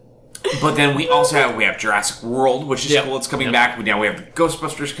 But then we also have Jurassic World, which is cool. It's coming back. Now we have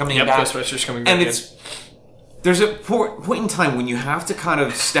Ghostbusters coming back. Ghostbusters coming back. And there's a point in time when you have to kind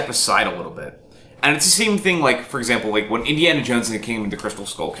of step aside a little bit. And it's the same thing, like, for example, like when Indiana Jones and the Kingdom of the Crystal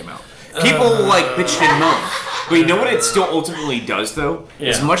Skull came out. People, bitched and moaned. But you know what it still ultimately does, though? Yeah.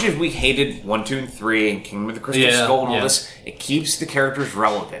 As much as we hated 1, 2, and 3 and Kingdom of the Crystal Skull and all this, it keeps the characters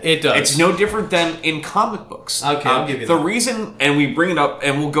relevant. It does. It's no different than in comic books. Okay, I'll give you that. The reason, and we bring it up,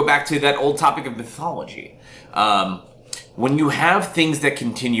 and we'll go back to that old topic of mythology. When you have things that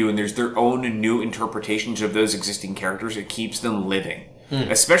continue and there's their own new interpretations of those existing characters, it keeps them living.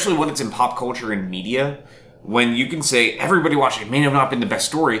 Especially when it's in pop culture and media, when you can say, everybody watching it may have not been the best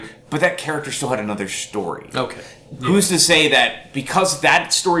story, but that character still had another story. Okay. Who's to say that because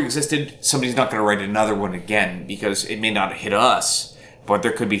that story existed, somebody's not going to write another one again, because it may not hit us, but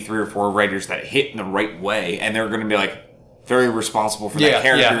there could be 3 or 4 writers that hit in the right way, and they're going to be very responsible for that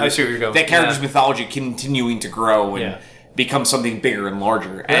character. Yeah, I see where you're going. That character's mythology continuing to grow and become something bigger and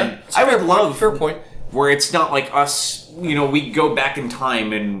larger. And I would love... Fair point. Where it's not like us, we go back in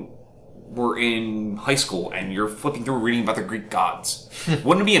time and we're in high school and you're flipping through reading about the Greek gods.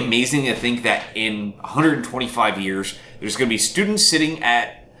 Wouldn't it be amazing to think that in 125 years, there's going to be students sitting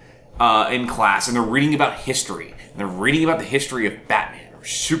in class and they're reading about history. And they're reading about the history of Batman or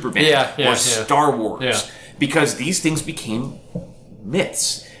Superman or Star Wars. Because these things became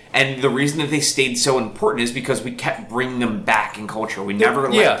myths. And the reason that they stayed so important is because we kept bringing them back in culture. We never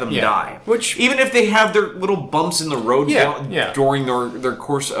let them die. Which, even if they have their little bumps in the road during their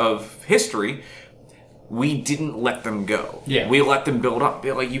course of history, we didn't let them go. Yeah. We let them build up.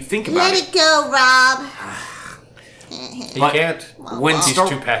 You think about Let it go, Rob. He can't. He's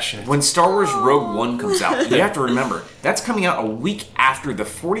too passionate. When Star Wars Rogue One comes out, you have to remember, that's coming out a week after the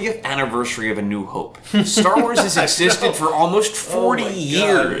 40th anniversary of A New Hope. Star Wars has existed for almost 40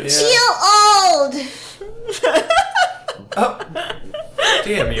 years. Feel old!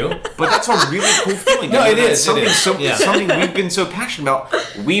 Damn you. But that's a really cool feeling. No, it is. Something we've been so passionate about,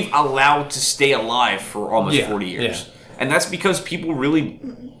 we've allowed to stay alive for almost 40 years. Yeah. And that's because people really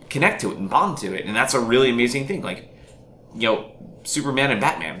connect to it and bond to it. And that's a really amazing thing. Like, Superman and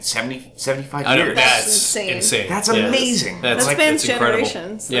Batman, 75 years. That's insane. That's amazing. That spans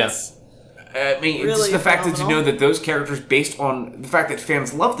generations. Yes. I mean, really just the fact that phenomenal. that those characters, based on the fact that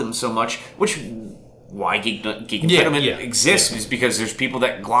fans love them so much, why Geek Impediment exists is because there's people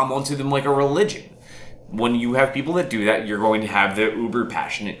that glom onto them like a religion. When you have people that do that, you're going to have the uber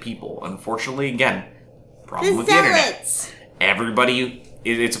passionate people. Unfortunately, again, problem with the internet.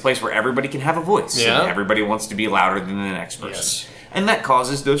 It's a place where everybody can have a voice. Yeah. And everybody wants to be louder than the next person. Yes. And that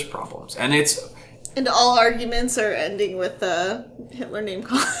causes those problems. And And all arguments are ending with Hitler name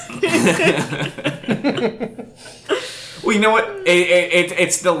calling. Well, you know what?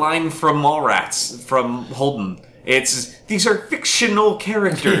 It's the line from Mallrats, from Holden. These are fictional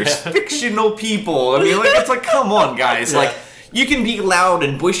characters, fictional people. I mean, it's like, come on, guys. Like, you can be loud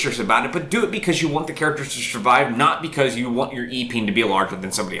and boisterous about it, but do it because you want the characters to survive, not because you want your E-peen to be larger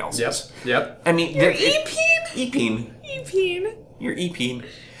than somebody else's. Yep. I mean, Your E-peen? E-peen. E-peen. Your E-peen.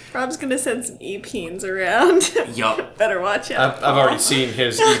 Rob's gonna send some E-peens around. Yup. Better watch out. I've already seen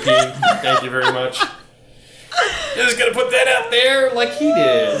his EP. Thank you very much. Just gonna put that out there like he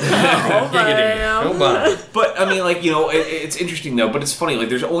did. Oh, bye. But, I mean, it's interesting, though, but it's funny. Like,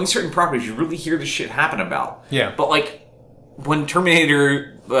 there's only certain properties you really hear this shit happen about. Yeah. But, when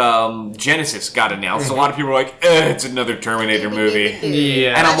Terminator Genesis got announced, a lot of people were like, it's another Terminator movie.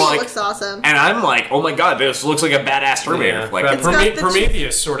 Yeah. And I I'm think like, it looks awesome. And I'm like, oh my god, this looks like a badass Terminator.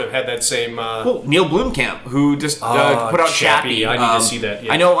 Prometheus sort of had that same... Neil Blomkamp, who just put out Chappie. I need to see that.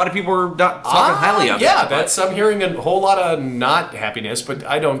 Yeah. I know a lot of people are not talking highly of it. Yeah, I'm hearing a whole lot of not happiness, but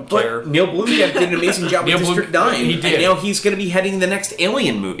I don't care. Neil Blomkamp did an amazing job with District 9. He did. And now he's going to be heading the next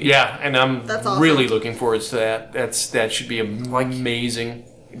Alien movie. Yeah, and I'm awesome. really looking forward to that. That should be amazing.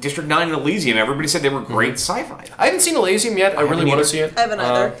 District 9 and Elysium, everybody said they were great sci-fi. I haven't seen Elysium yet. I really want to see it. I haven't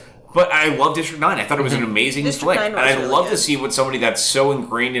either. But I love District 9. I thought it was an amazing flick. 9 And was I'd really love good. to see what somebody that's so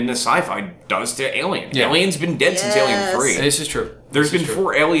ingrained into sci-fi does to Alien. Yeah. Alien's been dead since Alien 3. This is true. There's been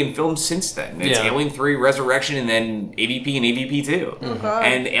 4 Alien films since then. It's Alien 3, Resurrection, and then AVP and AVP 2.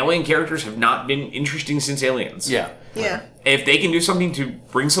 And Alien characters have not been interesting since Aliens. Yeah. Yeah. If they can do something to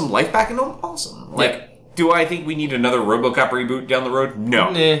bring some life back into them, awesome. Do I think we need another RoboCop reboot down the road? No.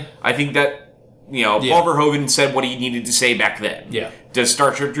 Nah. I think that, Paul Verhoeven said what he needed to say back then. Yeah. Does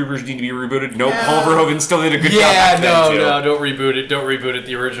Starship Troopers need to be rebooted? No. Paul Verhoeven still did a good job back then, too. Don't reboot it. Don't reboot it.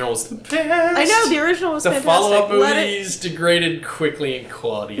 The original was the best. I know, the original was the fantastic. follow-up movies degraded quickly in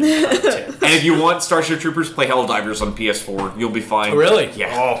quality and content. And if you want Starship Troopers, play Helldivers on PS4. You'll be fine. Oh, really?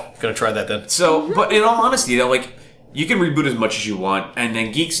 Yeah. Oh, gonna try that then. So, but in all honesty, though, you can reboot as much as you want, and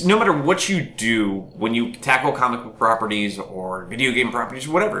then geeks, no matter what you do when you tackle comic book properties or video game properties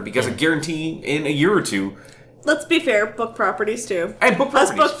or whatever, because I guarantee in a year or two... Let's be fair, book properties too. And book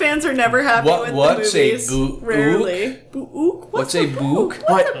properties. Us book fans are never happy with the What's movies. a book? Rarely. What's a book?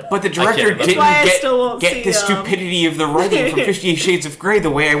 But the director That's why I still didn't won't get see, the stupidity of the writing from 58 Shades of Grey the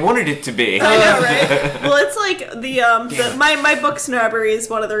way I wanted it to be. I know, right? Well, it's like my book snobbery is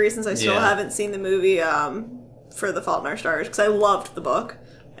one of the reasons I still haven't seen the movie for The Fault in Our Stars, because I loved the book.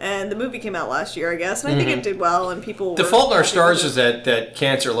 And the movie came out last year, I guess, and I think it did well, and people The Fault in Our Stars is that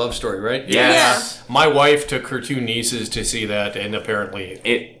cancer love story, right? Yes. My wife took her 2 nieces to see that, and apparently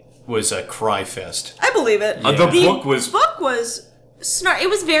it was a cry fest. I believe it. The book was it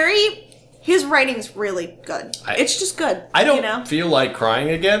was very... His writing's really good. It's just good. I don't feel like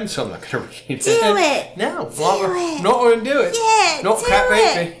crying again, so I'm not going to read it. Do it. No. it. Not going to do it. Yeah, no, do can't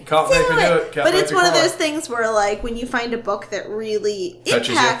make it. me. Can't make me do it. Can't But make it's me one of cry. those things where, when you find a book that really Touches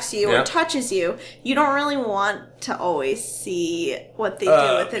impacts you yeah. or touches you, you don't really want to always see what they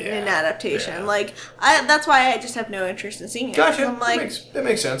do with it in an adaptation. Yeah. That's why I just have no interest in seeing it. Gotcha. I'm like, that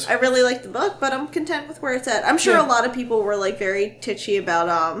makes sense. I really like the book, but I'm content with where it's at. I'm sure a lot of people were very titchy about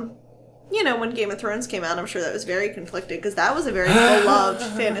when Game of Thrones came out. I'm sure that was very conflicted because that was a very beloved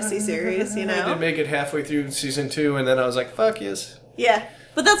fantasy series. I did make it halfway through season 2, and then I was like, "Fuck yes." Yeah,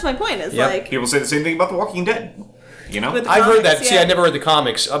 but that's my point. Is people say the same thing about The Walking Dead. With the I've heard that. comics, See, I never read the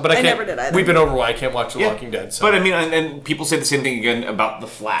comics, but I can't. never did either. We've been over why I can't watch The Walking Dead. So. But I mean, and people say the same thing again about The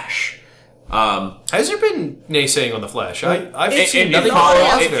Flash. Has there been naysaying on the Flash? I've seen It nothing but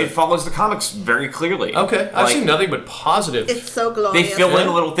positive. it follows the comics very clearly. Okay, I've seen nothing but positive. It's so They glorious. fill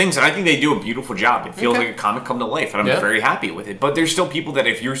in little things, and I think they do a beautiful job. It feels Okay. like a comic come to life, and I'm Yeah. very happy with it. But there's still people that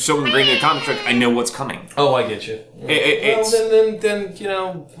if you're so ingrained in the comics, like, I know what's coming. Oh, I get you. It's, Then you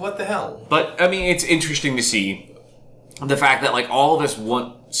know, what the hell? but I mean, it's interesting to see the fact that like all of us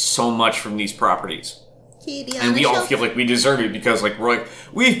want so much from these properties. And we all feel like we deserve it because, like, we're like,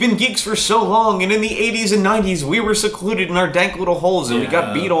 we've been geeks for so long, and in the 80s and 90s, we were secluded in our dank little holes, and we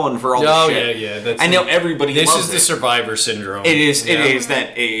got beat on for all this shit. Yeah. That's I know everybody This loves is the it. survivor syndrome. It is. Yeah. It is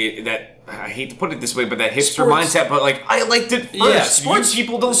that. I hate to put it this way, but that hipster Sports- mindset. But like, I liked it first. Yeah, sports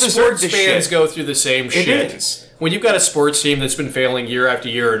people don't deserve sports this fans shit. go through the same shit. It is. When you've got a sports team that's been failing year after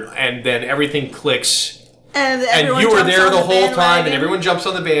year, and then everything clicks. And You were jumps there on the whole time, bandwagon. and everyone jumps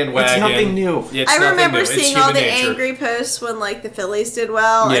on the bandwagon. It's nothing new. It's I nothing remember new. It's seeing all human the nature. angry posts when like the Phillies did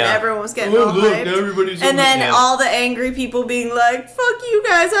well, and Yeah. everyone was getting Oh, all look, hyped. everybody's on And then yeah. all the angry people being like, "Fuck you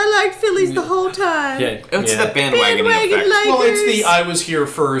guys! I liked Phillies the whole time." Yeah, It's yeah. the bandwagon Bandwagon effect. like- Well, it's the I was here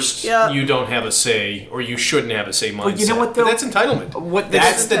first, Yeah. you don't have a say, or you shouldn't have a say mindset. Well, you know what, though? But that's entitlement. What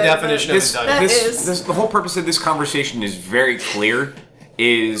That's the entitlement. definition this, of That entitlement. is- the whole purpose of this conversation is very clear.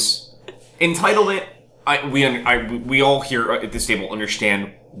 Is entitlement. We all here at this table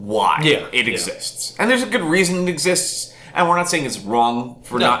understand why it exists, and there's a good reason it exists. And we're not saying it's wrong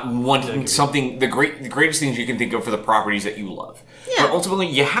for not wanting something. The greatest things you can think of for the properties that you love. Yeah. But ultimately,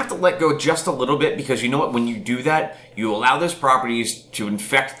 you have to let go just a little bit because you know what? When you do that, you allow those properties to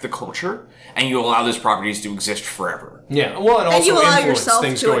infect the culture, and you allow those properties to exist forever. Yeah, well, and also And you allow influence yourself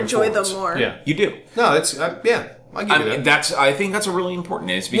things to going enjoy them forwards. more. Yeah. You do. No, that's, yeah, I'll give you that. I think that's a really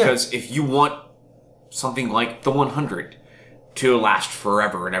important is because if you want something like the 100 to last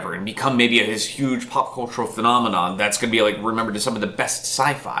forever and ever and become maybe this huge pop cultural phenomenon that's going to be like remembered as some of the best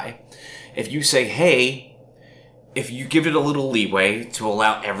sci-fi, if you say, hey, if you give it a little leeway to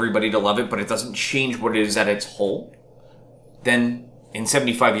allow everybody to love it, but it doesn't change what it is at its whole, then in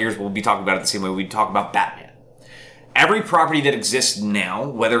 75 years we'll be talking about it the same way we talk about Batman. Every property that exists now,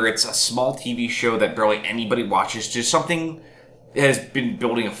 whether it's a small TV show that barely anybody watches, just something that has been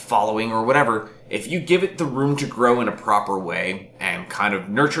building a following or whatever, if you give it the room to grow in a proper way and kind of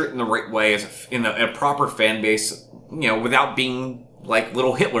nurture it in the right way in a proper fan base, without being like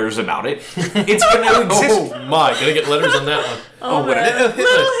little Hitlers about it, it's going to exist. Oh my, gotta get letters on that one. Oh, whatever.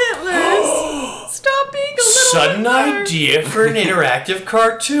 little Hitlers! Stop being a little Sudden Hitler. idea for an interactive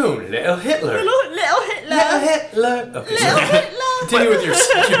cartoon. Little Hitler. Little Hitler. Little Hitler. Okay, Little Hitler. continue with your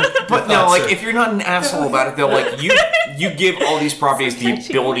But no, thoughts, like sir. if you're not an asshole about it, though, like you give all these properties the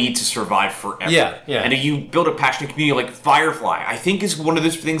ability to survive forever. Yeah. And if you build a passionate community like Firefly, I think is one of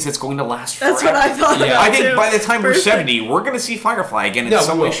those things that's going to last forever. That's what I thought. Yeah. about I think too. by the time we're Perfect. 70, we're going to see Firefly again in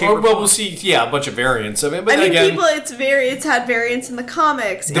some way, shape, or well, form. we'll see. Yeah, a bunch of variants of it. But I mean, again, it's had variants in the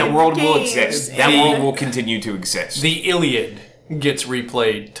comics. That in world will games, exist. That and- world will continue to exist. the Iliad gets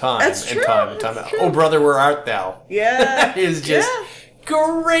replayed time That's and true, time and time. that's Out. true. Oh, brother, where art thou? Yeah. That is just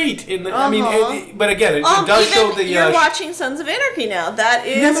great. In the, I mean, Uh-huh. but again, it does even show the you're watching Sons of Anarchy now. That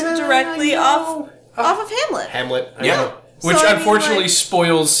is No, directly no. off of Hamlet. Hamlet. I Yeah. know. Which So, I mean, unfortunately like-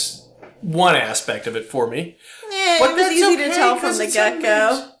 spoils one aspect of it for me. Yeah, But it was that's easy okay, to tell 'cause from the it's get go.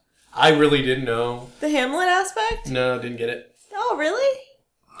 amazing. I really didn't know. The Hamlet aspect? No, didn't get it. Oh, really?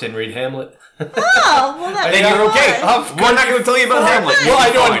 Didn't read Hamlet. Oh, well, that Then you're okay. Of We're not going to tell you about Hamlet. Well, I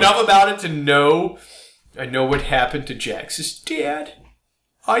know Fine. enough about it to know. I know what happened to Jax's dad.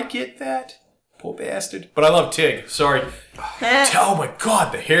 I get that. Poor bastard. But I love Tig. Sorry. Oh my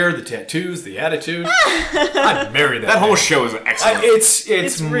god, the hair, the tattoos, the attitude. I'd marry that. That whole man. show is excellent.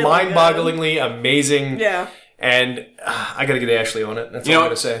 It's really mind-bogglingly amazing. Yeah. And I gotta get Ashley on it. That's You all know, I'm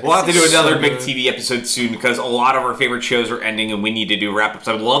gonna say. we'll have to do It's another so big good. TV episode soon because a lot of our favorite shows are ending and we need to do wrap-ups.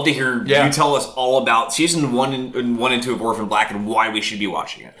 I'd love to hear Yeah. you tell us all about season 1 and 2 of Orphan Black and why we should be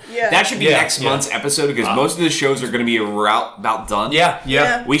watching it. Yeah. That should be Yeah, next yeah. month's episode because most of the shows are going to be about done.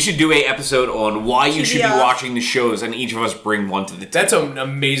 Yeah. We should do a episode on why you should be TBR. watching the shows and each of us bring one to the table. That's an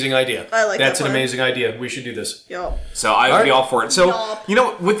amazing idea. I like That's that an plan. amazing idea. We should do this. Yo. So I would All be right. all for it. So, Yup. you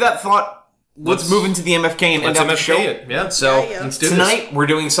know, with that thought, let's move into the MFK and end Let's up the MFK show. it. Yeah. So Yeah. Let's do tonight we're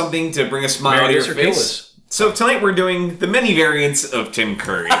doing something to bring a smile Marry to this your or kill face. this. So tonight we're doing the many variants of Tim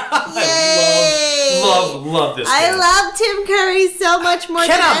Curry. Yay! Love this. I man. love Tim Curry so much more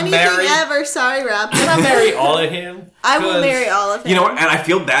Can I than anything marry- ever. Sorry, Rob. Can I marry all of him? I will 'Cause- marry all of him. You know what? And I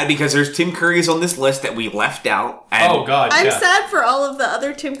feel bad because there's Tim Currys on this list that we left out. And Oh God. I'm yeah. sad for all of the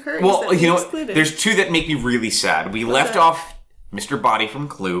other Tim Currys that Well, we you know what? excluded. There's two that make me really sad. We left that? off Mr. Body from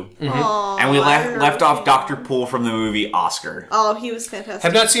Clue. Aw, And we I remember left off him. Dr. Poole from the movie Oscar. Oh, he was fantastic.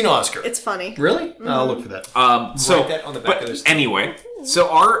 Have not seen Oscar. It's funny. Really? I'll look for that. So, Write that on the back of this thing. anyway, so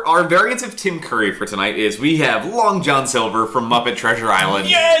our variants of Tim Curry for tonight is we have Long John Silver from Muppet Treasure Island.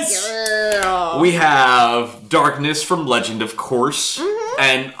 Yes! Yeah. We have Darkness from Legend, of course.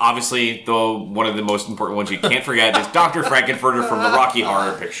 And obviously, one of the most important ones you can't forget is Dr. Frankenfurter from the Rocky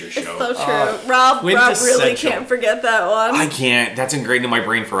Horror Picture Show. So true. Rob really quintessential. can't forget that one. I can't. That's ingrained in my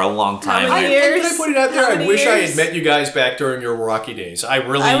brain for a long time. How many I- years? Can I put it out there? How I many wish I years? had met you guys back during your Rocky days. I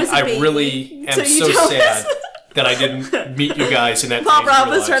was a baby, really am so you so don't sad listen. that I didn't meet you guys in that While phase of Rob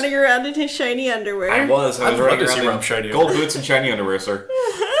your was lives. running around in his shiny underwear. I was I'd love running to see around in Rob shiny gold underwear. boots and shiny underwear, sir.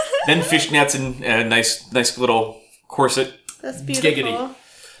 Then fishnets and a nice little corset. That's beautiful. Giggity.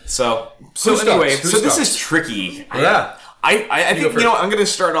 So Who anyway, starts? Who so this starts? is tricky. Yeah. I think, first. I'm going to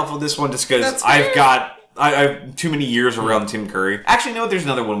start off with this one just because That's I've fair. got I have too many years around Tim Curry. Actually, no, there's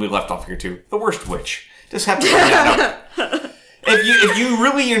another one we left off here too. The Worst Witch. Just have to bring that up. If you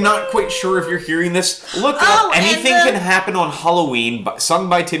really are not quite sure if you're hearing this, look up. and Anything the- Can Happen on Halloween, sung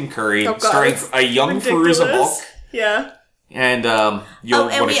by Tim Curry, Oh, God, starring it's a young ridiculous. Fairuza Balk. Yeah. And you'll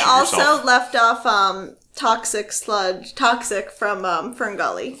and want to we shoot also yourself. left off Toxic from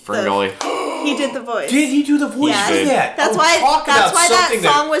Ferngully. Ferngully. He did the voice. Did he do the voice Yes. for that? That's Oh, why. talk That's about why that something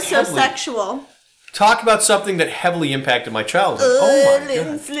song was so heavily- sexual. Talk about something that heavily impacted my childhood. Oh my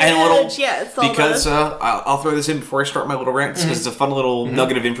god. And a little, Yeah, it's all because the- I'll throw this in before I start my little rant, because it's a fun little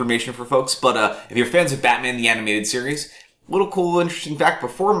nugget of information for folks. But if you're fans of Batman the Animated Series, little cool, interesting fact: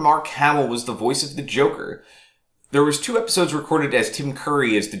 before Mark Hamill was the voice of the Joker, there was 2 episodes recorded as Tim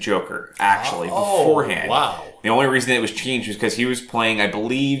Curry as the Joker. Actually, beforehand. Wow. The only reason it was changed was because he was playing, I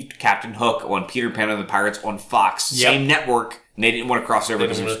believe, Captain Hook on Peter Pan and the Pirates on Fox, Yep. same network. And they didn't want to cross over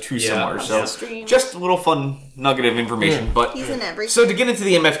because it was too similar. So Extreme. just a little fun nugget of information, but. He's in everything. So to get into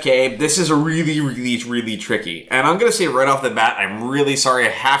the MFK, this is a really tricky. And I'm going to say right off the bat, I'm really sorry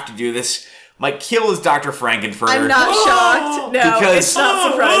I have to do this. My kill is Dr. Frankenfurter. I'm not shocked. No, Because- it's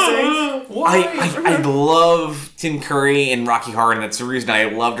not surprising. I love Tim Curry and Rocky Horror, and that's the reason I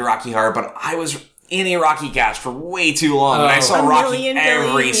loved Rocky Horror, but I was in a Rocky cast for way too long, and I saw A Rocky million every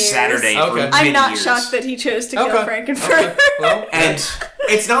billion years. Saturday for Okay. many I'm not years. shocked that he chose to kill Okay. Frankenfurter. Well, And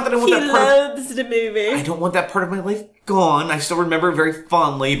it's not that I want He that part of... loves the movie. I don't want that part of my life gone. I still remember it very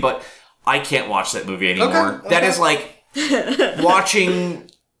fondly, but I can't watch that movie anymore. Okay. That is like watching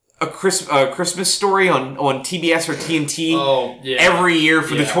a Christmas Story on TBS or TNT Oh, yeah. every year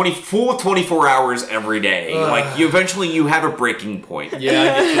for the Yeah. full 24 hours every day. Like, you eventually you have a breaking point.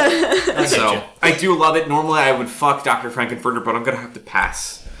 yeah, I get you. So, I do love it. Normally, I would fuck Dr. Frankenfurter, but I'm going to have to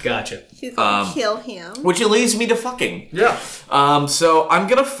pass. Gotcha. He's gonna kill him. Which leads me to fucking. Yeah. So I'm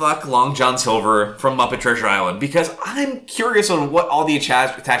gonna fuck Long John Silver from Muppet Treasure Island because I'm curious on what all the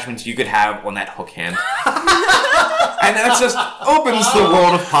attachments you could have on that hook hand. And that just opens the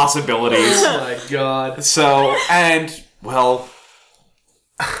world of possibilities. Oh my god. So, and, well,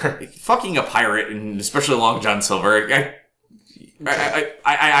 fucking a pirate, and especially Long John Silver,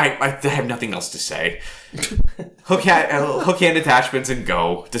 I have nothing else to say. Hook hand attachments and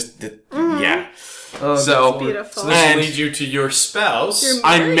go. Just, yeah. Oh, So, Beautiful. So this And- leads you to your spouse. Your-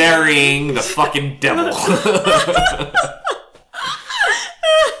 I'm marrying the fucking devil.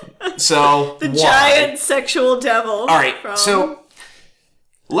 So, the why? giant sexual devil. All right, from- so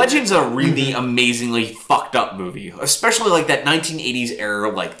Legend's a really amazingly fucked up movie, especially like that 1980s era,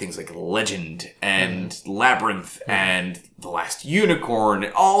 like things like Legend and Labyrinth and The Last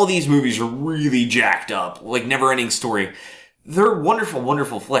Unicorn. All these movies are really jacked up, like Never-Ending Story. They're wonderful,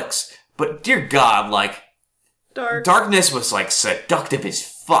 wonderful flicks, but dear God, like Darkness was like seductive as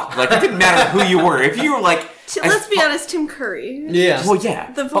fuck. Like it didn't matter who you were. If you were like, Let's be honest, Tim Curry. Yeah. well,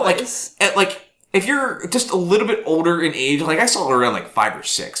 yeah, The but, voice. like if you're just a little bit older in age, like I saw it around like 5 or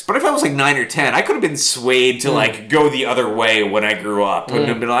 6. But if I was like 9 or 10, I could have been swayed to like go the other way when I grew up and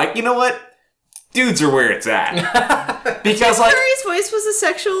have been like, you know what, dudes are where it's at. Because like, Curry's voice was a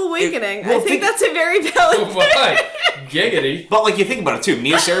sexual awakening. well, I think that's a very valid Oh my. Giggity. but like you think about it too,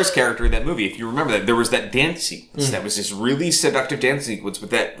 Mia Sarah's character in that movie, if you remember that, there was that dance sequence that was this really seductive dance sequence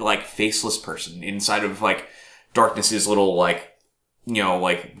with that like faceless person inside of like Darkness's little like, you know,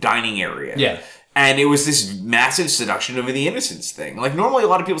 like dining area. Yeah. And it was this massive seduction over the innocence thing. Like, normally a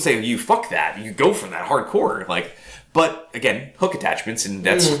lot of people say, you fuck that. You go for that hardcore. Like, but again, hook attachments, and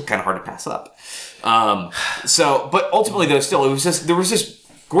that's kind of hard to pass up. But ultimately, though, still, there was this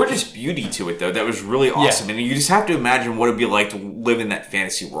gorgeous beauty to it, though, that was really awesome. And you just have to imagine what it'd be like to live in that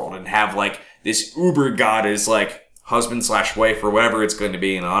fantasy world and have, like, this uber god is, like, husband / wife or whatever it's going to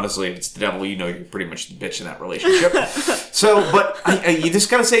be. And honestly, if it's the devil, you know you're pretty much the bitch in that relationship. So, but you just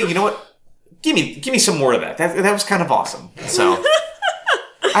gotta say, you know what? Give me some more of that. That was kind of awesome. So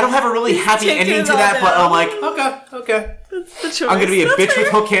I don't have a really happy ending to that, but I'm like, okay. That's the choice. I'm gonna be a bitch with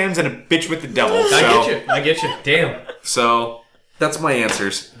hook hands and a bitch with the devil. I get you. Damn. So that's my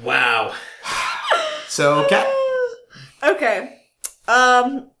answers. Wow. So, Kat? Okay.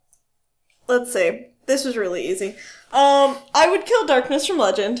 Let's see. This was really easy. I would kill Darkness from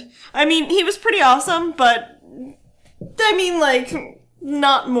Legend. I mean, he was pretty awesome, but I mean, like,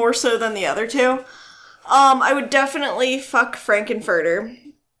 not more so than the other two. I would definitely fuck Frankenfurter,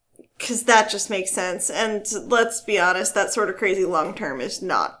 because that just makes sense. And let's be honest, that sort of crazy long term is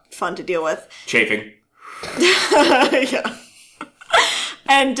not fun to deal with. Chafing. Yeah.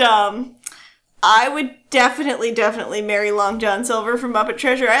 And, I would definitely marry Long John Silver from Muppet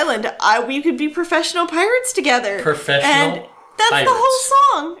Treasure Island. We could be professional pirates together. Professional And that's pirates. the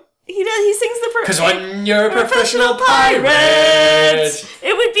whole song. He sings the... Because when you're a professional pirate...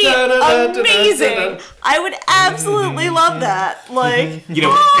 It would be amazing. I would absolutely love that. Like... You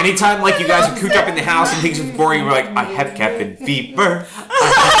know, anytime like you guys are cooped up in the house and things are boring, we're like, I have cabin fever.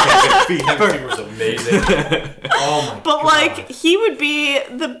 I have cabin fever. It was amazing. Oh my god. But like, he would be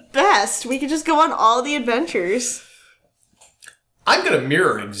the best. We could just go on all the adventures. I'm going to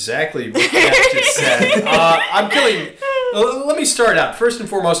mirror exactly what Kat just said. I'm killing... Let me start out. First and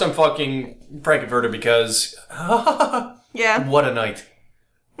foremost, I'm fucking Frankenfurter because... Yeah. What a night.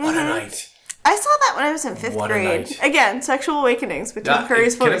 What a night. I saw that when I was in 5th What a grade. night. Again, Sexual Awakenings with Tim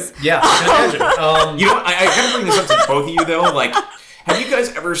Curry's voice. Yeah, I can imagine. You know, I gotta bring this up to both of you though. Like, have you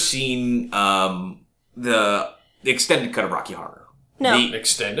guys ever seen the extended cut of Rocky Horror? No. The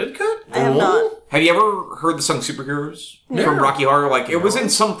Extended cut? I have not. Have you ever heard the song Superheroes No. from Rocky Horror? Like, it was in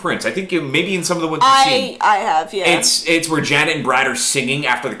some prints. I think maybe in some of the ones you've seen. I have, yeah. It's where Janet and Brad are singing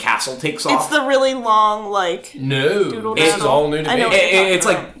after the castle takes off. It's the really long, like... No. Doodle This is daddle. all new to I me. know what you're talking It's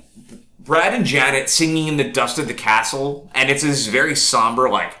about. like Brad and Janet singing in the dust of the castle, and it's this very somber,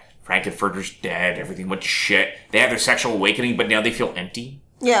 like, Frankenfurter's dead, everything went to shit. They have their sexual awakening, but now they feel empty.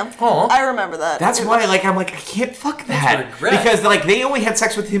 Yeah. Aw. I remember that. That's why, like, I'm like, I can't fuck that. regret. Because, like, they only had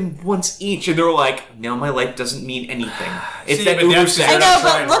sex with him once each, and they were like, now my life doesn't mean anything. It's See, that but uber that's- sex. I They're not know,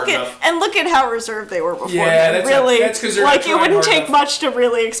 trying but hard look at how reserved they were before. Yeah, that's really, that's 'cause they're not like it trying wouldn't hard take enough. much to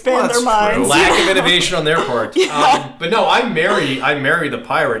really expand Well, their that's true. minds. Lack of innovation on their part. Yeah. But no, I marry the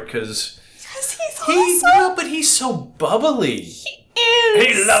pirate because Because he's awesome. but he's so bubbly. Is.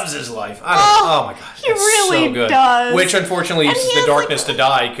 He loves his life. Oh my god, he it's really so good. does. Which unfortunately And is he the has, darkness like- to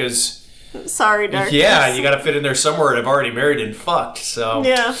die because Sorry, Darkness. yeah, you got to fit in there somewhere, and I've already married and fucked. So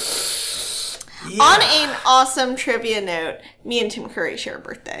Yeah. Yeah. On an awesome trivia note, me and Tim Curry share a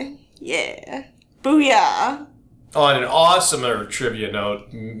birthday. Yeah. Booyah. On an awesomer trivia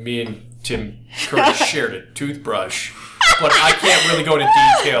note, me and Tim Curry shared a toothbrush, but I can't really go into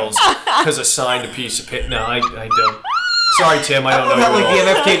details because I signed a piece of paper. No, I don't. Sorry, Tim, I don't know. Felt you like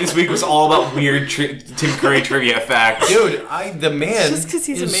at all. the MFK this week was all about weird Tim Curry trivia facts. Dude, the man Just 'cause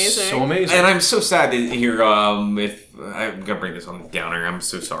he's is amazing. so amazing. And I'm so sad to hear, if I'm gonna bring this on the downer, I'm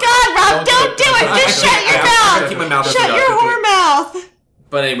so sorry. God, Rob, don't do it! I Just can't- shut your I have to mouth! keep my mouth Shut shut. your whore mouth!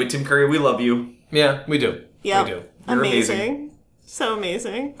 But anyway, Tim Curry, we love you. Yeah, we do. Yep. We do. You're Amazing. So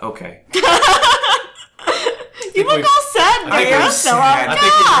amazing. Okay. You look we've- all sad, I think Mario. I'm So sad. I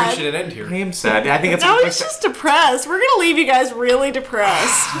think we've God. reached an end here. I am sad. I think it's. No, he's just depressed. We're gonna leave you guys really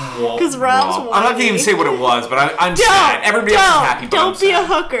depressed. Because Rob's Well, I'm not gonna even say what it was, but I'm Don't! sad. Everybody else is happy, but Don't I'm be a sad.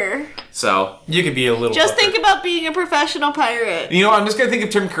 hooker. So, You could be a little. Just hooker. think about being a professional pirate. you know, I'm just gonna think of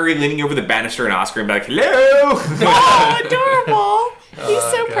Tim Curry leaning over the banister and Oscar and be like, hello! Oh, adorable. He's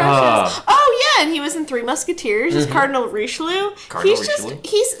so God. precious. Oh yeah, and he was in Three Musketeers as Cardinal Richelieu. Cardinal he's Richelieu. just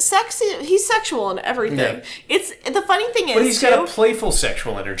he's sexy. He's sexual and everything. Yeah. It's the funny thing is, But he's too, got a playful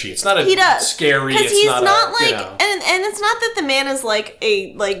sexual energy. It's not a he does scary. because It's he's not, not a, like you know. and it's not that the man is like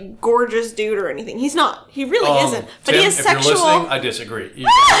a gorgeous dude or anything. He's not. He really isn't. But Tim, he has if you're sexual. listening, I disagree. He's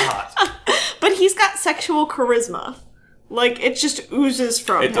hot. But he's got sexual charisma. Like it just oozes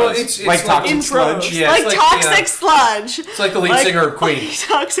from It him. does. Well, it's Like toxic In sludge. droves. Yeah, like it's like, toxic you know, sludge. It's like the lead singer of Queen.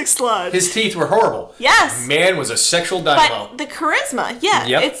 Toxic sludge. His teeth were horrible. Yes. Man was a sexual dynamo. But the charisma, yeah.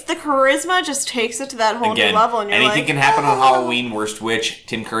 Yep. It's the charisma just takes it to that whole Again, new level. And you're anything like, can happen on "Oh." Halloween. Worst witch,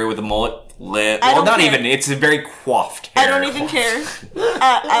 Tim Curry with a mullet. Lit. I Well, don't not care. even. It's a very coiffed I hair. don't even care.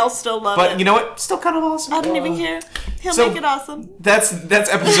 I'll still love it. But you know what? Still kind of awesome. I don't even care. He'll So- make it awesome. That's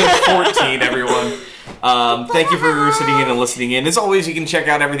episode 14, everyone. Thank you for sitting in and listening in. As always, you can check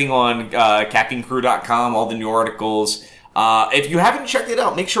out everything on caffeinecrew.com, all the new articles. If you haven't checked it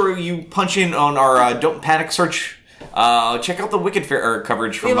out, make sure you punch in on our Don't Panic search Check out the Wicked Fair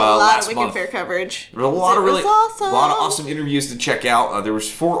coverage from We have a lot last of month. Wicked Fair coverage. There were a lot of was awesome. a lot of awesome interviews to check out. There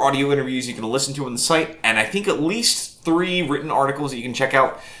was 4 audio interviews you can listen to on the site, and I think at least 3 written articles that you can check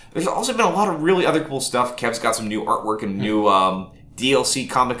out. There's also been a lot of really other cool stuff. Kev's got some new artwork and new DLC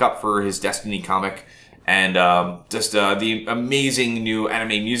comic up for his Destiny comic. And just the amazing new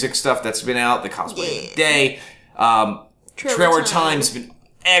anime music stuff that's been out. The Cosplay of the Day. Trailer Time's been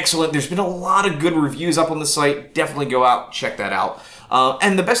excellent. There's been a lot of good reviews up on the site. Definitely go out, check that out.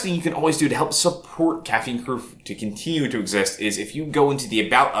 And the best thing you can always do to help support Caffeine Crew to continue to exist is if you go into the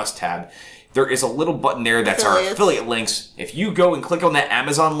About Us tab, there is a little button there that's our affiliate links. If you go and click on that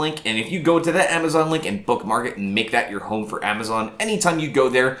Amazon link, and if you go to that Amazon link and bookmark it and make that your home for Amazon, anytime you go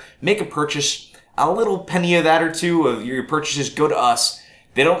there, make a purchase, a little penny of that or two of your purchases go to us.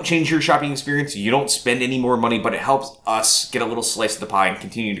 They don't change your shopping experience. You don't spend any more money, but it helps us get a little slice of the pie and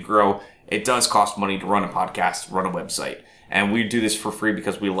continue to grow. It does cost money to run a podcast, run a website. And we do this for free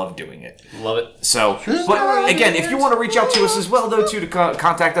because we love doing it. Love it. So, but again, if you want to reach out to us as well, though, too, to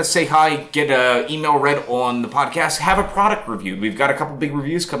contact us, say hi, get an email read on the podcast, have a product reviewed. We've got a couple big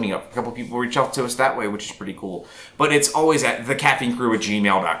reviews coming up. A couple people reach out to us that way, which is pretty cool. But it's always at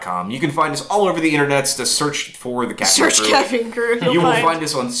thecaffeinecrew@gmail.com. You can find us all over the internet. To search for the Caffeine Crew. Search Caffeine Crew. You will find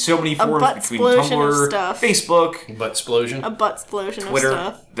us on so many forums between Tumblr, Facebook, Butt-splosion. A butt-splosion Twitter,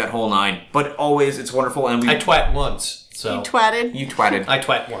 of stuff. that whole 9. But always, it's wonderful. And I twat once. So. You twatted? You twatted. I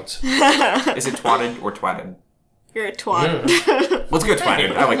twat once. Is it twatted or twatted? You're a twat. Let's go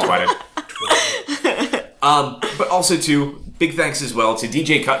twatted. I like twatted. But also, too, big thanks as well to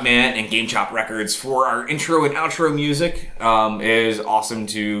DJ Cutman and Game Chop Records for our intro and outro music. It is awesome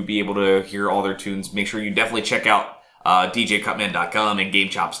to be able to hear all their tunes. Make sure you definitely check out djcutman.com and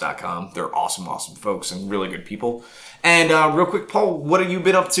gamechops.com. They're awesome, awesome folks and really good people. And real quick, Paul, what have you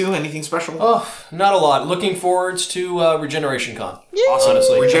been up to? Anything special? Oh, not a lot. Looking forwards to Regeneration Con. Awesome.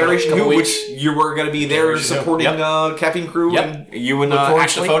 Honestly. Regeneration, which you were going to be there supporting Caffeine Crew. Yep. And you and look forwards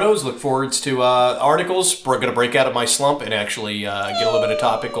Ashley. to photos. Look forwards to articles. We're going to break out of my slump and actually get a little bit of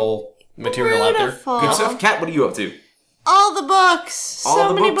topical material out there. Beautiful. Good stuff. Kat, what are you up to? All the books. All so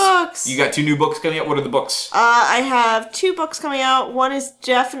the many books. You got 2 new books coming out. What are the books? I have 2 books coming out. One is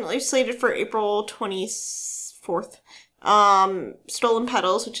definitely slated for April 24th. Stolen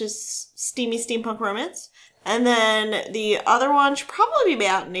Petals, which is steamy steampunk romance. And then the other one should probably be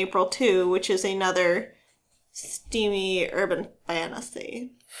out in April too, which is another steamy urban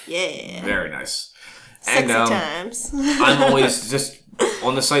fantasy. Yeah. Very nice. Sexy And, times. I'm always just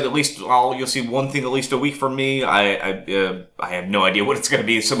on the site. At least you'll see one thing at least a week from me. I have no idea what it's going to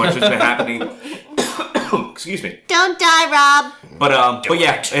be. So much has been happening. Excuse me. Don't die, Rob. But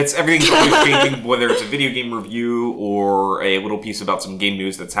yeah, it's everything's always changing. Whether it's a video game review or a little piece about some game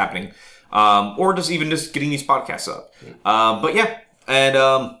news that's happening, or just getting these podcasts up. But yeah,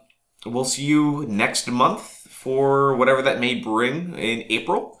 and we'll see you next month for whatever that may bring in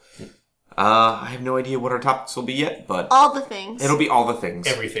April. I have no idea what our topics will be yet, but all the things. It'll be all the things.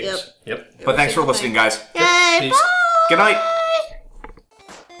 Everything. Yep. Yep. But thanks for listening, guys. Yay! Peace. Bye. Good night.